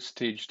design a good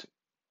staged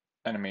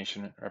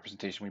animation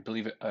representation, we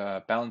believe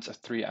a balance of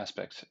 3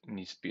 aspects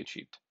needs to be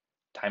achieved.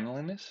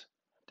 Timeliness,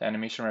 the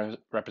animation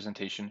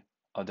representation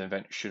of the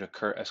event should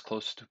occur as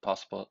close as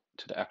possible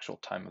to the actual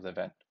time of the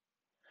event.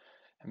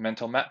 And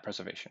mental map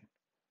preservation,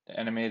 the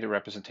animated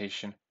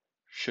representation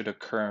should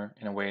occur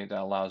in a way that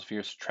allows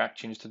viewers to track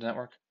changes to the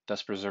network,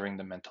 thus preserving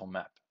the mental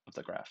map of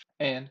the graph.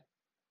 And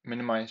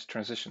minimize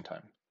transition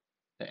time.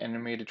 The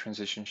animated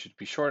transition should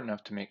be short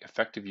enough to make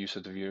effective use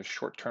of the viewer's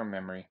short-term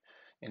memory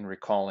in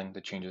recalling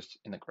the changes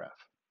in the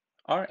graph.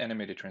 Our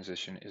animated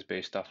transition is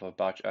based off of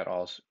Bach et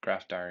al.'s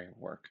graph diary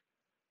work,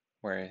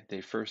 where they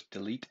first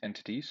delete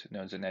entities,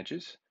 nodes and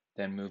edges,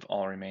 then move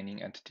all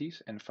remaining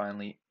entities, and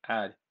finally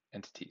add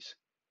entities.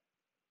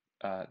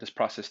 This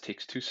process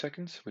takes 2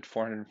 seconds, with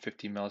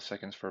 450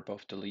 milliseconds for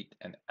both delete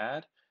and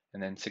add,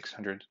 and then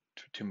 600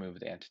 to move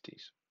the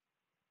entities.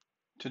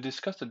 To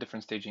discuss the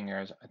different staging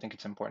areas, I think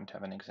it's important to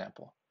have an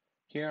example.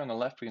 Here on the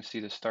left, we can see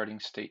the starting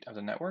state of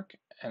the network,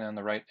 and on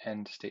the right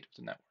end state of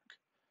the network.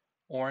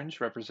 Orange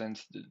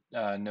represents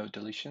node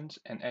deletions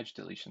and edge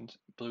deletions.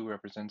 Blue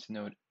represents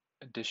node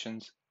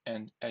additions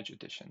and edge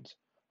additions.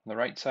 On the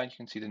right side, you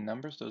can see the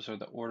numbers. Those are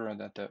the order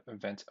that the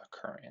events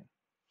occur in.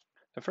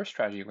 The first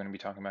strategy we're going to be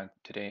talking about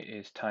today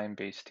is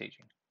time-based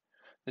staging.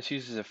 This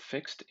uses a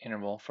fixed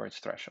interval for its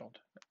threshold.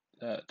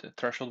 The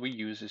threshold we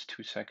use is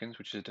 2 seconds,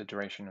 which is the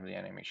duration of the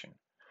animation.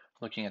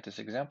 Looking at this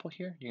example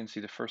here, you can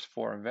see the first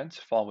 4 events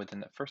fall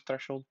within the first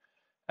threshold.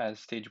 As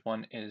stage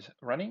 1 is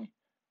running,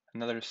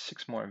 another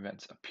 6 more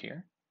events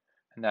appear,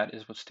 and that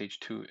is what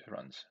stage 2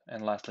 runs.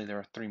 And lastly, there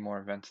are 3 more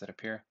events that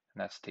appear,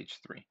 and that's stage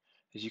 3.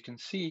 As you can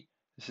see,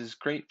 this is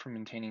great for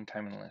maintaining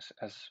timeliness,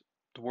 as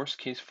the worst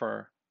case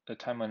for the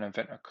time when an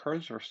event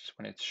occurs versus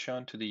when it's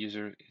shown to the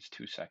user is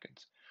 2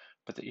 seconds.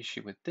 But the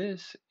issue with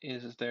this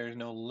is there's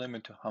no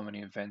limit to how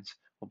many events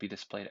will be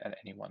displayed at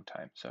any one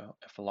time. So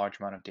if a large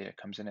amount of data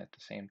comes in at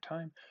the same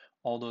time,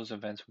 all those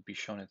events would be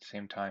shown at the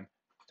same time,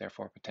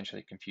 therefore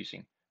potentially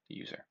confusing the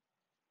user.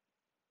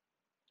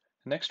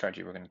 The next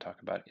strategy we're going to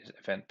talk about is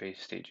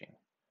event-based staging.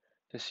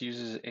 This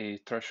uses a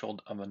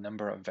threshold of a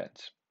number of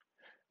events.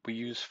 We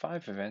use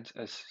 5 events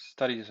as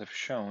studies have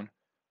shown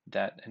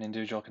that an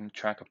individual can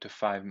track up to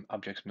 5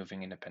 objects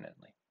moving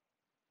independently.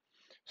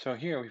 So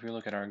here, if we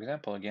look at our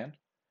example again,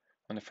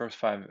 when the first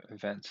 5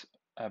 events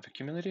have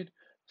accumulated,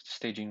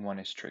 staging 1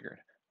 is triggered.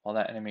 While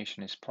that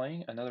animation is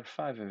playing, another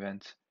 5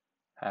 events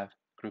have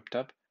grouped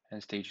up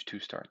and stage 2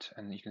 starts.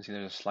 And you can see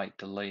there's a slight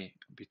delay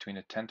between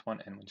the 10th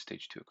one and when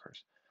stage 2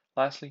 occurs.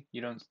 Lastly,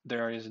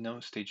 there is no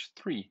stage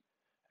 3,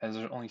 as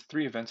there are only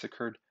 3 events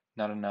occurred,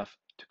 not enough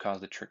to cause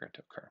the trigger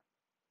to occur.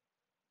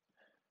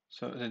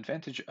 So the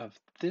advantage of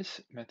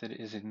this method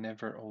is it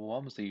never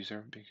overwhelms the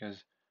user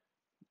because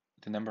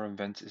the number of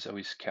events is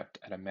always kept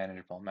at a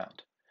manageable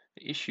amount.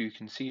 The issue you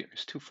can see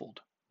is twofold.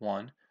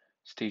 One,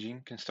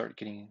 staging can start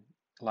getting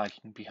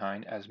lagging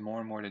behind as more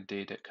and more the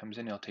data comes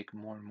in. It'll take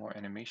more and more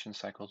animation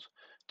cycles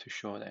to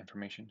show the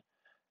information.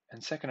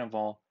 And second of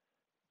all,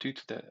 due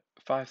to the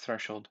 5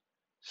 threshold,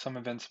 some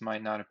events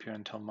might not appear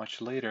until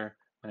much later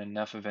when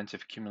enough events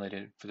have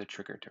accumulated for the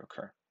trigger to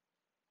occur.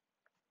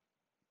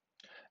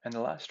 And the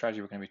last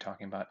strategy we're going to be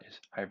talking about is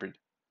hybrid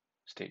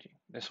staging.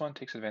 This one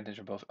takes advantage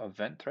of both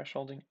event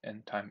thresholding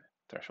and time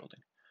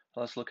thresholding.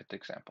 Let's look at the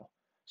example.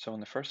 So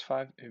when the first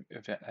 5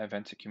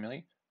 events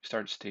accumulate, we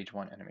start stage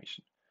 1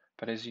 animation.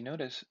 But as you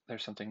notice,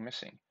 there's something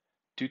missing.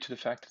 Due to the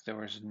fact that there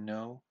was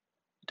no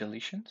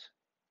deletions,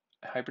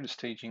 hybrid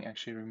staging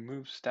actually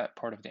removes that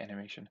part of the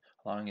animation,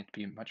 allowing it to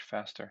be much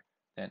faster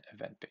than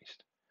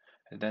event-based.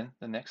 And then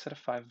the next set of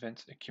 5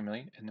 events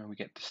accumulate, and then we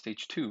get to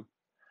stage 2.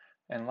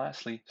 And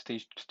lastly,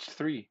 stage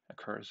 3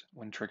 occurs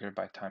when triggered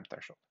by time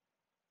threshold.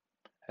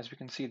 As we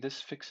can see,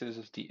 this fixes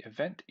the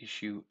event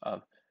issue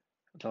of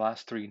the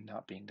last 3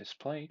 not being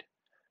displayed,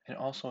 and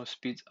also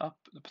speeds up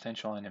the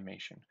potential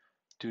animation.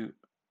 Due to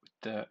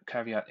the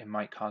caveat, it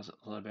might cause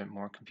a little bit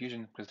more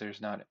confusion because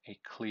there's not a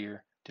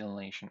clear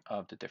delineation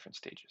of the different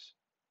stages.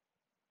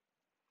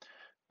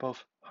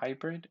 Both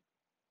hybrid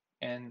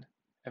and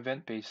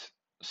event-based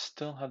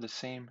still have the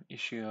same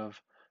issue of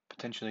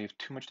potentially of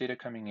too much data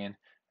coming in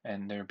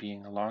and there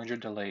being a larger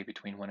delay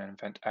between when an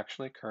event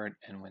actually occurred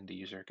and when the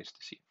user gets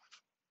to see it.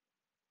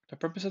 The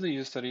purpose of the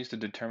user study is to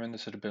determine the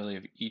suitability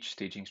of each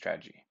staging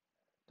strategy.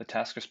 The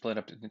tasks are split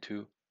up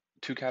into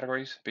 2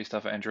 categories based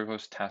off of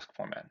Androgo's task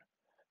format.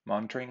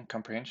 Monitoring and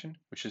comprehension,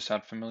 which is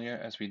sound familiar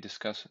as we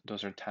discuss,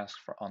 those are tasks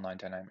for online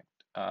dynamic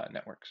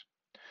networks.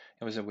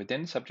 It was a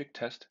within subject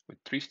test with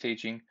 3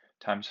 staging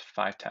times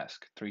 5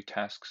 tasks. 3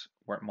 tasks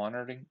were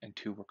monitoring and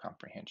 2 were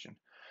comprehension.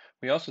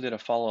 We also did a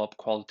follow-up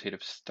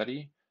qualitative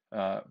study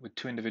with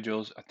 2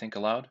 individuals, I think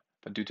aloud,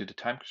 but due to the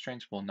time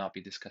constraints, we'll not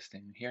be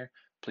discussing here.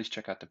 Please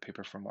check out the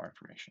paper for more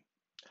information.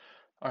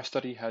 Our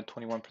study had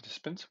 21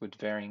 participants with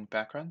varying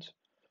backgrounds.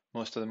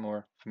 Most of them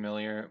were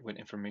familiar with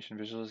information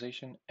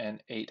visualization,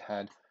 and 8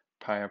 had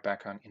prior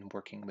background in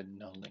working with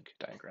no-link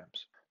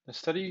diagrams. The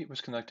study was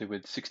conducted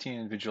with 16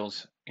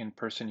 individuals in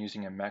person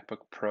using a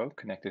MacBook Pro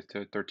connected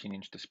to a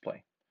 13-inch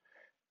display.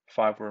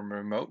 5 were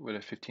remote with a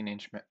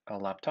 15-inch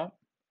laptop.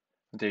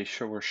 They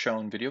were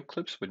shown video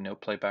clips with no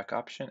playback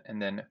option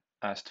and then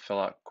asked to fill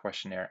out a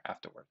questionnaire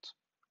afterwards.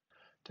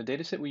 The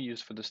dataset we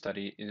used for the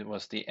study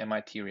was the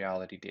MIT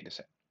Reality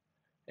dataset.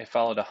 It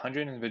followed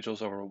 100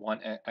 individuals over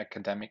 1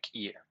 academic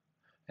year.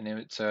 And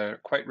it's a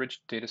quite rich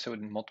dataset with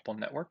multiple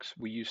networks.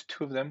 We used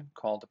 2 of them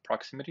called the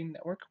proximity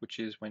network, which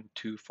is when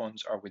 2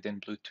 phones are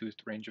within Bluetooth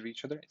range of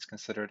each other. It's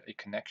considered a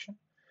connection.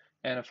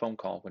 And a phone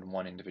call when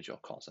 1 individual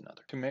calls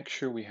another. To make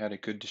sure we had a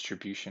good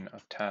distribution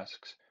of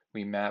tasks,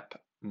 we map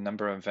the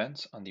number of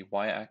events on the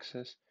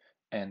y-axis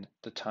and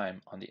the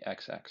time on the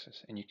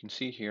x-axis. And you can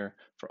see here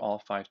for all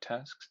 5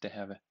 tasks, they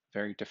have a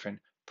very different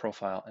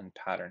profile and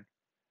pattern,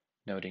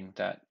 noting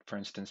that, for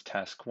instance,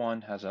 task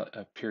 1 has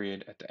a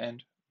period at the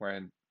end where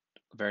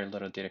very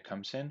little data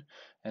comes in,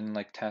 and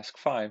like task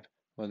 5,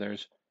 where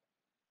there's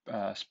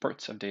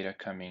spurts of data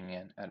coming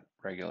in at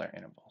regular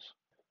intervals.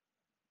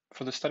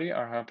 For the study,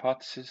 our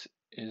hypothesis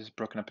is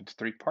broken up into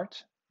 3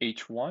 parts.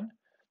 H1,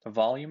 the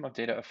volume of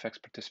data affects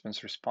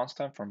participants' response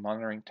time for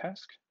monitoring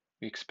tasks.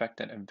 We expect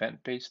that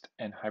event-based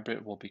and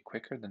hybrid will be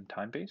quicker than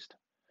time-based.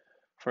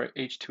 For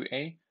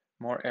H2A,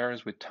 more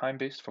errors with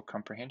time-based for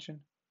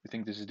comprehension. We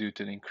think this is due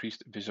to the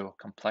increased visual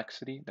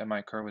complexity that might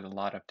occur with a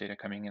lot of data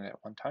coming in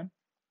at one time.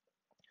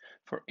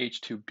 For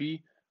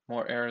H2B,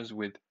 more errors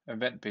with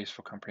event-based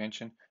for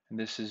comprehension, and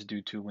this is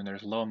due to when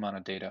there's low amount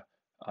of data,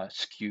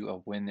 skew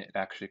of when it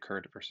actually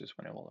occurred versus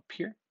when it will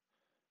appear.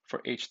 For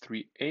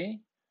H3A,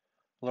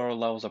 lower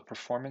levels of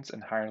performance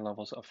and higher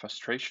levels of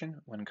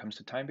frustration when it comes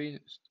to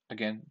time-based,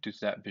 again, due to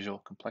that visual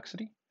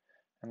complexity.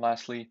 And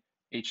lastly,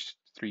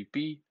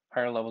 H3B,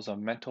 higher levels of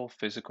mental,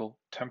 physical,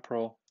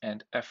 temporal,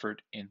 and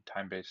effort in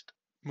time-based.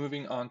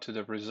 Moving on to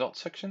the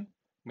results section,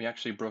 we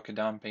actually broke it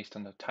down based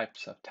on the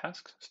types of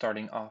tasks,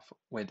 starting off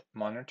with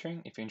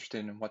monitoring. If you're interested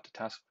in what the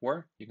tasks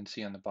were, you can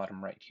see on the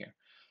bottom right here.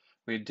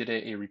 We did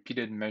a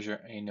repeated measure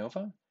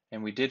ANOVA,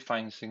 and we did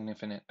find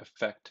significant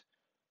effect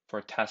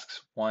for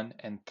tasks 1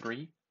 and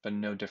 3, but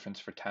no difference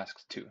for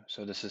tasks 2.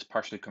 So this is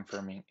partially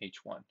confirming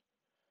H1.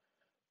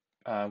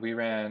 We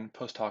ran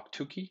post hoc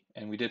Tukey,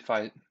 and we did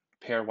find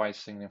pairwise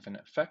significant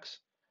effects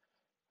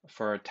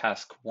for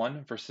task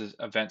 1 versus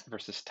event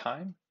versus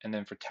time, and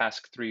then for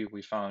task 3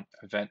 we found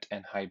event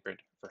and hybrid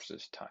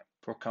versus time.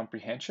 For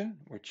comprehension,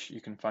 which you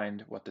can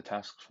find what the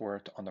tasks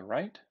were on the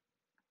right,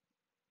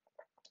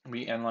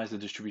 we analyzed the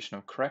distribution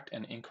of correct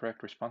and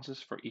incorrect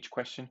responses for each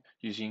question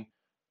using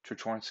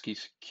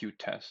Czerchornsky's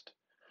Q-test.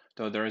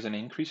 Though there is an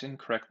increase in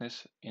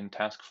correctness in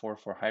task 4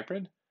 for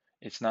hybrid,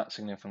 it's not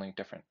significantly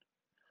different.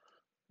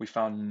 We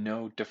found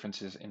no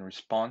differences in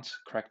response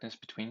correctness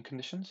between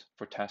conditions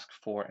for task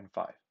 4 and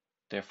 5,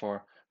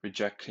 therefore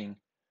rejecting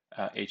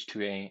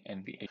H2A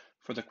and VA.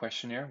 For the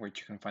questionnaire, which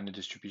you can find the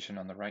distribution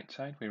on the right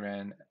side, we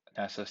ran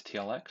NASA's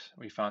TLX.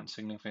 We found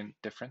significant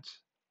difference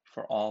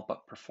for all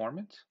but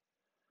performance.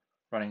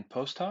 Running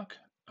post hoc,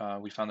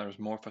 we found there was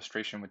more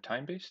frustration with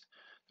time-based.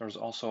 There was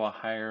also a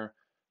higher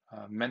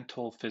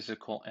mental,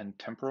 physical, and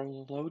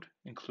temporal load,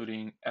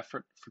 including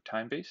effort for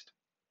time-based.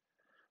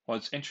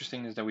 What's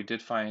interesting is that we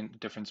did find a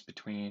difference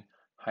between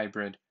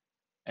hybrid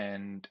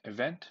and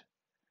event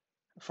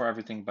for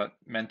everything but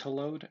mental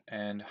load,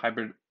 and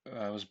hybrid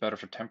was better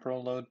for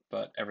temporal load,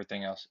 but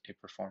everything else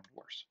it performed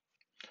worse.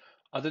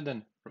 Other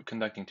than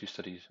conducting 2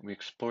 studies, we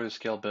explored the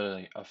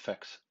scalability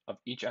effects of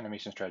each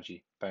animation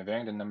strategy by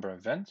varying the number of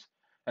events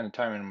and the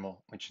time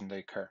interval which they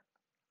occur.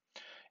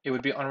 It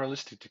would be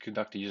unrealistic to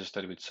conduct a user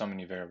study with so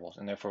many variables,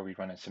 and therefore we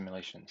run a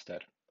simulation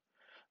instead.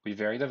 We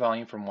vary the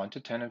volume from 1 to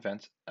 10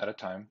 events at a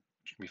time,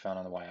 which can be found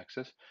on the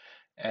y-axis,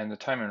 and the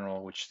time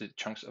interval, which the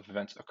chunks of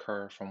events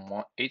occur from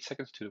 8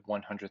 seconds to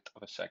 1/100th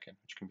of a second,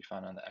 which can be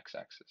found on the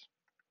x-axis.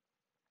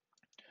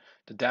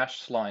 The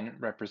dashed line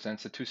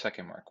represents the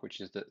 2-second mark,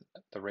 which is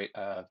the rate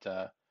of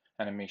the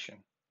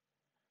animation.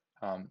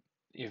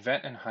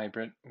 Event and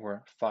hybrid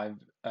were 5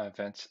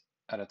 events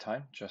at a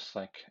time, just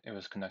like it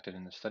was conducted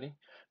in the study.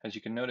 As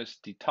you can notice,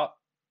 the top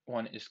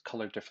one is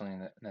colored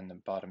differently than the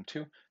bottom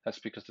 2. That's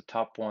because the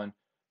top one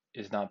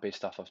is not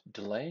based off of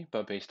delay,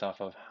 but based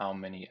off of how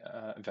many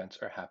events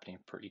are happening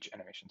per each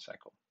animation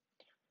cycle.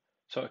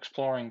 So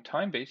exploring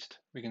time-based,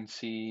 we can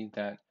see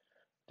that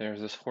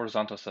there's this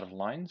horizontal set of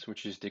lines,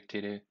 which is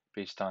dictated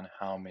based on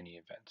how many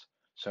events.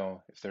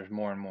 So if there's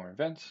more and more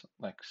events,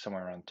 like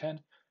somewhere around 10,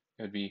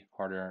 it would be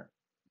harder,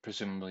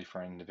 presumably,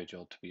 for an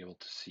individual to be able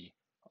to see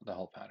the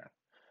whole pattern.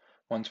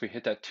 Once we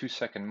hit that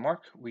 2-second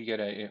mark, we get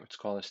what's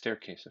called a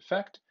staircase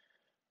effect,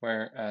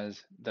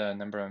 whereas the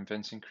number of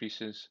events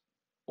increases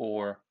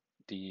or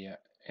the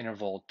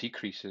interval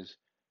decreases,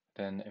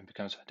 then it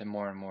becomes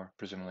more and more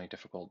presumably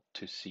difficult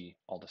to see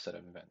all the set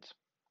of events.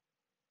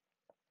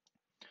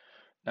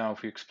 Now,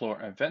 if we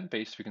explore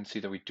event-based, we can see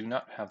that we do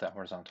not have that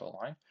horizontal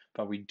line,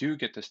 but we do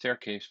get the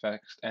staircase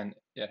effect, and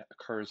it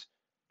occurs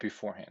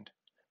beforehand.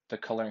 The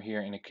color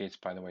here indicates,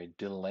 by the way,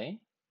 delay.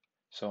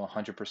 So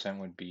 100%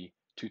 would be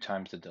 2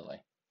 times the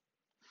delay.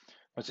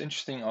 What's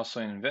interesting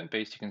also in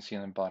event-based, you can see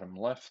in the bottom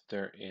left,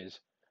 there is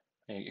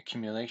an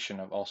accumulation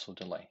of also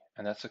delay.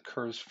 And that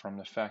occurs from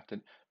the fact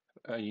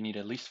that you need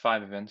at least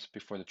 5 events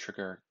before the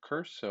trigger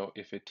occurs. So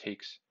if it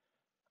takes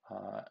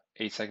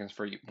 8 seconds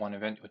for one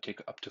event, it would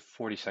take up to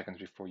 40 seconds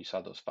before you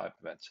saw those 5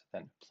 events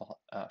then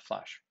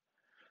flash.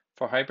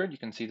 For hybrid, you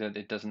can see that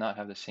it does not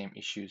have the same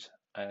issues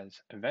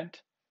as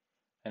event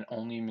and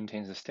only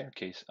maintains the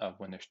staircase of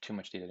when there's too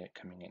much data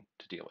coming in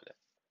to deal with it.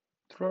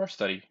 Through our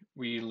study,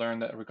 we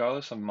learned that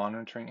regardless of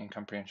monitoring and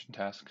comprehension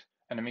tasks,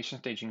 animation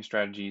staging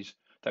strategies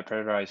that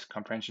prioritize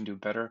comprehension do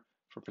better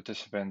for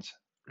participants'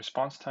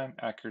 response time,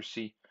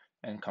 accuracy,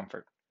 and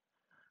comfort.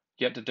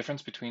 Yet the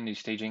difference between these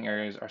staging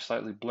areas are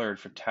slightly blurred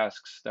for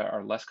tasks that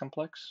are less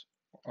complex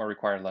or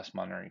require less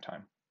monitoring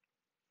time.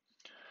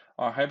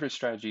 Our hybrid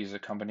strategy is a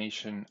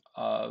combination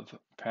of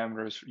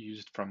parameters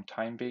used from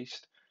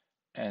time-based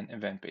and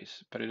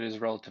event-based, but it is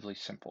relatively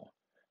simple.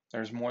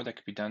 There's more that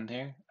could be done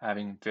here,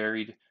 having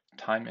varied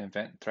time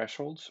event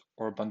thresholds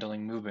or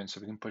bundling movements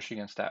so we can push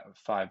against that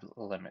 5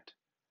 limit.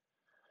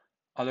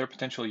 Other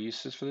potential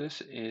uses for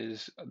this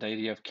is the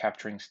idea of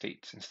capturing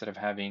states. Instead of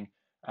having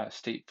a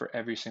state for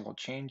every single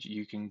change,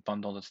 you can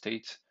bundle the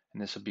states,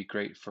 and this will be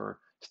great for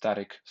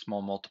static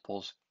small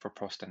multiples for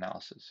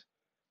post-analysis.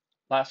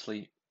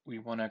 Lastly, we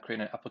want to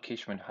create an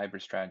application with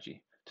hybrid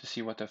strategy to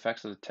see what the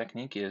effects of the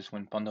technique is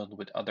when bundled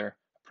with other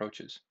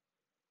approaches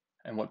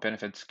and what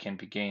benefits can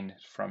be gained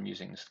from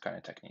using this kind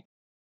of technique.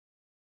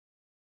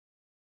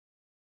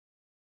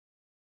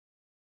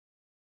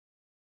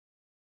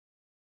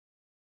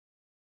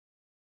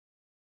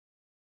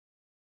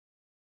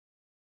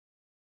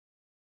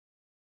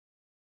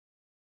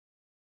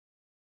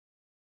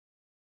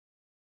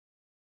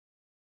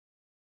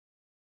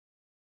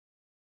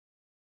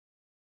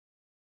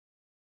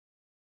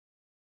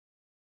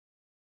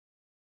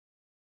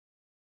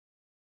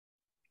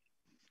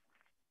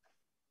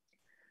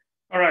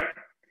 All right.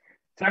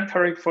 Thanks,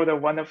 Tarik, for the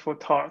wonderful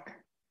talk.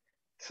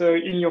 So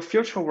in your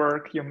future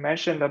work, you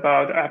mentioned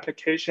about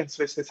applications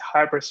versus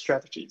hybrid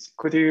strategies.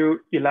 Could you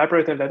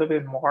elaborate a little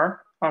bit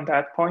more on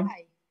that point?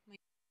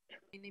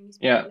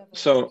 Yeah,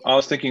 so I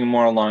was thinking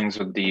more along the lines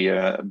with the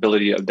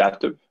ability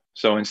adaptive.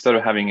 So instead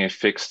of having a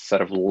fixed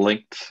set of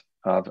linked,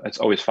 it's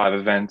always 5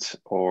 events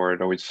or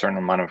always a certain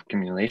amount of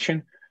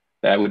accumulation,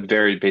 that would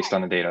vary based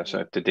on the data. So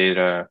if the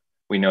data,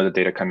 we know the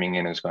data coming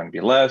in is going to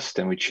be less,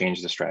 then we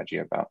change the strategy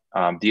about.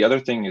 The other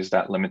thing is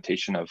that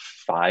limitation of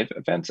 5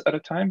 events at a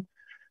time.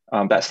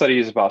 That study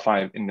is about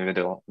 5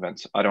 individual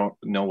events. I don't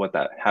know what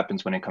that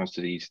happens when it comes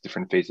to these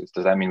different phases.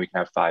 Does that mean we can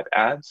have 5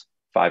 adds,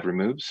 5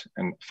 removes,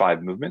 and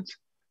 5 movements?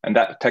 And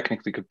that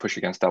technically could push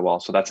against that wall.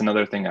 So that's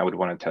another thing I would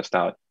want to test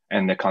out.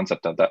 And the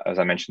concept of that, as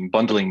I mentioned,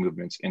 bundling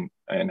movements in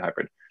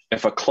hybrid.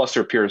 If a cluster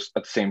appears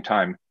at the same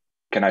time,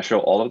 can I show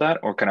all of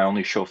that? Or can I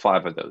only show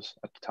 5 of those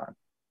at the time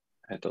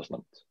at those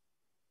limits?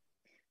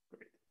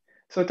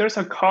 So there's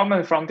a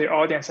comment from the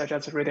audience I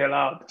just read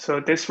aloud. So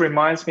this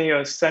reminds me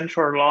of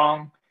central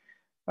long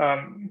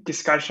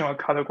discussion of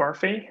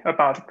cartography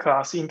about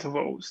class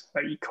intervals,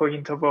 like equal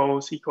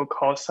intervals, equal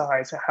call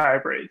size, and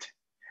hybrid.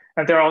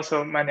 And there are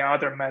also many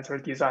other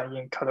methods designed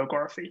in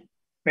cartography.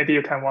 Maybe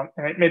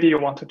you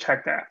want to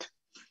check that.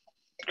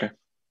 Okay.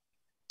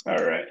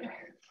 All right.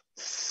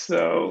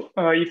 So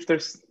if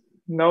there's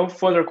no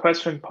further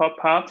question pop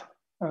up,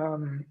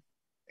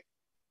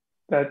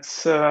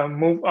 let's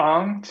move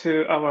on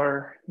to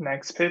our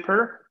next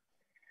paper,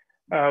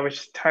 which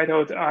is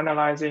titled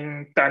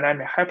Analyzing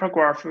Dynamic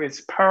Hypergraph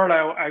with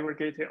Parallel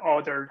Aggregated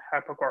Ordered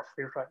Hypergraph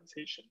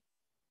Visualization,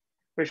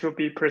 which will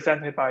be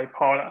presented by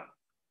Paula.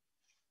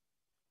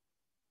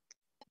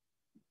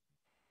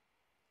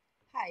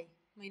 Hi,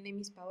 my name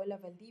is Paola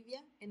Valdivia,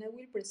 and I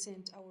will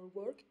present our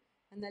work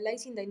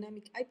analyzing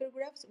dynamic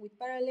hypergraphs with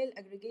parallel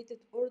aggregated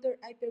order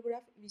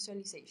hypergraph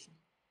visualization.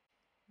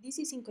 This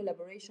is in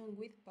collaboration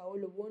with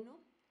Paolo Buono,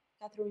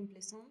 Catherine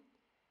Plesson,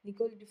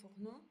 Nicole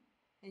Dufournon,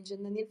 and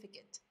Jean-Daniel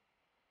Fequet.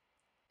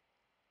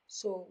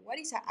 So, what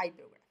is a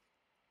hypergraph?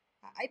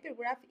 A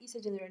hypergraph is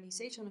a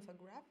generalization of a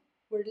graph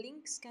where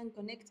links can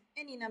connect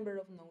any number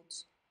of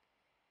nodes.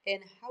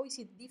 And how is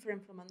it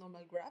different from a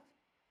normal graph?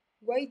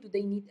 Why do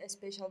they need a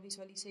special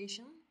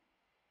visualization?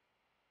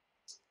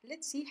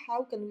 Let's see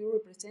how can we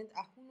represent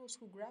a who knows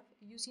who graph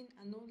using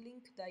a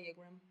node-link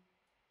diagram.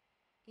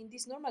 In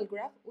this normal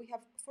graph, we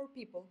have 4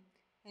 people,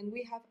 and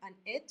we have an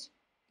edge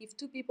if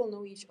 2 people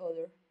know each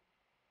other.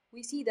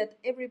 We see that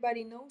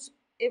everybody knows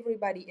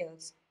everybody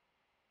else.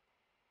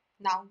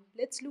 Now,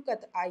 let's look at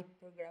the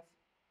hypergraph.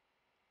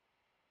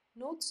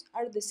 Nodes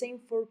are the same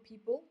 4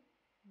 people,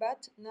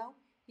 but now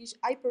each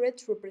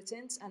hyperedge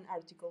represents an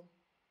article.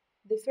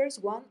 The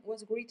first one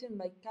was written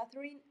by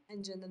Catherine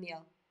and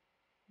Jean-Daniel,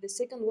 the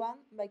second one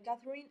by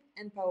Catherine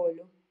and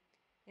Paolo,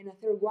 and a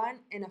third one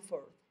and a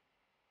fourth.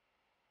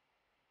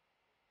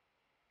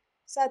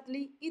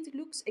 Sadly, it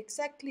looks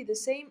exactly the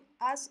same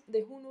as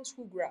the who knows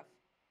who graph.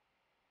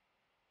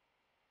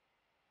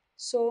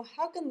 So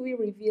how can we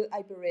reveal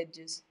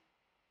hyperedges?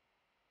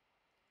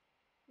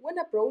 One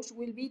approach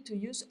will be to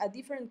use a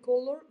different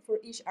color for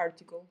each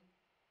article.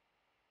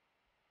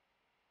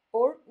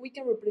 Or we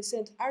can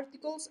represent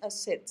articles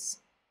as sets.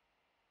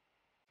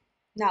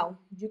 Now,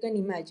 you can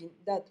imagine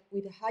that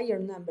with a higher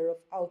number of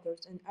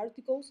authors and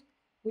articles,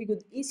 we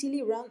could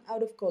easily run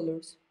out of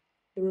colors.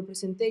 The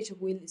representation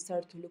will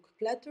start to look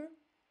cluttered,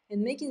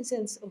 and making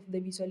sense of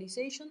the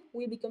visualization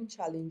will become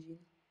challenging.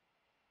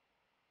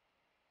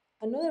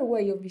 Another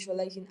way of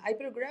visualizing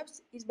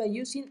hypergraphs is by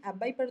using a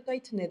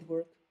bipartite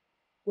network,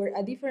 where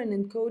a different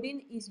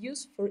encoding is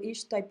used for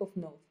each type of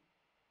node.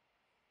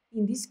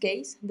 In this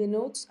case, the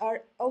nodes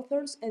are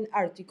authors and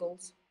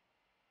articles.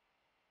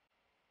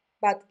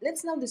 But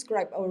let's now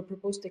describe our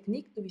proposed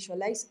technique to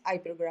visualize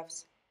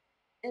hypergraphs.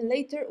 And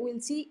later we'll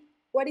see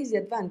what is the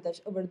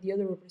advantage over the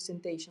other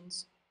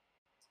representations.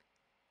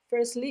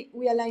 Firstly,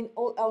 we align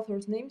all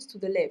authors' names to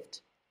the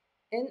left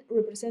and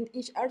represent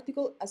each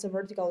article as a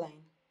vertical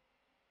line.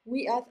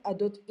 We add a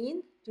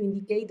 .in to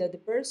indicate that the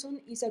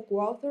person is a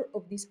co-author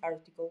of this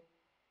article.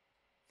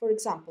 For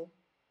example,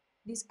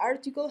 this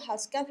article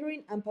has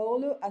Catherine and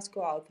Paolo as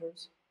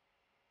co-authors.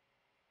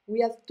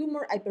 We add 2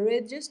 more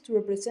hyperedges to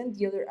represent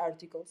the other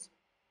articles.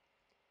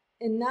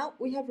 And now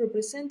we have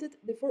represented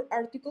the 4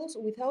 articles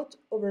without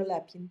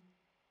overlapping.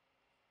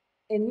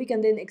 And we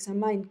can then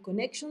examine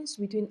connections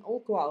between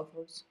all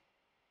co-authors.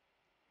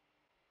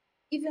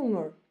 Even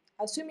more,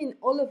 assuming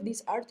all of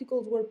these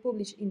articles were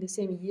published in the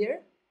same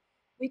year,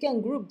 we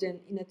can group them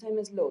in a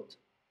time slot,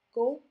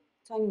 called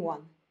time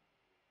 1.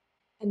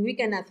 And we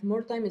can add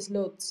more time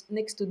slots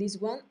next to this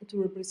one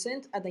to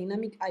represent a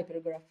dynamic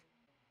hypergraph.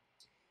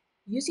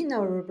 Using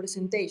our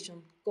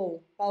representation,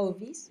 called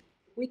VIS,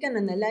 we can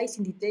analyze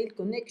in detail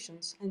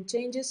connections and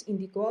changes in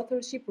the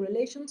co-authorship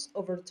relations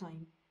over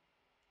time.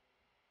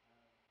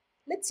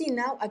 Let's see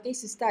now a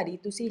case study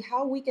to see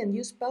how we can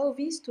use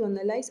VIS to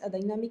analyze a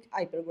dynamic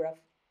hypergraph.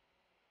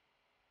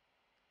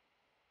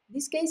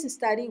 This case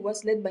study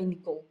was led by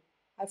Nicole,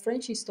 a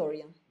French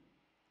historian.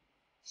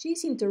 She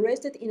is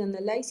interested in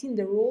analyzing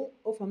the role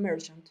of a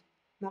merchant,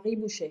 Marie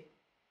Boucher.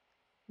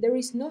 There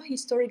is no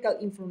historical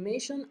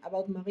information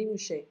about Marie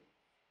Boucher,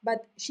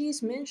 but she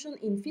is mentioned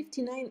in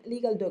 59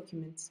 legal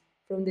documents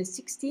from the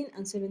 16th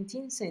and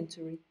 17th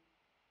century.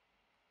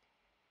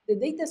 The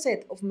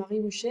dataset of Marie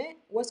Boucher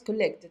was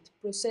collected,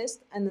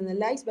 processed, and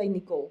analyzed by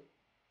Nicole.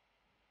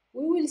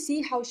 We will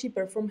see how she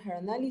performed her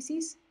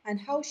analysis and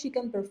how she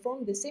can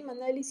perform the same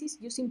analysis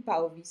using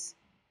PAO-VIS.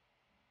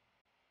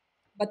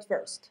 But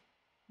first,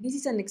 this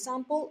is an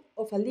example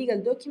of a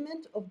legal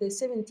document of the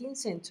 17th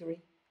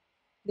century.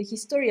 The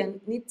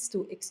historian needs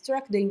to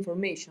extract the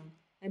information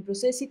and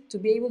process it to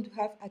be able to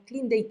have a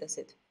clean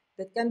dataset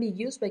that can be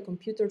used by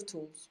computer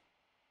tools.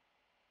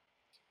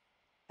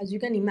 As you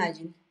can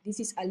imagine, this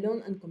is a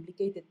long and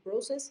complicated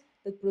process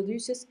that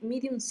produces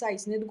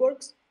medium-sized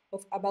networks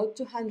of about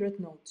 200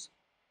 nodes.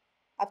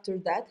 After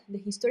that, the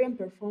historian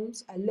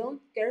performs a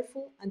long,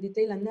 careful, and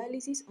detailed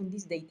analysis on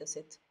this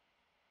dataset.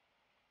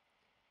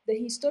 The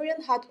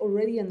historian had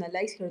already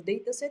analyzed her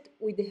dataset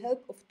with the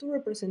help of two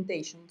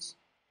representations.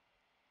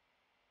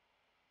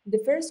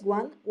 The first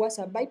one was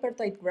a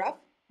bipartite graph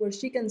where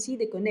she can see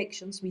the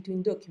connections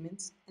between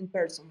documents and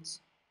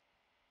persons,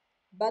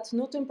 but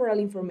no temporal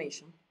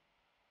information.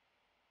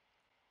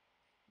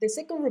 The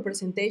second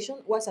representation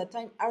was a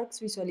time arcs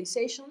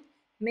visualization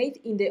made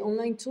in the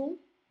online tool,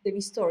 the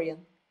Vistorian,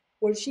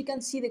 where she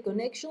can see the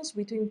connections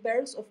between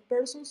pairs of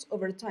persons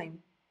over time,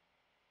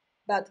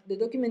 but the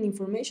document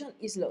information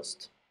is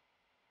lost.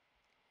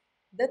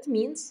 That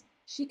means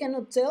she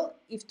cannot tell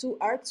if two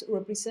arcs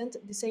represent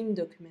the same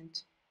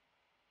document.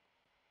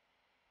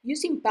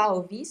 Using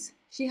PAO-VIS,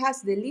 she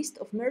has the list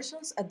of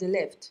merchants at the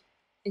left,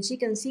 and she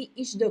can see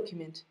each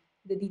document,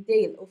 the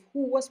detail of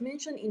who was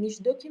mentioned in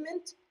each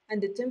document,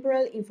 and the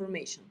temporal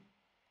information.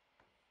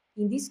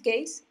 In this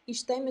case,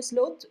 each time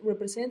slot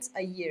represents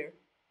a year.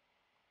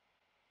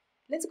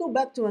 Let's go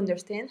back to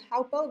understand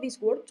how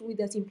PAO-VIS worked with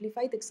a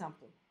simplified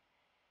example.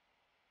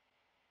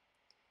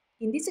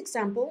 In this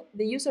example,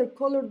 the user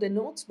colored the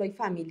nodes by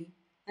family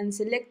and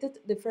selected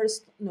the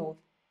first node.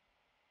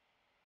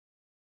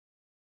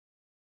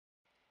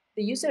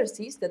 The user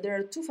sees that there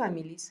are two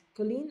families,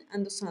 Colin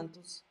and Dos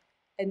Santos,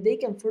 and they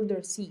can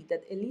further see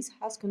that Elise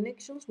has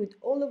connections with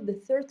all of the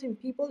 13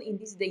 people in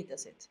this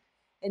dataset,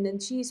 and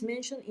that she is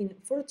mentioned in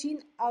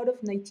 14 out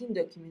of 19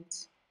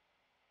 documents.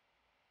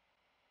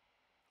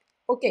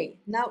 Okay,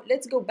 now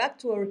let's go back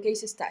to our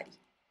case study.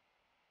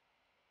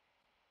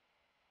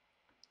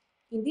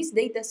 In this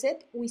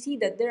dataset, we see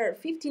that there are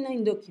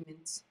 59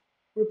 documents,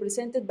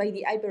 represented by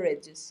the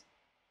hyperedges.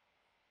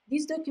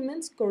 These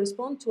documents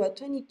correspond to a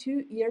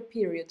 22-year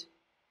period.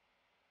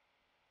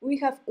 We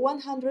have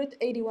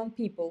 181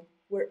 people,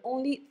 where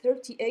only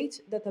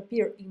 38 that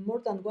appear in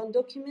more than one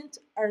document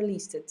are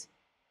listed.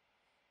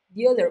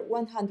 The other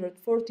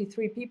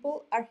 143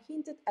 people are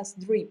hinted as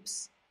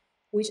drips,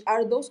 which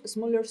are those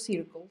smaller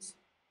circles.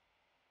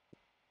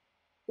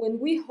 When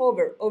we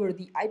hover over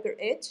the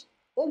hyperedge,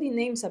 all the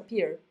names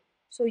appear,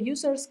 so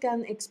users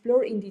can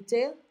explore in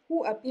detail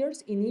who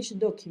appears in each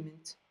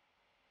document.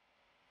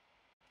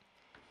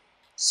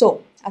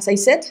 So, as I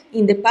said,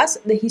 in the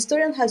past, the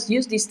historian has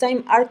used this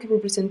time arc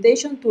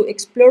representation to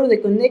explore the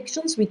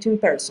connections between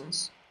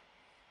persons.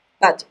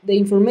 But the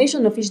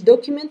information of each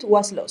document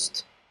was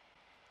lost.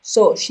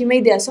 So, she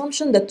made the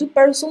assumption that two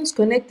persons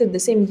connected the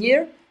same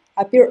year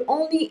appear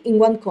only in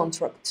one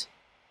contract.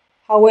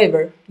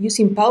 However,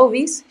 using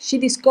PAO-VIS, she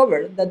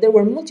discovered that there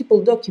were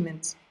multiple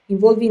documents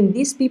involving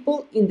these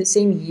people in the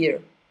same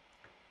year.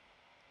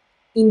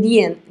 In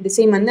the end, the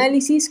same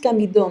analysis can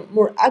be done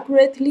more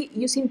accurately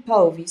using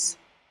PAO-VIS.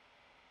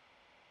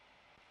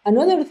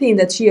 Another thing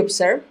that she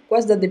observed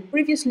was that the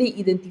previously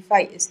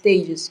identified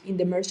stages in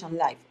the merchant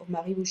life of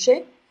Marie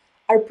Boucher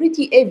are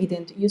pretty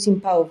evident using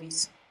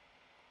PAO-VIS.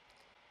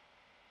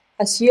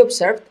 As she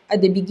observed,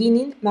 at the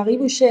beginning, Marie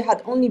Boucher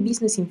had only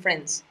business in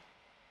France.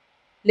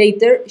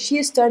 Later,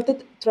 she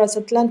started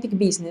transatlantic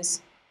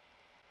business,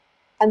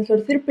 and her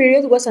third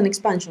period was an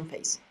expansion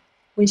phase,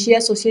 when she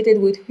associated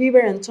with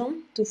Huber and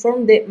Tom to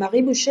form the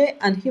Marie Boucher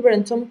and Huber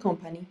and Tom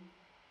company.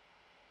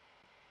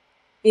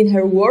 In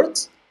her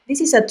words,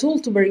 this is a tool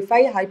to verify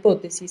a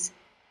hypothesis.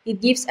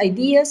 It gives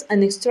ideas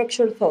and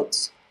structured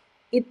thoughts.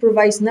 It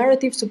provides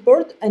narrative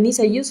support and is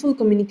a useful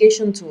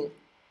communication tool.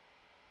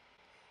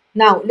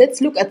 Now,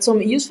 let's look at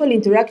some useful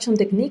interaction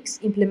techniques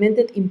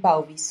implemented in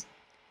PAO-VIS.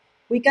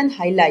 We can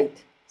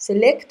highlight,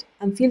 select,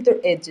 and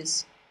filter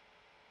edges.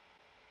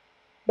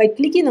 By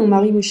clicking on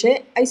Marie Boucher,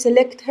 I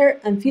select her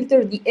and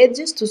filter the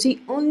edges to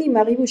see only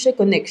Marie Boucher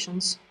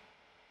connections.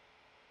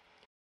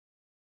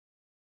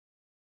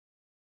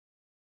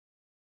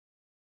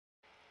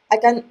 I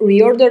can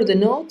reorder the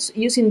nodes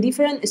using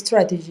different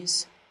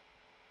strategies.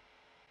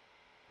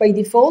 By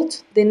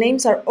default, the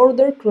names are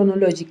ordered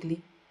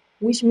chronologically,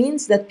 which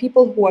means that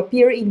people who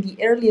appear in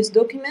the earliest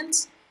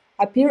documents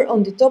appear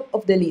on the top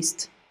of the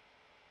list.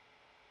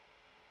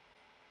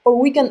 Or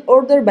we can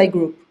order by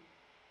group.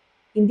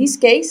 In this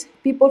case,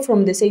 people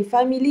from the same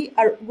family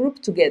are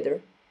grouped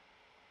together.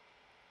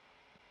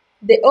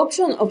 The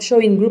option of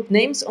showing group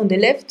names on the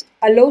left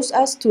allows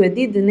us to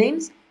edit the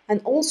names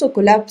and also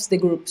collapse the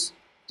groups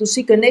to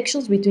see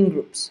connections between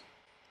groups.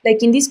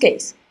 Like in this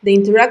case, the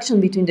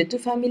interaction between the two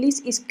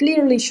families is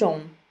clearly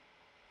shown.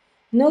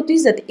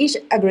 Notice that each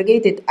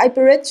aggregated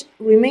hyperedge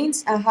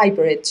remains a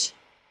hyperedge.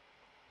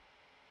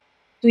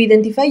 To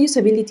identify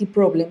usability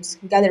problems,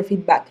 gather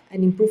feedback,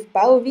 and improve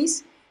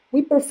POVs,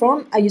 we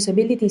performed a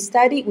usability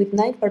study with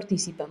 9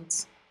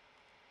 participants.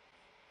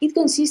 It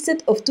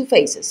consisted of 2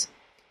 phases,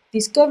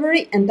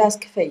 discovery and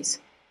task phase,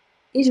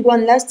 each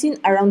one lasting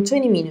around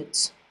 20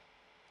 minutes.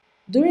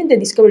 During the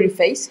discovery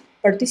phase,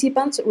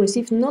 participants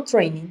received no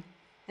training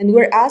and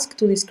were asked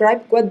to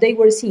describe what they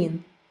were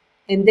seeing,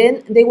 and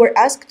then they were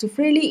asked to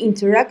freely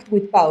interact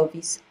with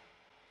POVs.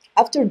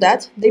 After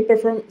that, they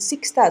performed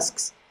 6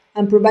 tasks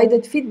and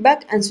provided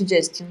feedback and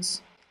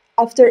suggestions.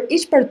 After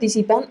each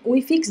participant,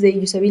 we fixed the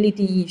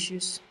usability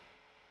issues.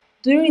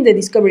 During the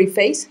discovery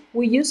phase,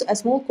 we used a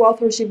small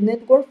co-authorship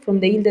network from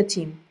the ILDA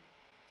team.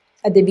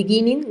 At the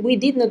beginning, we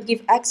did not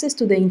give access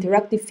to the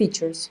interactive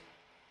features.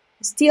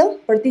 Still,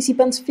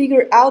 participants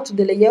figured out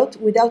the layout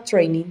without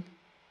training.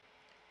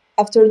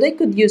 After they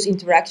could use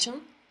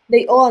interaction,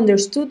 they all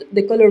understood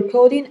the color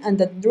coding and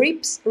that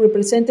drips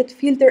represented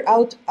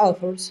filter-out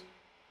authors.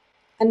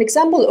 An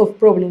example of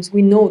problems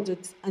we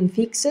noted and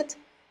fixed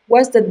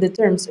was that the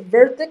terms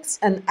vertex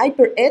and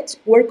hyperedge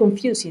were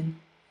confusing,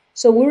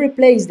 so we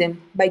replaced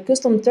them by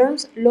custom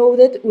terms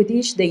loaded with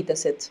each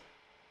dataset.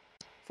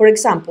 For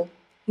example,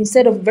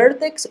 instead of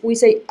vertex, we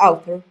say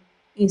author.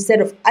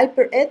 Instead of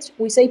hyperedge,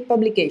 we say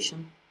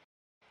publication.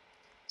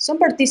 Some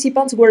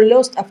participants were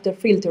lost after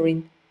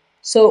filtering,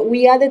 so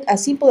we added a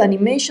simple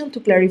animation to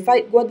clarify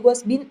what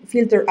was being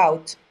filtered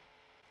out.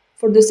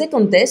 For the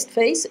second test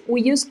phase,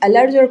 we used a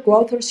larger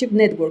co-authorship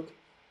network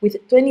with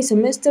 20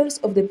 semesters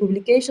of the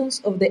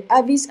publications of the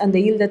VIS and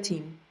the ILDA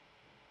team.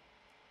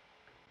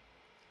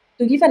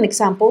 To give an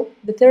example,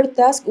 the third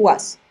task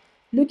was,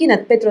 looking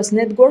at Petra's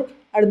network,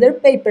 are there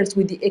papers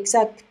with the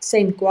exact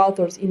same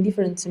co-authors in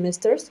different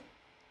semesters?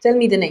 Tell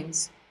me the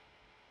names.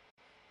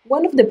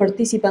 One of the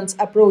participants'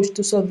 approach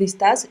to solve this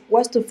task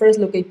was to first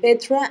locate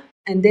Petra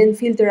and then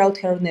filter out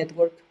her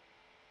network.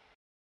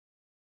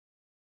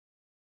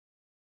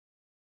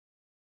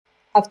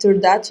 After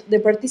that, the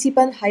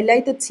participant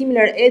highlighted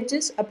similar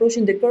edges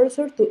approaching the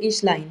cursor to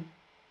each line.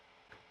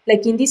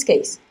 Like in this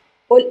case,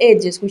 all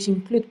edges which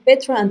include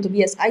Petra and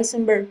Tobias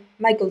Eisenberg,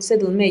 Michael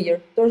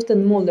Sedlmeyer,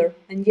 Thorsten Moller,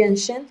 and Jian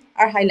Shen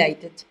are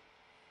highlighted,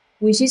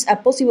 which is a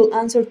possible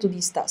answer to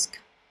this task.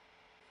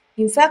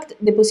 In fact,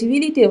 the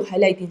possibility of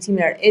highlighting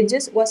similar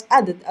edges was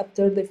added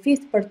after the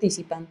 5th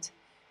participant,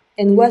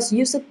 and was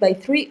used by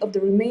 3 of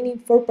the remaining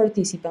 4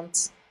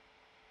 participants.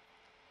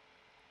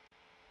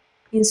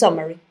 In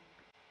summary,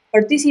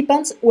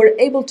 participants were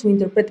able to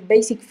interpret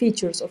basic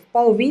features of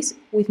POVs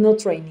with no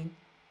training.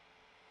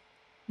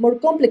 More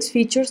complex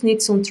features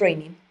need some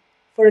training,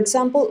 for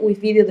example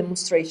with video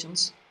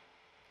demonstrations.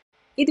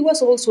 It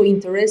was also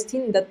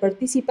interesting that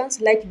participants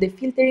liked the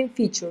filtering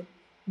feature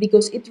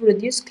because it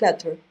reduced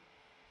clutter,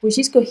 which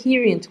is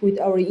coherent with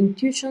our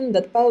intuition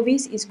that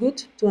POVs is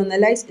good to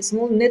analyze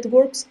small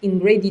networks in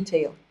great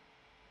detail.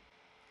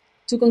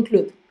 To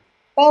conclude,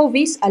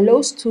 POVs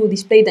allows to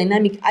display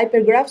dynamic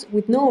hypergraphs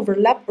with no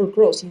overlap or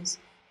crossings,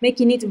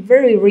 making it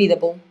very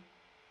readable.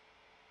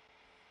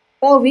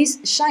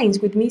 POVs shines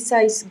with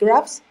mid-size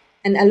graphs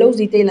and allows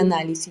detailed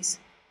analysis.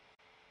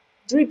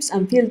 Drips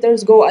and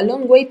filters go a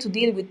long way to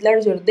deal with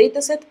larger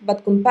dataset,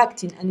 but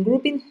compacting and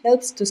grouping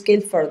helps to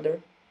scale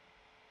further.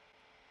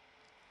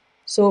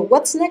 So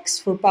what's next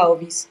for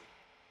POVs?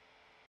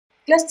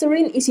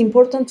 Clustering is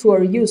important to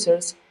our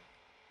users.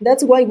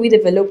 That's why we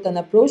developed an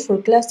approach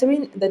for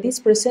clustering that is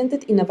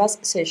presented in a VIS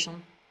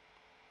session.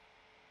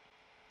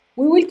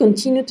 We will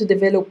continue to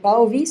develop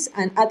POVs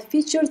and add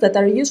features that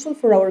are useful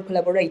for our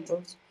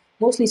collaborators,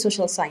 mostly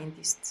social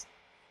scientists.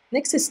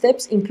 Next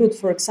steps include,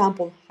 for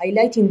example,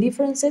 highlighting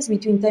differences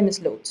between time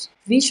slots,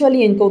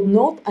 visually encode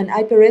node and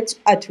hyperedge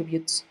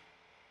attributes,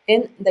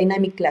 and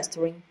dynamic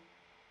clustering.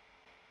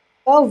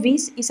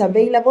 POVs is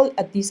available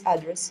at this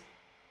address.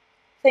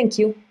 Thank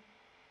you.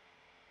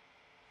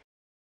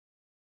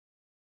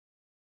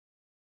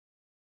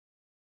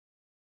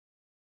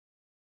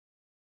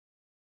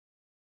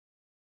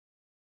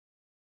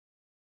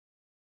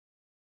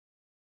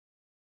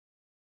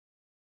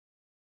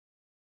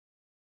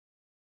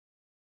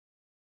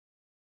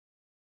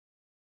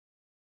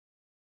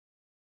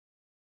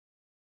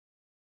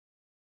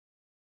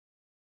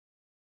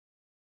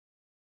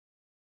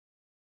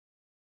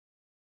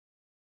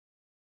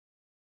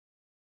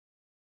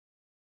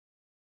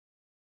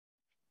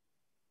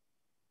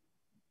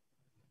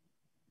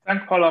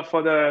 Thank Paula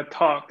for the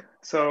talk.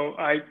 So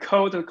I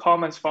code the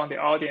comments from the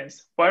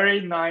audience. Very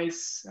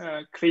nice,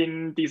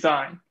 clean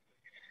design.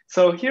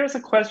 So here's a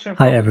question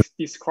from the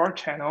Discord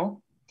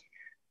channel.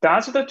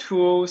 Does the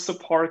tool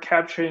support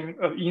capturing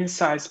of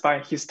insights by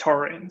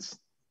historians?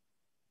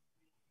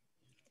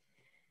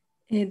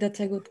 That's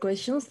a good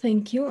question,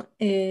 thank you.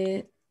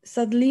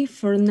 Sadly,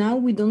 for now,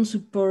 we don't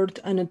support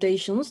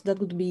annotations. That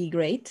would be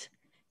great.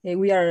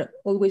 We are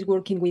always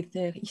working with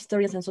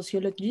historians and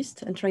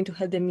sociologists and trying to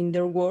help them in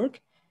their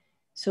work.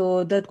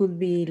 So that would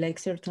be like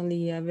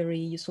certainly a very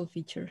useful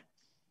feature.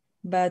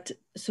 But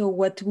so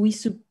what we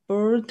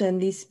support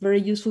and is very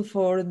useful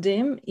for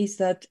them is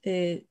that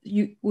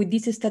with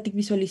this static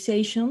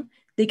visualization,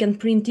 they can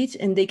print it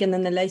and they can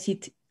analyze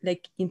it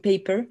like in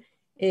paper.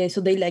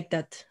 So they like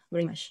that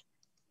very much.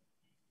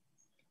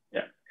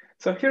 Yeah.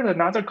 So here's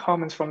another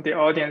comment from the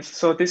audience.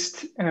 So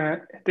this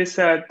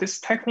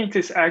technique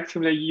is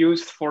actually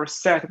used for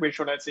set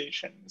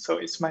visualization. So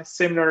it's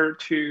similar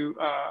to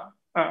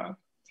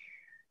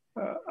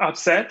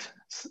upset,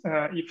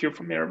 if you're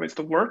familiar with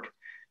the work.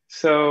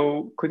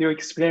 So could you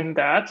explain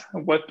that?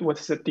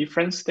 What's the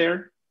difference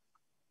there?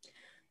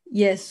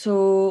 Yes,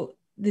 so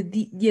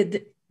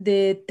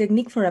the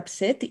technique for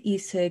upset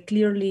is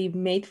clearly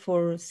made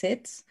for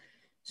sets.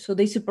 So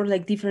they support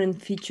like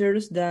different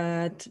features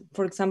that,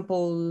 for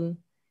example,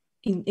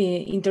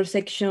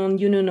 intersection,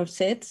 union of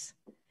sets.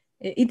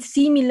 It's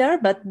similar,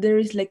 but there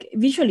is like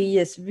visually,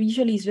 yes,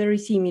 visually is very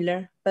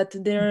similar, but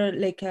there are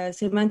like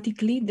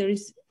semantically, there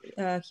is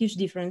a huge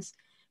difference.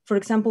 For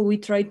example, we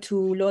try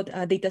to load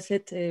a data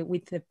set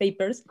with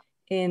papers,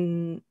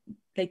 and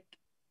like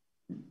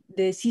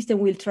the system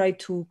will try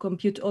to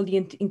compute all the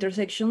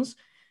intersections.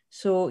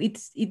 So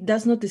it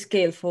does not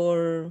scale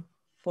for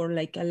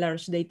like a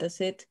large data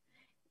set,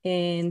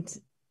 and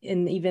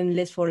even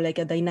less for like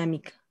a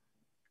dynamic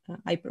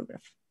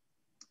hypergraph.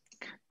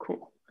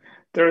 Cool.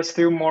 There are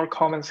still more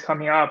comments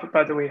coming up,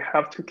 but we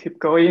have to keep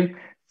going.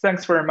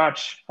 Thanks very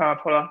much,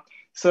 Paula.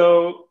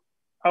 So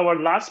our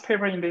last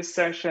paper in this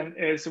session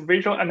is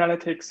Visual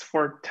Analytics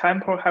for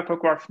Temporal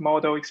Hypergraph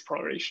Model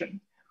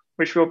Exploration,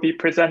 which will be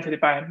presented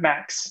by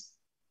Max.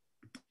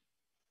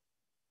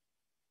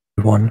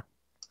 Everyone,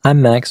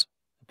 I'm Max,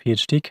 a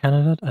PhD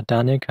candidate at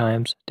Daniel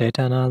Keim's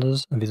Data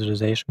Analysis and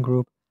Visualization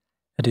Group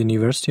at the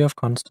University of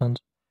Constance,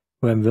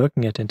 where I'm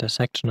working at the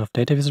intersection of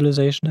data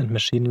visualization and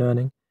machine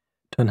learning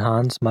to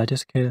enhance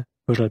multiscale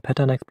visual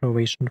pattern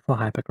exploration for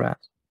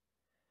hypergraphs.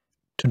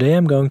 Today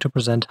I'm going to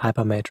present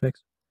Hypermatrix,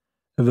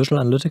 a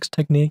visual analytics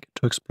technique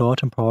to explore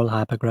temporal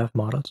hypergraph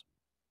models.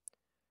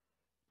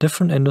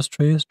 Different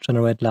industries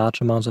generate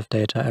large amounts of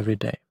data every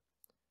day.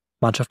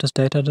 Much of this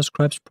data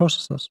describes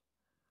processes,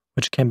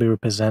 which can be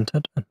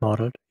represented and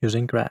modeled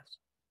using graphs.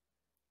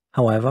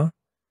 However,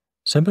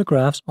 simple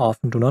graphs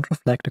often do not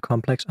reflect the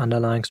complex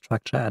underlying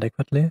structure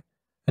adequately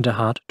and are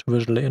hard to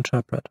visually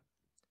interpret.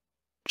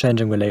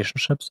 Changing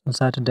relationships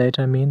inside the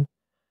data mean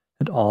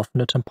that often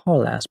the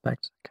temporal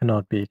aspects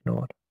cannot be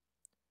ignored.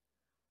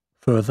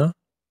 Further,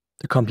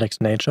 the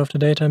complex nature of the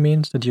data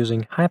means that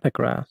using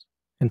hypergraphs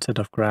instead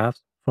of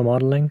graphs for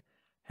modeling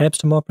helps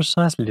to more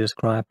precisely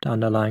describe the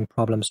underlying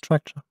problem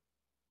structure.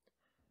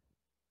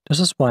 This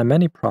is why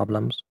many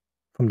problems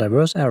from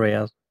diverse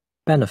areas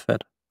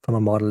benefit from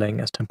a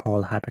modeling as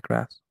temporal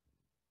hypergraphs.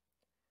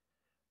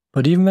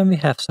 But even when we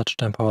have such a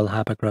temporal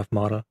hypergraph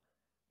model,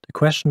 the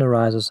question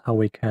arises how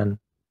we can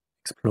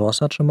explore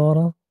such a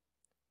model,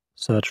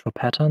 search for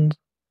patterns,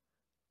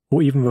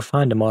 or even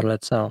refine the model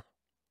itself.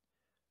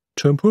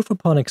 To improve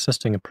upon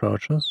existing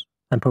approaches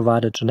and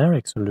provide a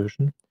generic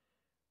solution,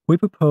 we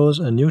propose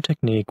a new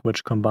technique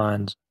which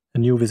combines a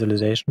new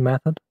visualization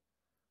method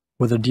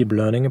with a deep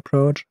learning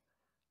approach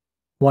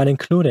while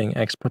including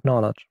expert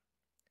knowledge.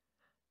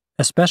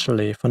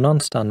 Especially for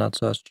non-standard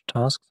search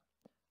tasks,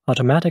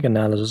 automatic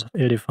analysis of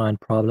ill-defined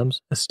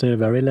problems is still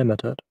very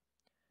limited.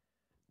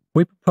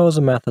 We propose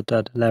a method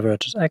that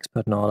leverages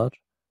expert knowledge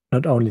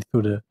not only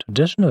through the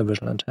traditional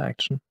visual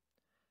interaction,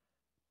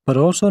 but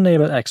also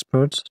enable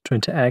experts to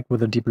interact with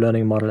the deep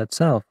learning model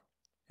itself,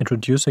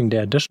 introducing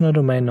their additional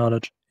domain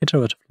knowledge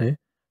iteratively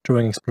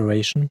during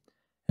exploration,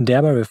 and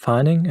thereby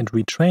refining and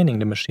retraining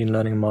the machine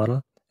learning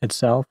model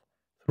itself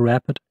through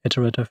rapid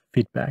iterative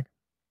feedback.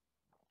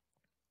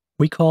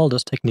 We call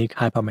this technique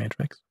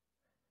Hypermatrix.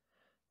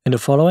 In the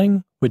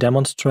following, we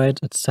demonstrate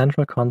its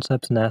central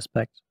concepts and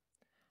aspects.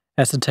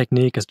 As the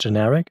technique is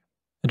generic,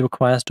 it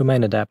requires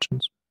domain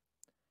adaptations.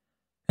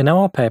 In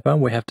our paper,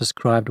 we have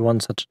described one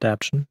such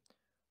adaptation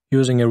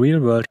using a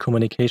real-world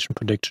communication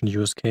prediction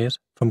use case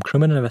from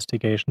criminal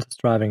investigations as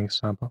driving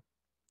example.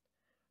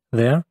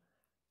 There,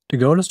 the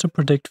goal is to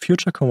predict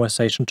future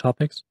conversation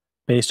topics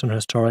based on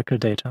historical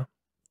data.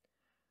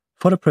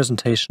 For the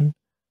presentation,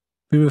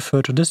 we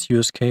refer to this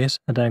use case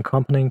and the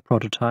accompanying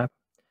prototype,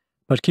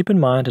 but keep in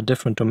mind that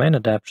different domain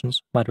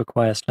adaptations might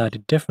require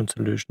slightly different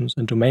solutions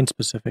in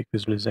domain-specific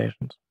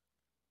visualizations.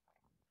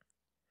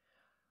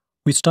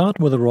 We start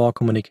with the raw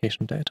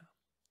communication data.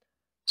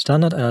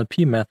 Standard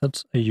NLP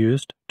methods are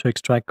used to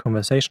extract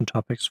conversation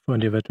topics for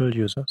individual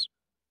users.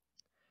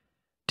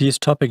 These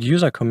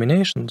topic-user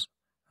combinations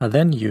are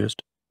then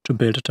used to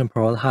build a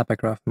temporal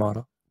hypergraph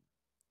model.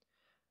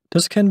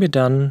 This can be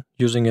done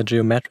using a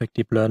geometric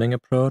deep learning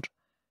approach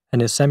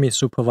and a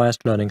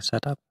semi-supervised learning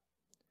setup.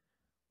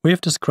 We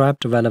have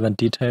described the relevant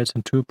details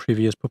in 2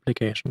 previous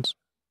publications.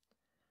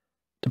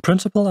 The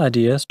principal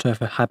idea is to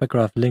have a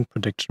hypergraph link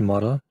prediction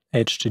model,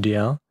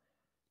 HGDL,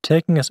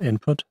 taking as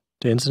input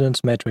the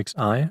incidence matrix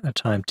I at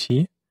time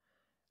t,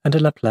 and the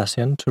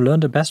Laplacian to learn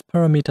the best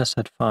parameter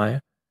set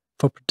phi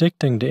for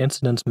predicting the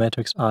incidence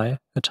matrix I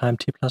at time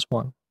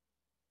t+1.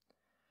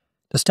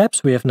 The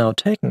steps we have now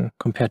taken,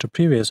 compared to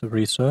previous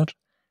research,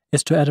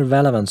 is to add a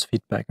relevance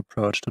feedback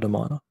approach to the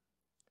model.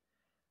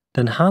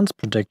 The enhanced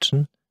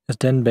prediction is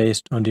then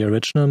based on the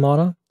original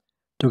model,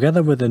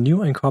 together with a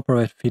new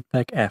incorporated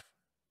feedback f.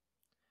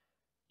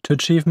 To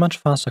achieve much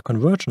faster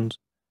convergence,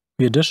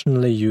 we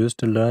additionally use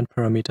the learned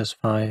parameters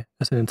phi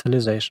as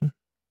initialization.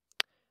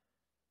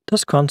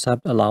 This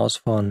concept allows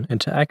for an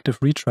interactive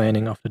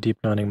retraining of the deep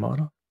learning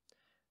model,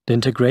 the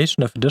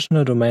integration of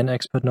additional domain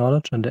expert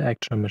knowledge in the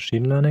actual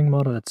machine learning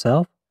model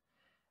itself,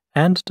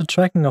 and the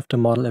tracking of the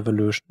model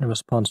evolution in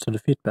response to the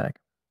feedback.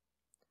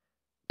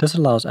 This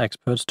allows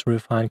experts to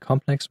refine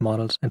complex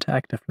models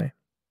interactively.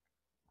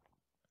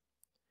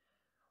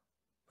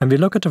 When we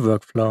look at the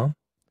workflow,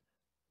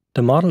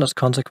 the model is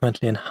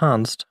consequently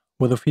enhanced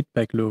with a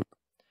feedback loop,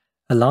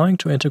 allowing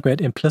to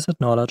integrate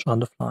implicit knowledge on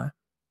the fly.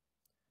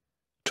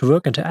 To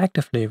work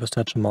interactively with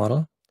such a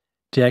model,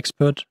 the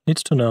expert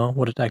needs to know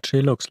what it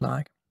actually looks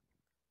like.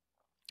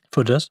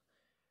 For this,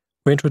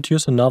 we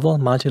introduce a novel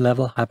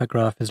multi-level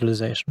hypergraph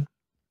visualization.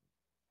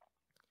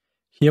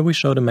 Here we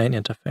show the main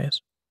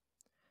interface.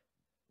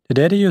 The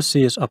data you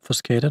see is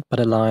obfuscated but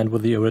aligned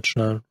with the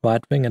original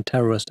right-wing and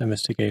terrorist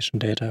investigation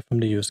data from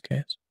the use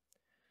case.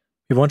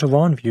 We want to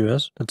warn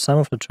viewers that some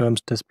of the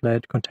terms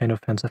displayed contain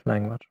offensive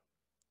language.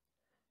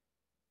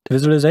 The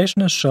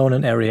visualization is shown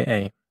in Area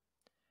A.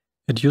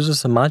 It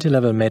uses a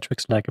multi-level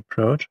matrix-like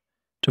approach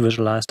to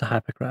visualize the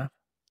hypergraph.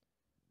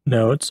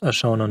 Nodes are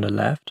shown on the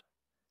left,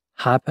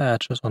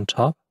 hyperedges on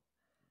top,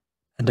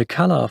 and the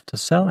color of the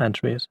cell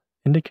entries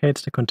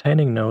indicates the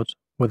containing nodes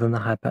within the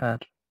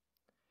hyperedge.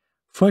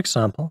 For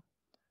example,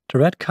 the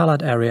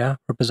red-colored area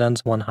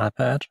represents one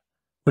hyperedge,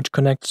 which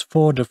connects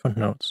 4 different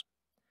nodes.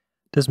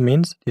 This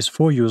means these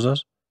 4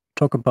 users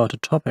talk about a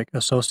topic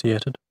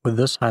associated with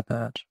this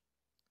hyperedge.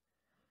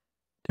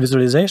 The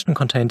visualization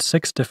contains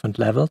 6 different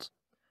levels,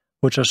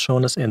 which are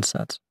shown as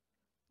insets.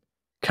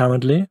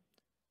 Currently,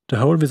 the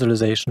whole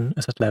visualization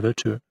is at level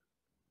 2.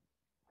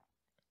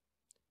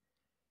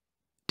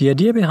 The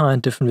idea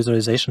behind different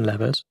visualization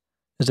levels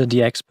is that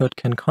the expert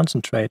can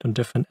concentrate on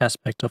different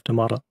aspects of the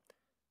model,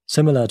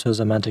 similar to a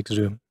semantic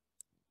zoom.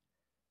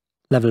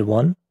 Level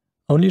 1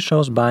 only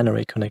shows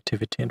binary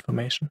connectivity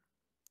information.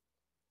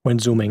 When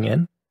zooming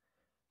in,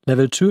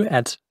 level 2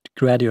 adds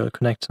gradual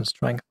connection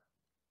strength.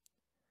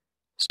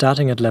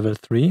 Starting at level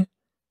 3,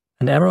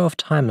 an arrow of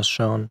time is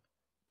shown,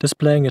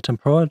 displaying a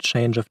temporal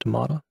change of the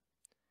model.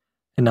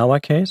 In our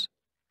case,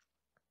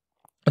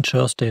 it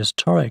shows the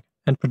historic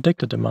and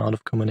predicted amount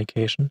of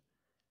communication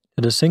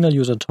that a single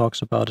user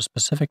talks about a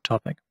specific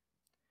topic.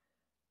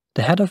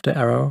 The head of the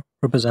arrow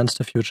represents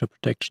the future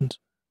predictions.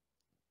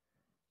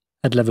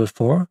 At level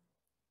 4,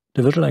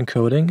 the visual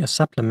encoding is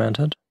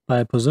supplemented by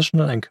a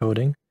positional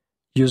encoding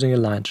using a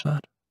line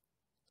chart.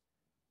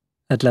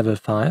 At level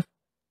 5,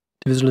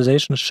 the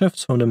visualization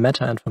shifts from the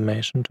meta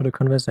information to the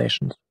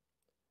conversations.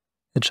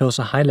 It shows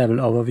a high-level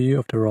overview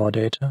of the raw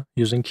data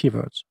using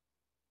keywords.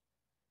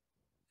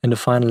 In the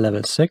final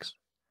level 6,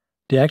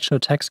 the actual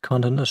text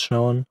content is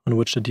shown on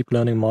which the deep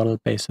learning model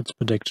bases its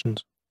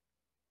predictions.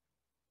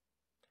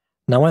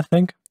 Now I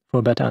think, for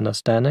a better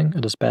understanding,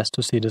 it is best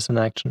to see this in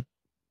action.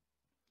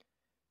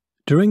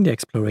 During the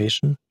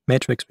exploration,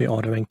 matrix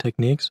reordering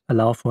techniques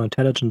allow for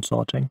intelligent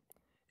sorting,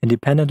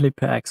 independently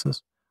per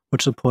axis,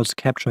 which supports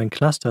capturing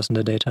clusters in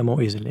the data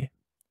more easily.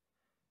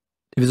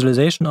 The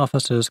visualization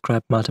offers to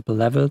describe multiple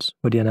levels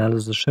where the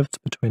analysis shifts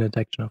between a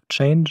detection of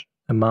change,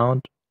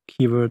 amount,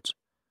 keywords,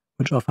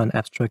 which offer an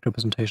abstract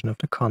representation of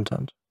the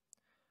content.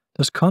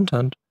 This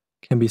content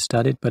can be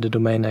studied by the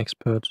domain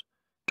experts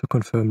to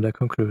confirm their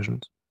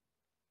conclusions.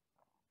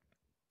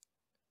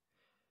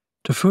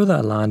 To further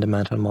align the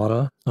mental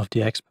model of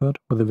the expert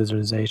with the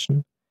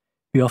visualization,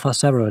 we offer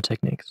several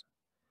techniques.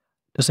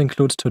 This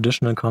includes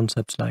traditional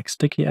concepts like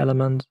sticky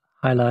elements,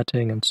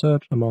 highlighting, and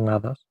search, among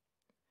others.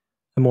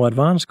 A more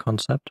advanced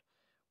concept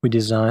we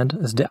designed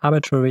is the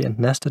arbitrary and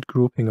nested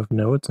grouping of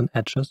nodes and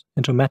edges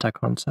into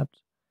meta-concepts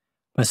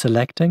by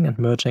selecting and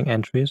merging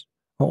entries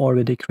or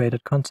already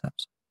created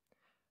concepts.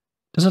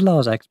 This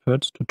allows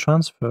experts to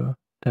transfer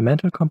their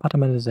mental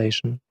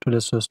compartmentalization to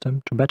the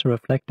system to better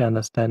reflect their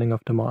understanding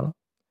of the model.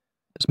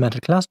 This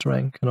mental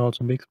clustering can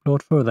also be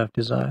explored further if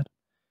desired,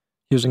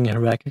 using a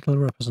hierarchical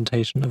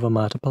representation over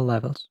multiple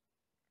levels.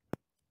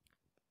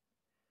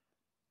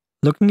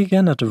 Looking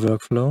again at the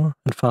workflow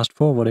and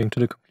fast-forwarding to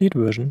the complete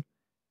version,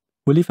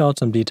 we leave out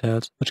some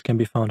details which can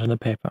be found in the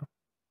paper.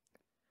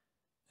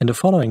 In the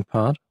following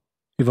part,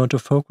 we want to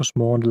focus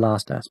more on the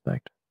last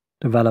aspect,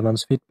 the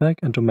relevance feedback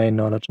and domain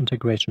knowledge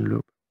integration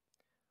loop.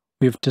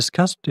 We've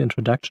discussed the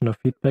introduction of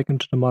feedback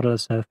into the model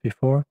itself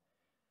before,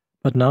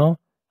 but now,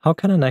 how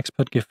can an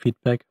expert give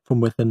feedback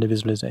from within the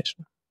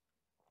visualization?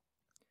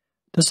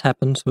 This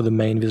happens with the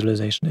main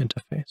visualization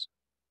interface.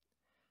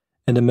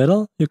 In the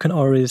middle, you can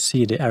already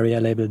see the area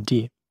labeled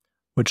D,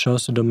 which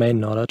shows the domain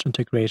knowledge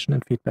integration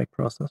and feedback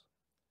process.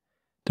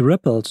 The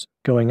ripples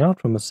going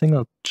out from a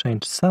single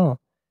changed cell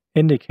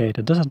indicate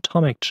that this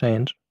atomic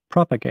change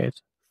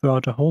propagates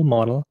throughout the whole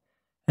model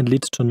and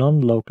leads to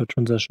non-local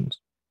transitions.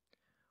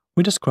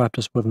 We describe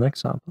this with an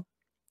example.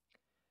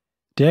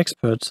 The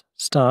expert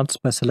starts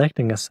by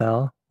selecting a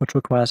cell which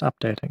requires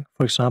updating,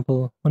 for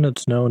example, when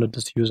it's known that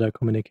this user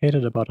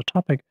communicated about a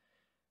topic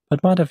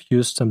but might have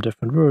used some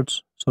different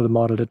words, so the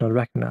model did not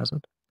recognize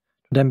it.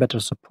 To then better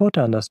support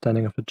the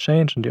understanding of the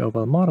change in the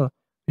overall model,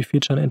 we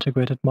feature an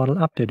integrated model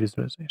update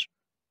visualization.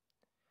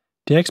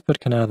 The expert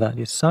can either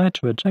decide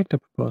to reject the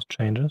proposed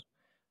changes,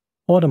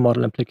 or the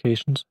model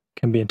implications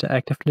can be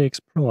interactively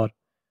explored,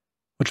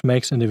 which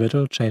makes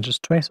individual changes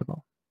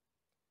traceable.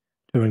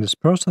 During this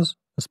process,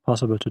 it's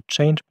possible to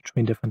change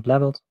between different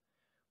levels,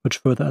 which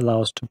further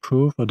allows to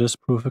prove or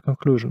disprove a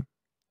conclusion.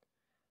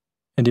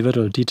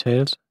 Individual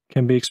details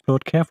can be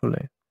explored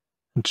carefully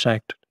and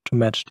checked to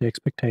match the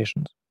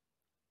expectations.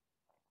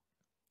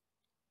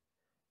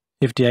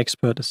 If the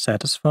expert is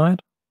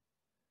satisfied,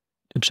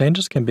 the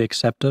changes can be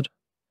accepted,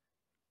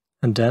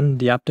 and then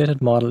the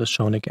updated model is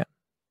shown again,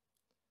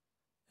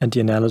 and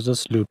the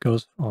analysis loop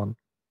goes on.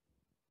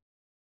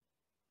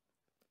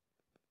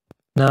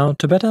 Now,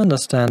 to better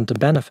understand the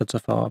benefits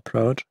of our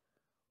approach,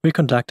 we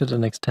conducted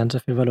an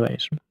extensive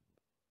evaluation.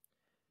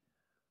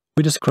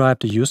 We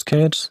described the use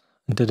case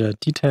and did a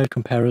detailed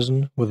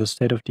comparison with the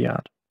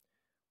state-of-the-art.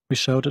 We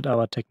showed that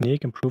our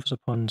technique improves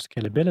upon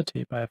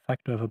scalability by a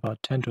factor of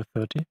about 10 to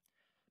 30,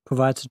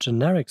 provides a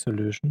generic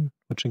solution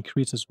which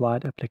increases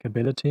wide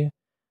applicability,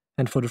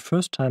 and for the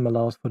first time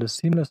allows for the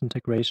seamless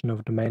integration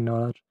of domain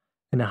knowledge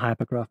in a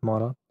hypergraph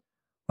model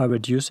while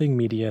reducing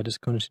media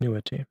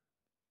discontinuity.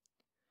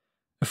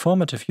 A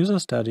formative user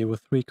study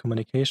with 3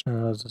 communication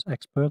analysis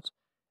experts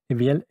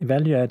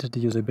evaluated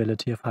the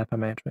usability of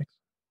Hypermatrix.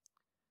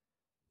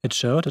 It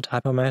showed that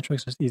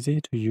Hypermatrix is easy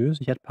to use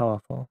yet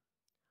powerful.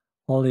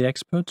 All the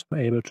experts were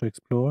able to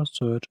explore,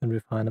 search, and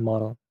refine the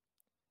model.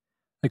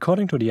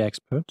 According to the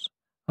experts,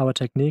 our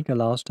technique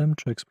allows them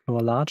to explore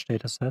large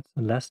datasets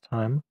in less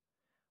time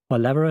while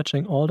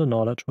leveraging all the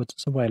knowledge which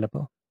is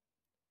available,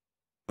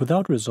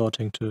 without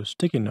resorting to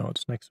sticky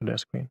notes next to their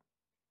screen.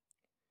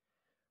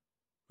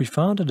 We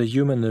found that a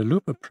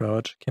human-in-the-loop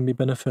approach can be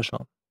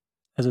beneficial,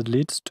 as it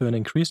leads to an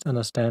increased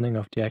understanding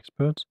of the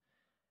experts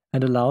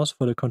and allows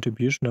for the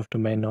contribution of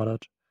domain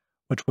knowledge,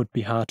 which would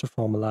be hard to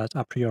formalize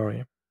a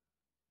priori.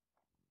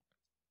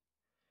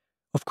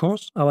 Of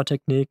course, our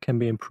technique can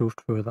be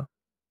improved further.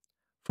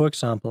 For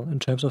example, in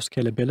terms of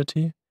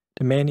scalability,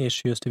 the main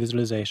issue is the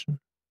visualization.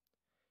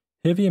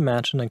 Here we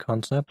imagine a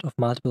concept of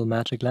multiple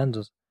magic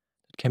lenses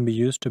that can be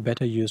used to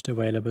better use the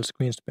available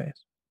screen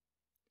space.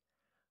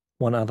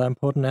 One other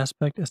important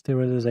aspect is the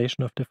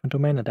realization of different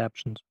domain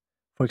adaptations,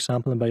 for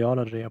example in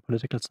biology or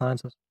political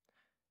sciences,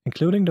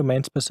 including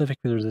domain-specific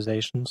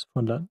visualizations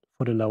for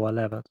the lower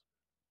levels.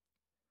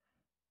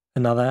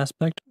 Another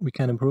aspect we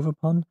can improve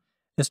upon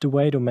is the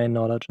way domain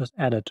knowledge is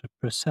added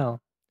per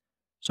cell,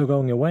 so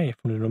going away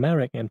from the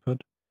numeric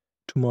input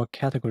to more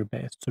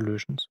category-based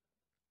solutions.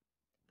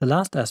 The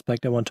last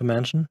aspect I want to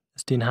mention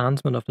is the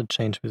enhancement of the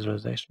change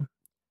visualization.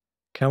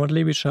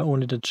 Currently, we show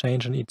only the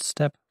change in each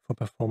step for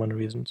performance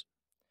reasons.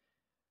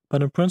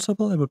 But in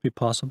principle, it would be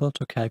possible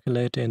to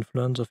calculate the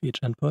influence of each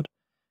input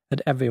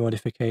at every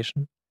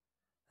modification,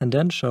 and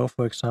then show,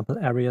 for example,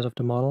 areas of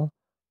the model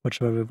which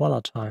were very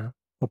volatile,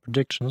 or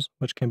predictions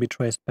which can be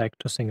traced back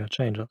to single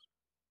changes.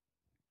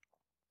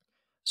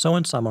 So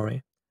in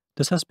summary,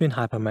 this has been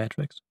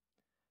Hypermatrix.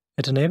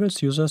 It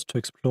enables users to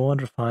explore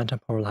and refine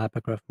temporal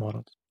hypergraph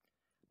models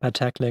by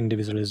tackling the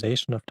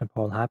visualization of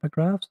temporal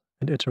hypergraphs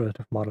and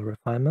iterative model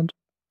refinement,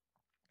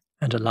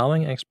 and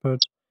allowing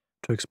experts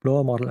to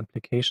explore model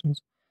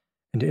implications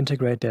and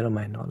integrate their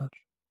domain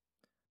knowledge.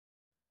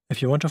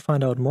 If you want to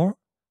find out more,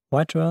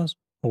 write to us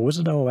or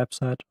visit our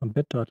website on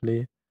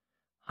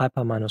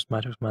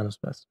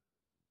bit.ly/hyper-matrix-vis.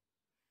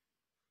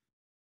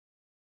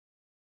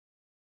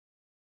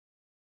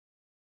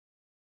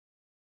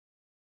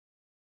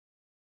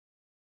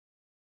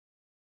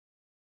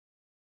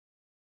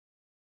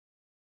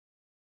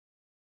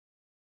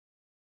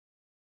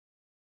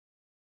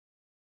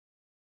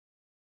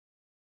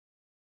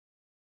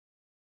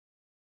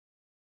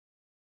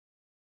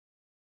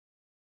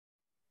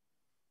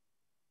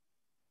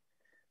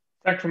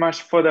 Thanks very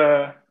much for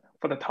the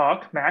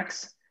talk,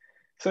 Max.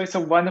 So it's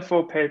a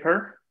wonderful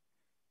paper.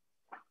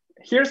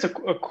 Here's a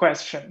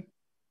question.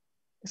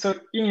 So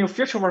in your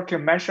future work, you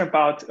mentioned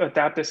about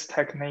adapt these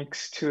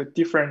techniques to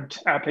different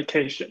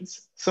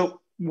applications.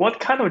 So what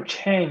kind of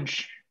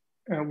change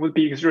would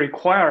be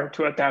required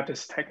to adapt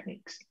these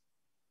techniques?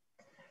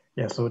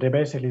 Yeah, so there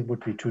basically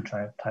would be 2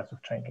 types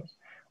of changes.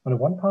 On the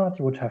one part,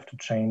 you would have to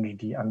change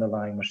the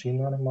underlying machine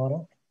learning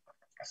model.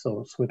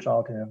 So switch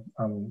out a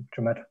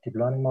geometric deep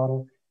learning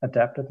model,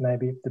 adapt it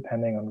maybe,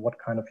 depending on what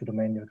kind of your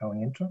domain you're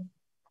going into.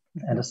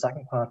 Mm-hmm. And the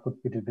second part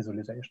would be the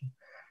visualization.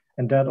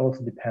 And that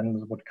also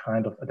depends what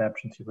kind of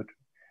adaptations you would do.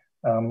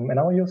 In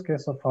our use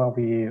case so far,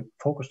 we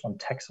focused on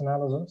text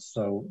analysis.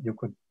 So you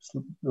could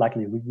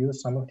likely reuse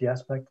some of the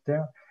aspects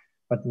there.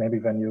 But maybe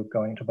when you're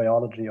going to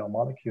biology or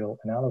molecule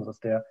analysis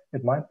there,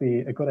 it might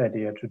be a good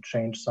idea to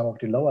change some of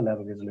the lower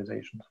level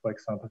visualizations, for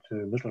example,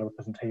 to visual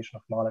representation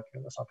of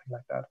molecule or something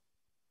like that.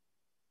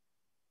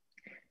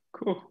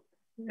 Cool.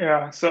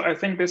 Yeah, so I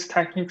think this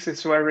techniques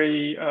is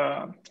very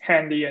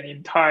handy and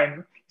in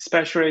time,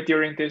 especially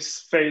during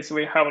this phase,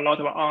 we have a lot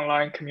of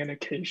online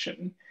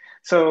communication.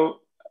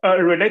 So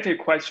a related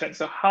question,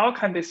 so how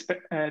can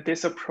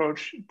this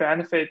approach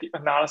benefit the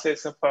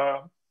analysis of,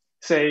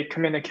 say,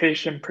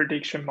 communication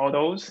prediction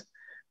models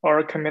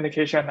or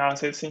communication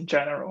analysis in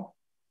general?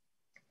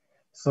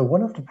 So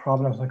one of the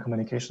problems in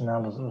communication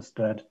analysis is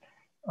that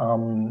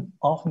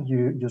often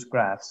you use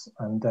graphs,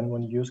 and then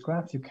when you use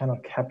graphs, you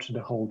cannot capture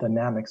the whole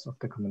dynamics of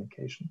the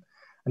communication.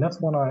 And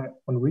that's one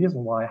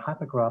reason why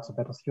hypergraphs are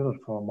better suited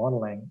for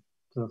modeling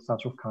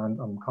such of kind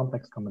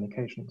complex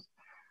communications.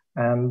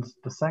 And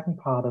the second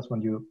part is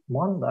when you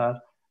model that,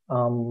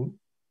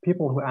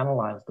 people who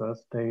analyze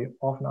this, they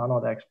often are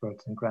not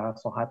experts in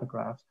graphs or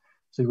hypergraphs.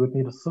 So you would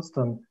need a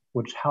system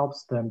which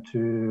helps them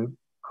to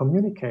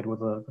communicate with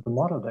the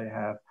model they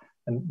have,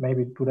 and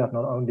maybe do that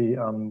not only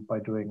by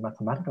doing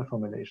mathematical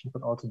formulations,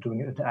 but also doing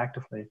it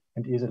interactively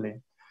and easily.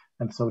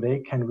 And so they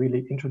can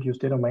really introduce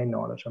their domain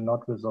knowledge and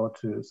not resort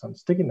to some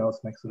sticky notes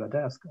next to their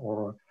desk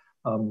or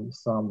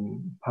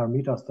some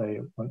parameters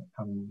they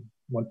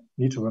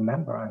need to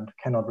remember and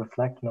cannot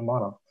reflect in a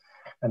model.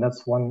 And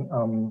that's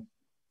one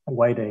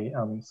way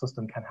the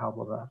system can help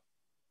with that.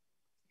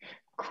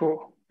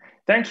 Cool.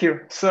 Thank you.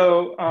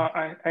 So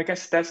I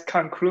guess that's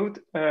conclude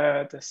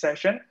the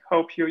session.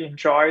 Hope you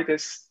enjoy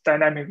this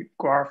dynamic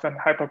graph and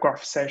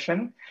hypergraph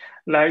session.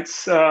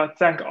 Let's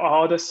thank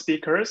all the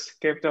speakers,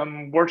 give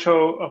them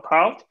virtual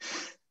applause.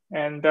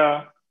 And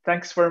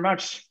thanks very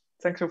much.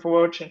 Thank you for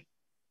watching.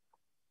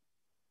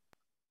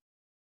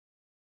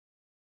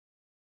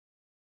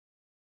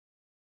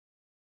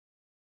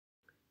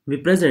 We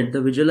present the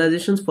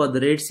visualizations for the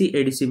Red Sea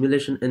AD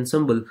simulation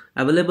ensemble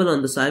available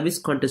on the VIS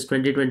Contest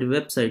 2020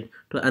 website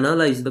to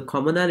analyze the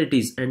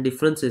commonalities and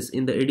differences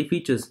in the AD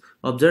features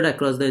observed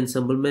across the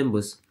ensemble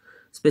members.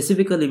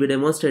 Specifically, we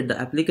demonstrate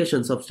the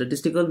applications of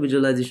statistical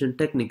visualization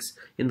techniques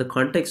in the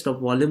context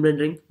of volume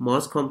rendering,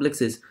 mass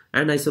complexes,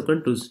 and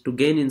isocontours to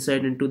gain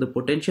insight into the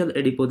potential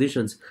AD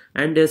positions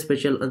and their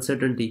spatial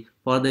uncertainty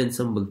for the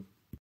ensemble.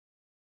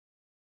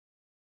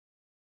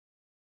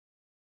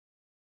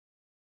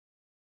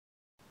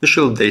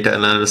 Visual data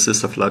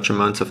analysis of large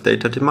amounts of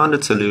data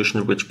demanded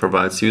solution which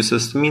provides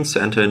users the means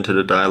to enter into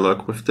the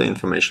dialogue with the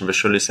information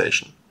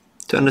visualization.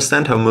 To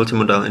understand how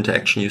multimodal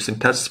interaction using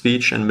touch,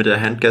 speech, and mid-air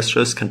hand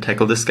gestures can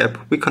tackle this gap,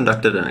 we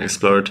conducted an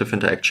explorative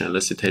interaction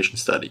elicitation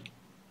study.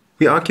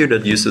 We argue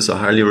that users are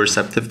highly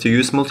receptive to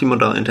use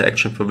multimodal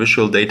interaction for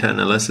visual data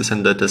analysis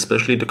and that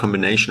especially the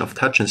combination of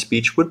touch and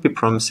speech would be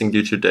promising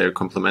due to their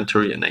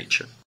complementary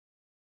nature.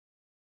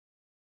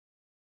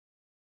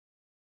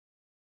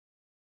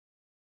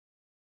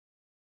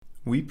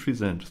 We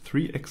present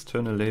 3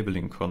 external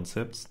labeling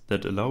concepts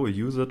that allow a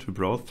user to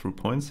browse through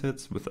point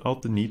sets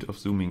without the need of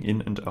zooming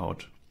in and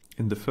out.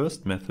 In the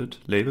first method,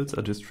 labels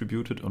are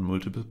distributed on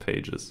multiple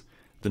pages.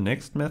 The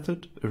next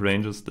method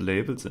arranges the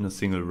labels in a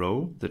single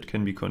row that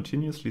can be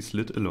continuously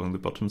slid along the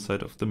bottom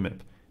side of the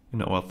map.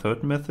 In our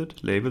third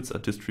method, labels are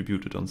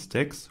distributed on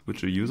stacks,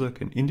 which a user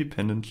can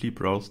independently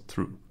browse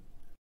through.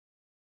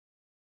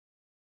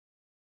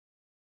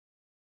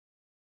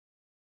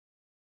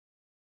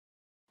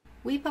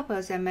 We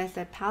propose a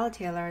method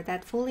palette-tailor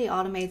that fully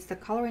automates the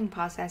coloring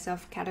process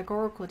of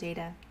categorical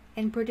data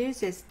and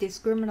produces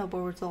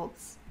discriminable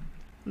results.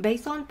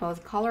 Based on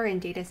both color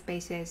and data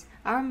spaces,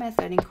 our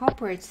method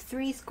incorporates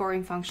 3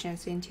 scoring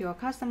functions into a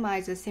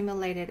customized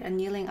simulated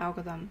annealing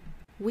algorithm.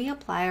 We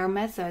apply our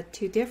method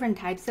to different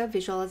types of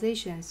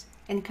visualizations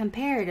and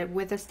compare it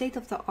with the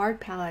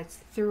state-of-the-art palettes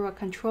through a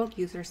controlled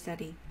user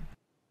study.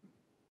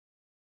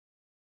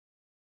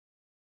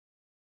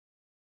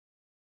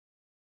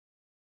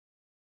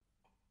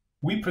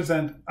 We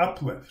present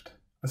Uplift,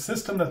 a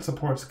system that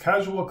supports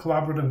casual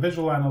collaborative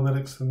visual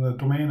analytics in the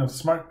domain of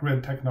smart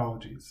grid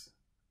technologies.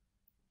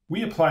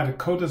 We applied a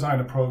co-design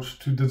approach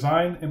to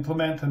design,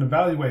 implement, and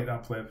evaluate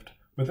Uplift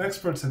with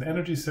experts in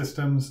energy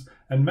systems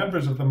and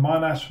members of the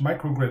Monash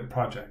microgrid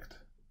project.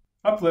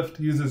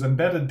 Uplift uses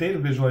embedded data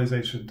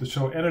visualization to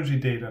show energy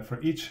data for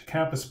each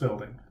campus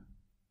building.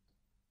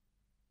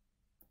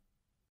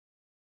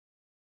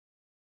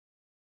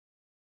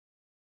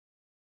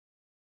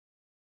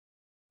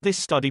 This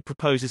study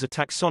proposes a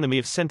taxonomy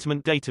of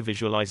sentiment data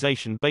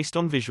visualization based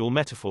on visual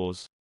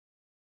metaphors.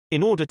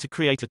 In order to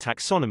create a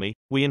taxonomy,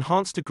 we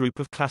enhanced a group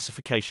of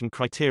classification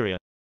criteria.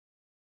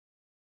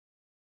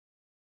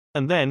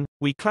 And then,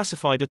 we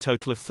classified a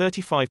total of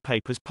 35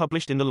 papers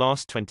published in the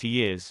last 20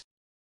 years.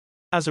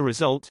 As a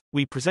result,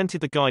 we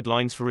presented the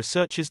guidelines for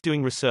researchers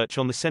doing research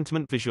on the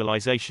sentiment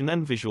visualization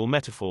and visual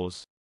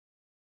metaphors.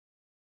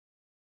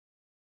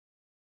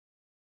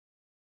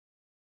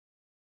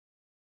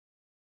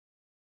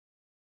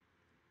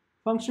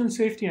 Functional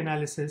safety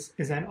analysis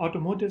is an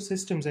automotive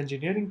systems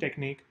engineering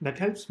technique that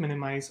helps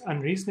minimize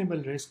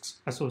unreasonable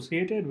risks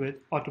associated with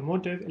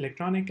automotive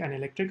electronic and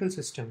electrical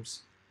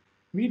systems.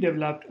 We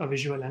developed a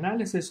visual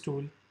analysis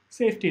tool,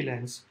 Safety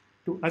Lens,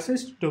 to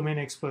assist domain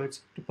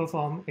experts to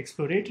perform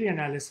exploratory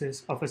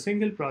analysis of a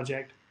single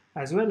project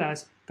as well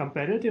as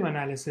comparative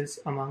analysis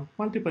among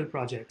multiple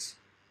projects.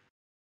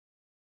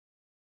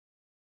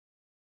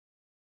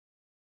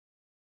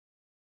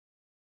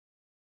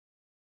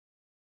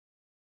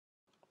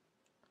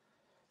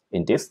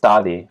 In this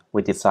study,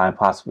 we designed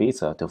Path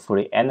Visa to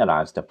fully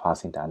analyze the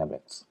pathing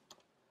dynamics.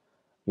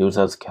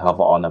 Users can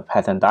hover on a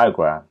pattern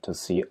diagram to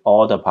see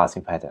all the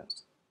pathing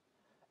patterns,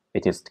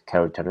 its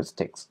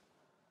characteristics,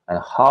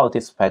 and how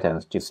these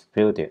patterns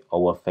distributed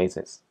over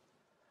phases.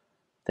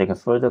 They can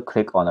further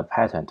click on a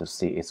pattern to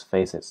see its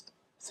phases,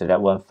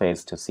 select one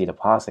phase to see the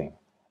pathing,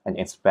 and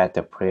inspect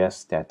the prior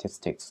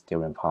statistics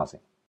during pathing.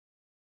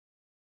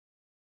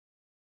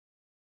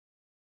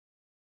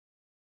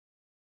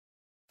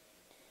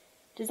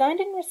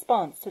 Designed in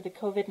response to the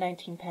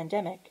COVID-19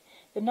 pandemic,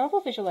 the novel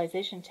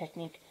visualization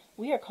technique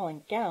we are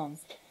calling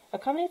GOWNS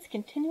accommodates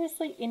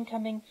continuously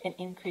incoming and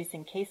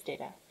increasing case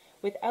data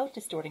without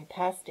distorting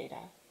past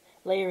data.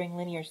 Layering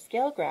linear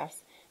scale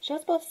graphs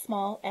shows both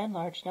small and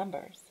large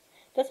numbers.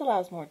 This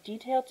allows more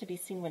detail to be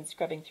seen when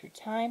scrubbing through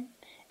time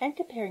and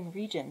comparing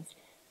regions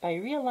by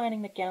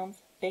realigning the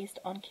GOWNS based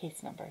on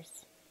case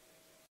numbers.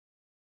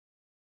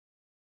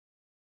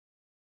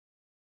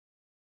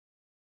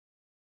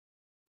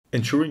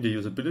 Ensuring the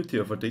usability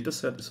of a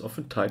dataset is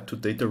often tied to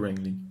data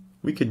wrangling.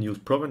 We can use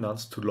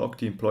provenance to log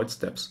the employed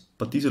steps,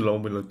 but these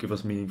alone will not give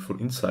us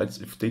meaningful insights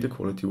if data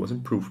quality was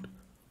improved.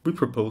 We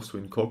propose to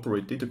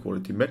incorporate data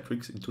quality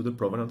metrics into the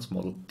provenance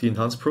model. The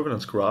enhanced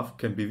provenance graph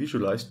can be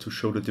visualized to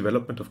show the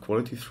development of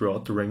quality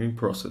throughout the wrangling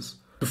process.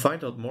 To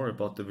find out more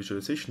about the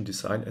visualization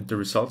design and the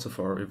results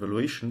of our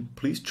evaluation,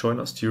 please join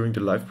us during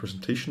the live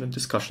presentation and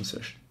discussion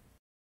session.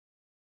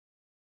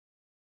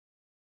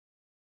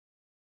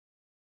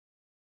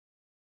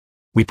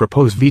 We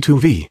propose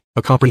V2V,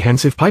 a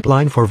comprehensive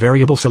pipeline for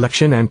variable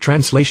selection and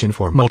translation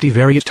for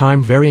multivariate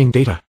time-varying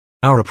data.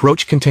 Our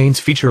approach contains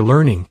feature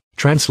learning,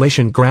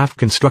 translation graph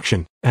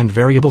construction, and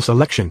variable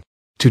selection.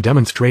 To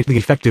demonstrate the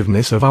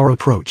effectiveness of our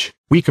approach,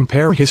 we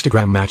compare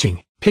histogram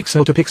matching,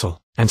 pixel to pixel,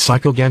 and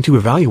CycleGAN to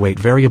evaluate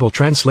variable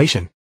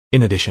translation.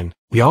 In addition,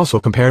 we also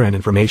compare an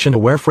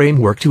information-aware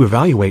framework to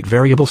evaluate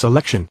variable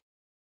selection.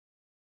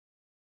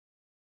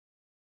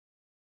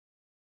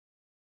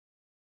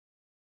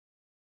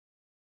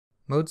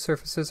 Mode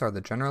surfaces are the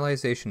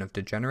generalization of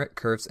degenerate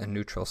curves and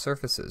neutral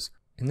surfaces.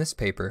 In this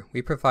paper,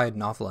 we provide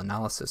novel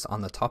analysis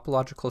on the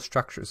topological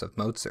structures of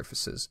mode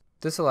surfaces.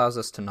 This allows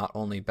us to not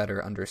only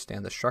better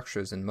understand the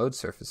structures in mode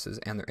surfaces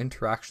and their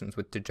interactions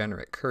with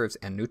degenerate curves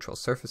and neutral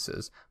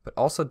surfaces, but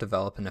also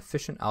develop an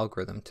efficient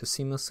algorithm to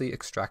seamlessly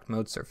extract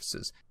mode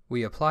surfaces.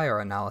 We apply our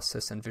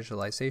analysis and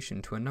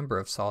visualization to a number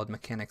of solid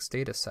mechanics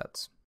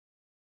datasets.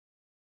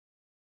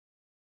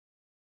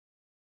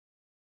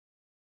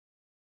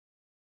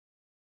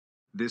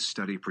 This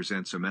study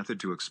presents a method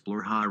to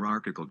explore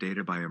hierarchical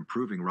data by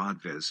improving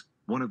ROD-VIS,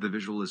 one of the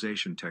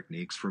visualization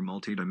techniques for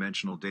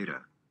multidimensional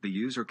data. The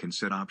user can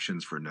set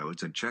options for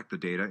nodes and check the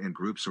data in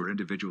groups or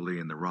individually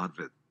in the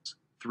ROD-VIS.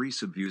 3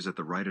 subviews at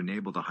the right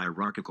enable the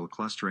hierarchical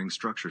clustering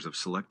structures of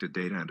selected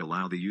data and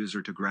allow the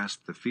user to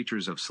grasp the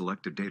features of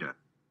selected data.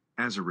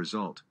 As a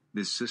result,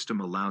 this system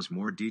allows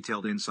more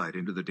detailed insight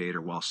into the data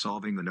while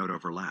solving the node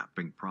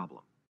overlapping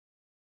problem.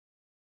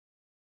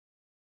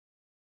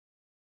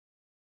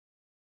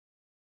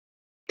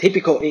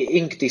 Typical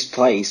e-ink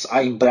displays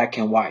are in black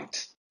and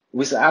white.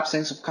 With the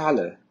absence of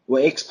color,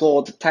 we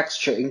explored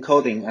texture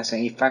encoding as an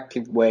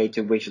effective way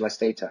to visualize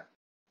data.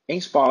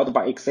 Inspired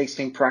by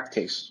existing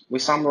practice, we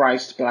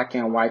summarized black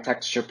and white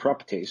texture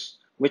properties,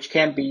 which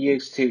can be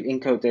used to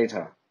encode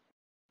data.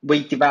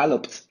 We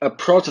developed a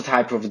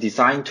prototype of a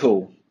design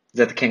tool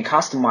that can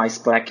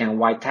customize black and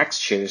white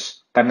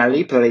textures by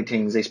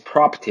manipulating these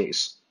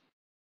properties.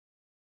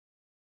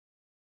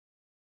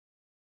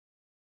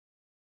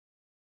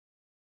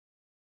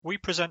 We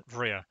present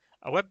VRIA,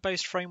 a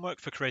web-based framework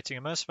for creating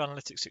immersive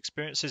analytics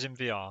experiences in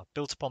VR,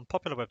 built upon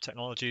popular web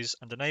technologies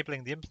and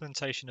enabling the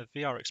implementation of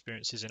VR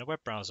experiences in a web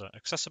browser,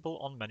 accessible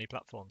on many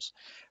platforms.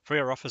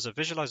 VRIA offers a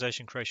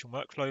visualization creation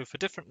workflow for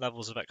different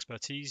levels of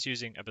expertise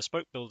using a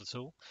bespoke builder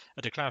tool,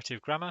 a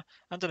declarative grammar,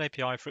 and an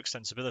API for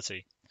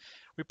extensibility.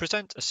 We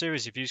present a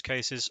series of use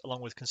cases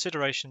along with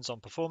considerations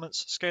on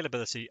performance,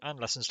 scalability, and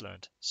lessons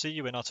learned. See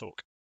you in our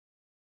talk.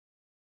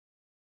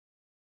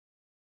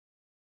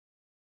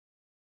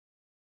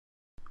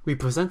 We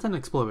present an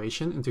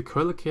exploration into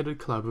co-located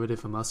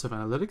collaborative immersive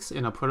analytics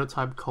in a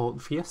prototype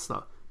called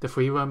Fiesta, the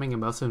free-roaming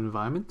immersive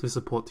environment to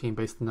support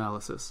team-based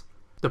analysis.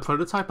 The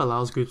prototype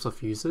allows groups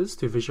of users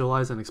to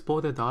visualize and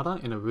explore their data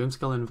in a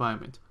room-scale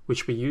environment,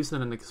 which we used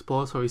in an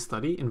exploratory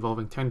study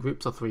involving 10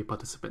 groups of 3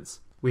 participants.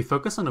 We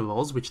focus on the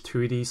roles which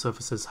 2D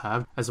surfaces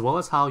have, as well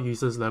as how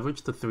users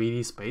leverage the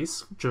 3D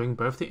space during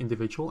both the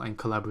individual and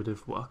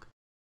collaborative work.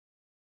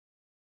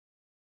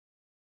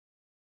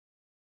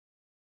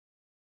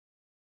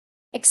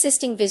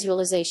 Existing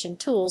visualization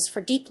tools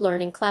for deep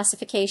learning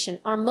classification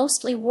are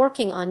mostly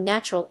working on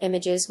natural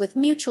images with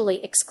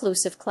mutually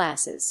exclusive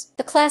classes.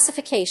 The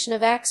classification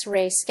of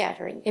X-ray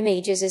scattering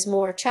images is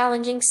more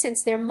challenging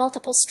since their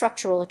multiple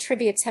structural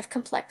attributes have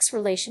complex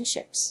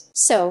relationships.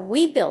 So,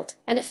 we built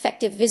an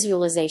effective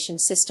visualization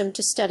system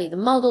to study the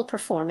model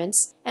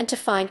performance and to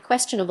find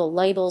questionable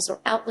labels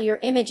or outlier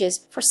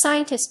images for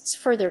scientists'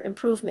 further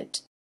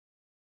improvement.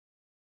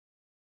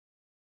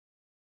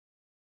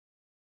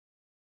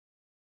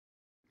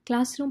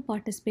 Classroom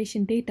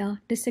participation data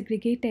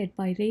disaggregated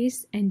by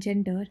race and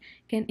gender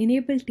can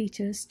enable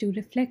teachers to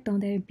reflect on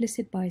their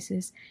implicit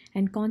biases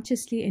and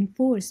consciously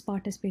enforce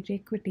participatory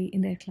equity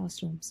in their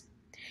classrooms.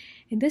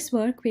 In this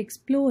work, we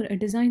explore a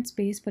design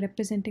space for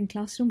representing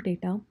classroom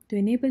data to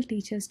enable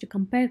teachers to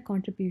compare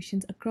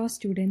contributions across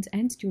students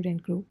and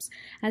student groups,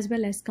 as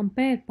well as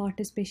compare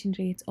participation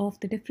rates of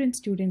the different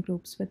student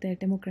groups with their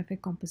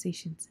demographic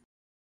compositions.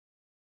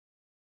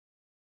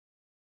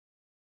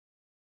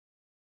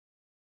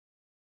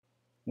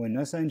 When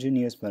NASA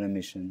engineers plan a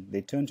mission,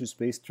 they turn to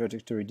space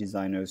trajectory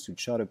designers to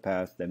chart a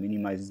path that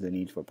minimizes the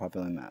need for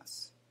popular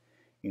mass.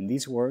 In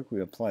this work,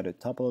 we applied a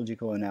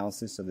topological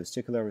analysis of the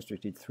circular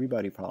restricted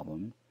three-body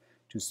problem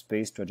to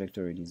space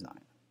trajectory design,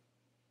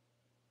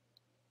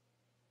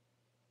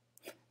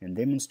 and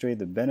demonstrate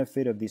the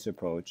benefit of this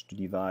approach to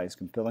devise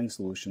compelling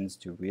solutions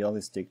to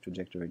realistic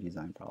trajectory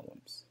design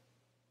problems.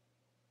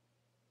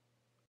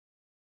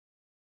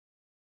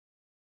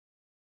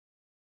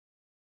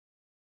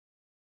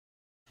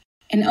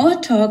 In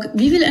our talk,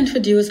 we will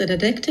introduce a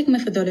didactic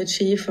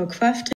methodology for crafting